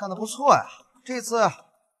干得不错呀，这次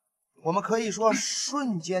我们可以说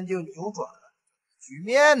瞬间就扭转了局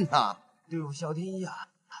面呐。对付萧天一啊，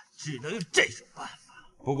只能用这种办法。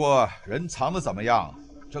不过人藏的怎么样，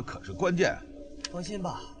这可是关键。放心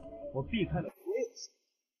吧，我避开了所有事。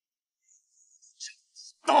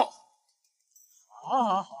到，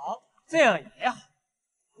好，这样也好，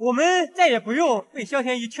我们再也不用被萧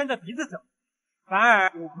天一牵着鼻子走，反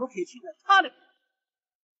而我们可以牵着他的鼻子。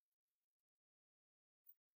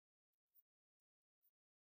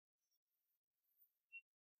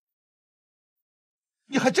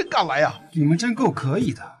你还真敢来呀！你们真够可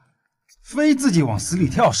以的，非自己往死里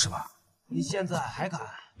跳是吧？你现在还敢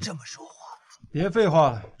这么说话？别废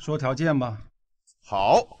话了，说条件吧。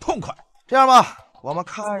好，痛快。这样吧，我们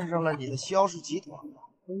看上了你的萧氏集团，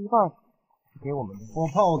没办法，给我们的。我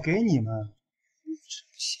怕我给你们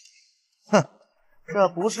哼，这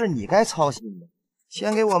不是你该操心的。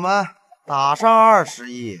先给我们打上20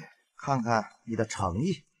亿，看看你的诚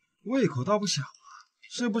意。胃口倒不小。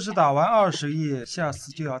是不是打完20亿，下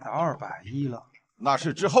次就要打200亿了？那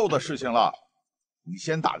是之后的事情了，你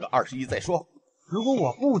先打个20亿再说。如果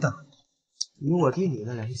我不打，以我对你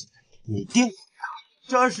的了解，你定不了。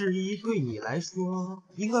这20亿对你来说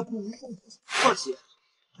应该不无后果。况且，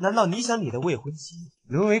难道你想你的未婚妻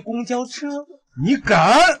沦为公交车？你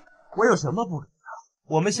敢？我有什么不敢？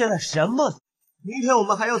我们现在什么？明天我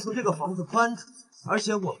们还要从这个房子搬出去，而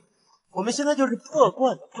且我们现在就是破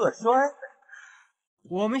罐子破摔。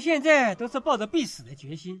我们现在都是抱着必死的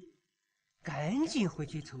决心，赶紧回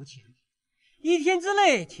去筹钱，1天之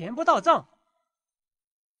内钱不到账，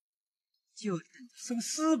就等着收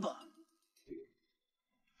尸吧。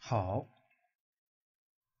好，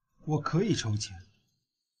我可以筹钱，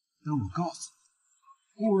但我告诉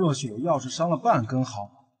你，顾若雪要是伤了半根毫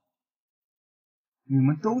毛，你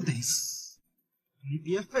们都得死。你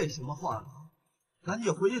别废什么话了，赶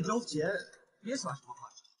紧回去筹钱，别耍什么花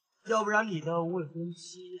招。要不然你的未婚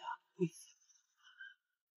妻呀会死。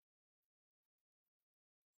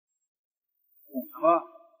懂了吧？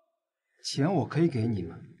钱我可以给你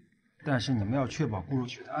们，但是你们要确保顾若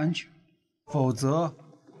雪的安全，否则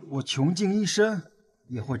我穷尽一生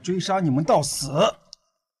也会追杀你们到死。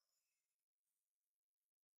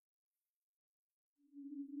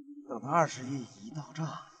等到20亿一到账，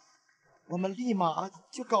我们立马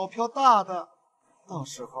就搞票大的，到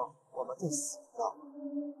时候我们就死了。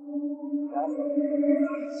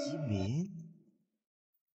移民？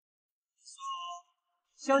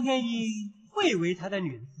萧天一会为他的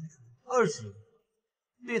女人付出20亿，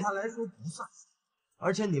对他来说不算什么。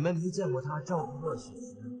而且你们没见过他照顾若雪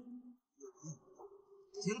时，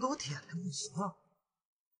舔狗舔的不行，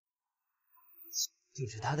就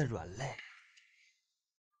是他的软肋。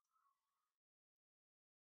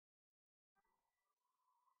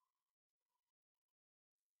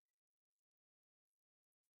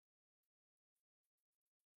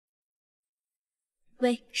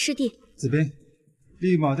喂，师弟。子斌，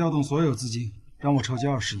立马调动所有资金，让我筹集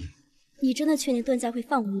20亿。你真的确定盾家会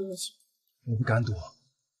放过若雪？我不敢赌。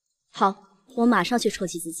好，我马上去筹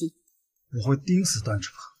集资金。我会盯死段哲。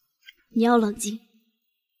你要冷静。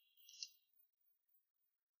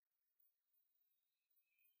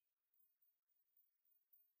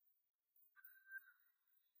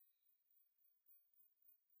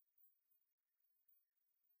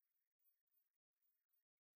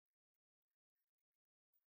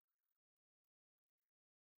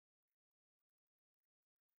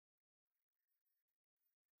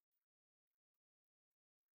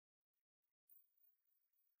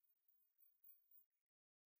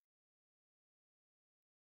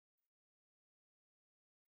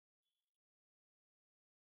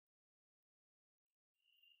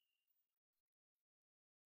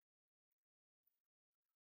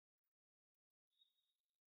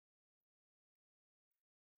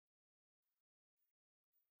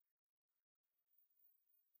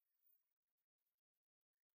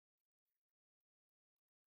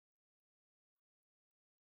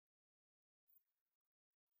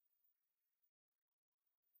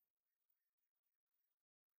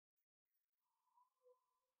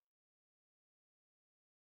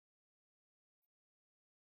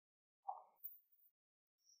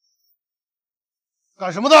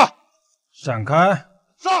干什么的？闪开！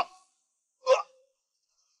上！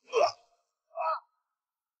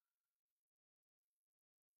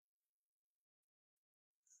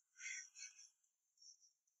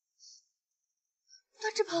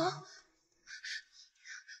段志鹏，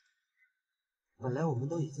本来我们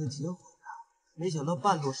都已经结婚了，没想到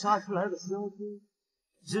半路杀出来个萧天，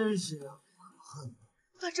真是可恨。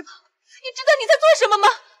段志鹏，你知道你在做什么吗？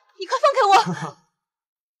你快放开我！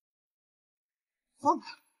放开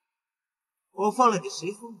我放了你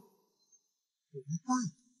谁放了？我没办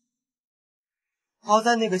法。好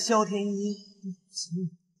在那个萧天一，你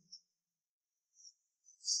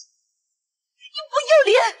不要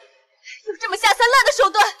脸，有这么下三滥的手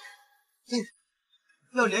段！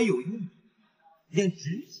要脸有用，脸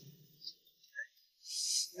值钱。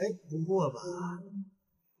哎，不过吧，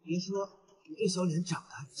别说你这小脸长得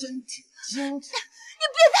还真挺精致。你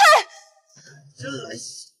变态！真来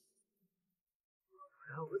气！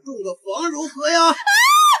让我们洞个房如何呀？啊！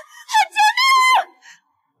救命！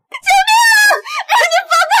救命啊！你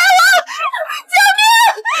放开我！救命！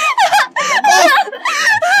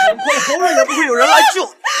眼碰红了也不会有人来救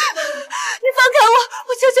你。你放开我！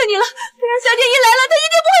我求求你了，别让萧天一来了，他一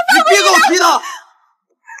定不会放过你别给我提他！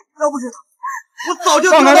要不是他，我早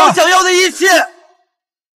就得到想要的一切。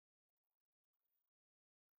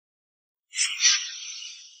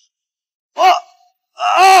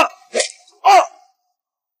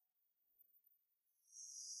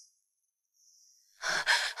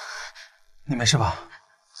你没事吧？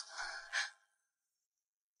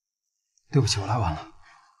对不起，我来晚了。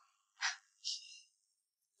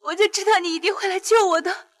我就知道你一定会来救我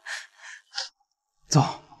的。走。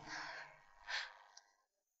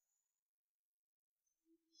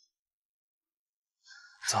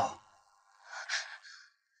走。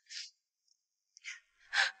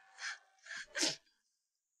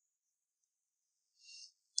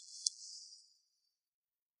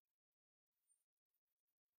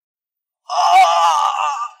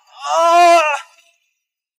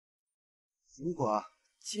如果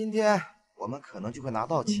今天我们可能就会拿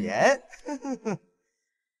到钱。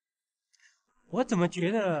我怎么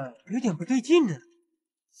觉得有点不对劲呢？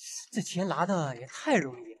这钱拿的也太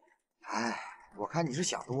容易了。哎，我看你是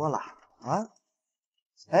想多了啊！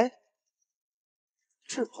哎，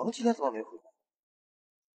志鹏今天怎么没回来？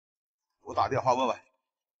我打电话问问，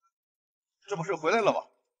这不是回来了吗？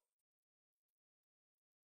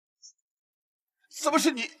怎么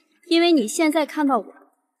是你？因为你现在看到我，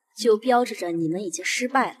就标志着你们已经失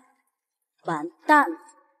败了，完蛋了。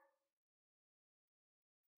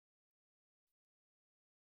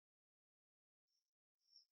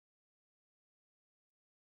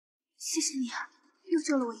谢谢你啊，又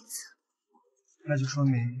救了我一次。那就说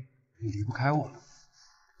明你离不开我了。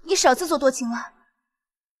你少自作多情了。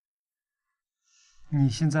你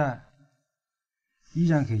现在依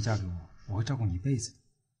然可以嫁给我，我会照顾你一辈子的。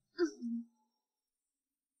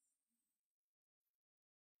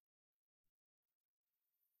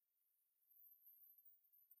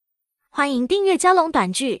欢迎订阅蛟龙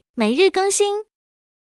短剧，每日更新。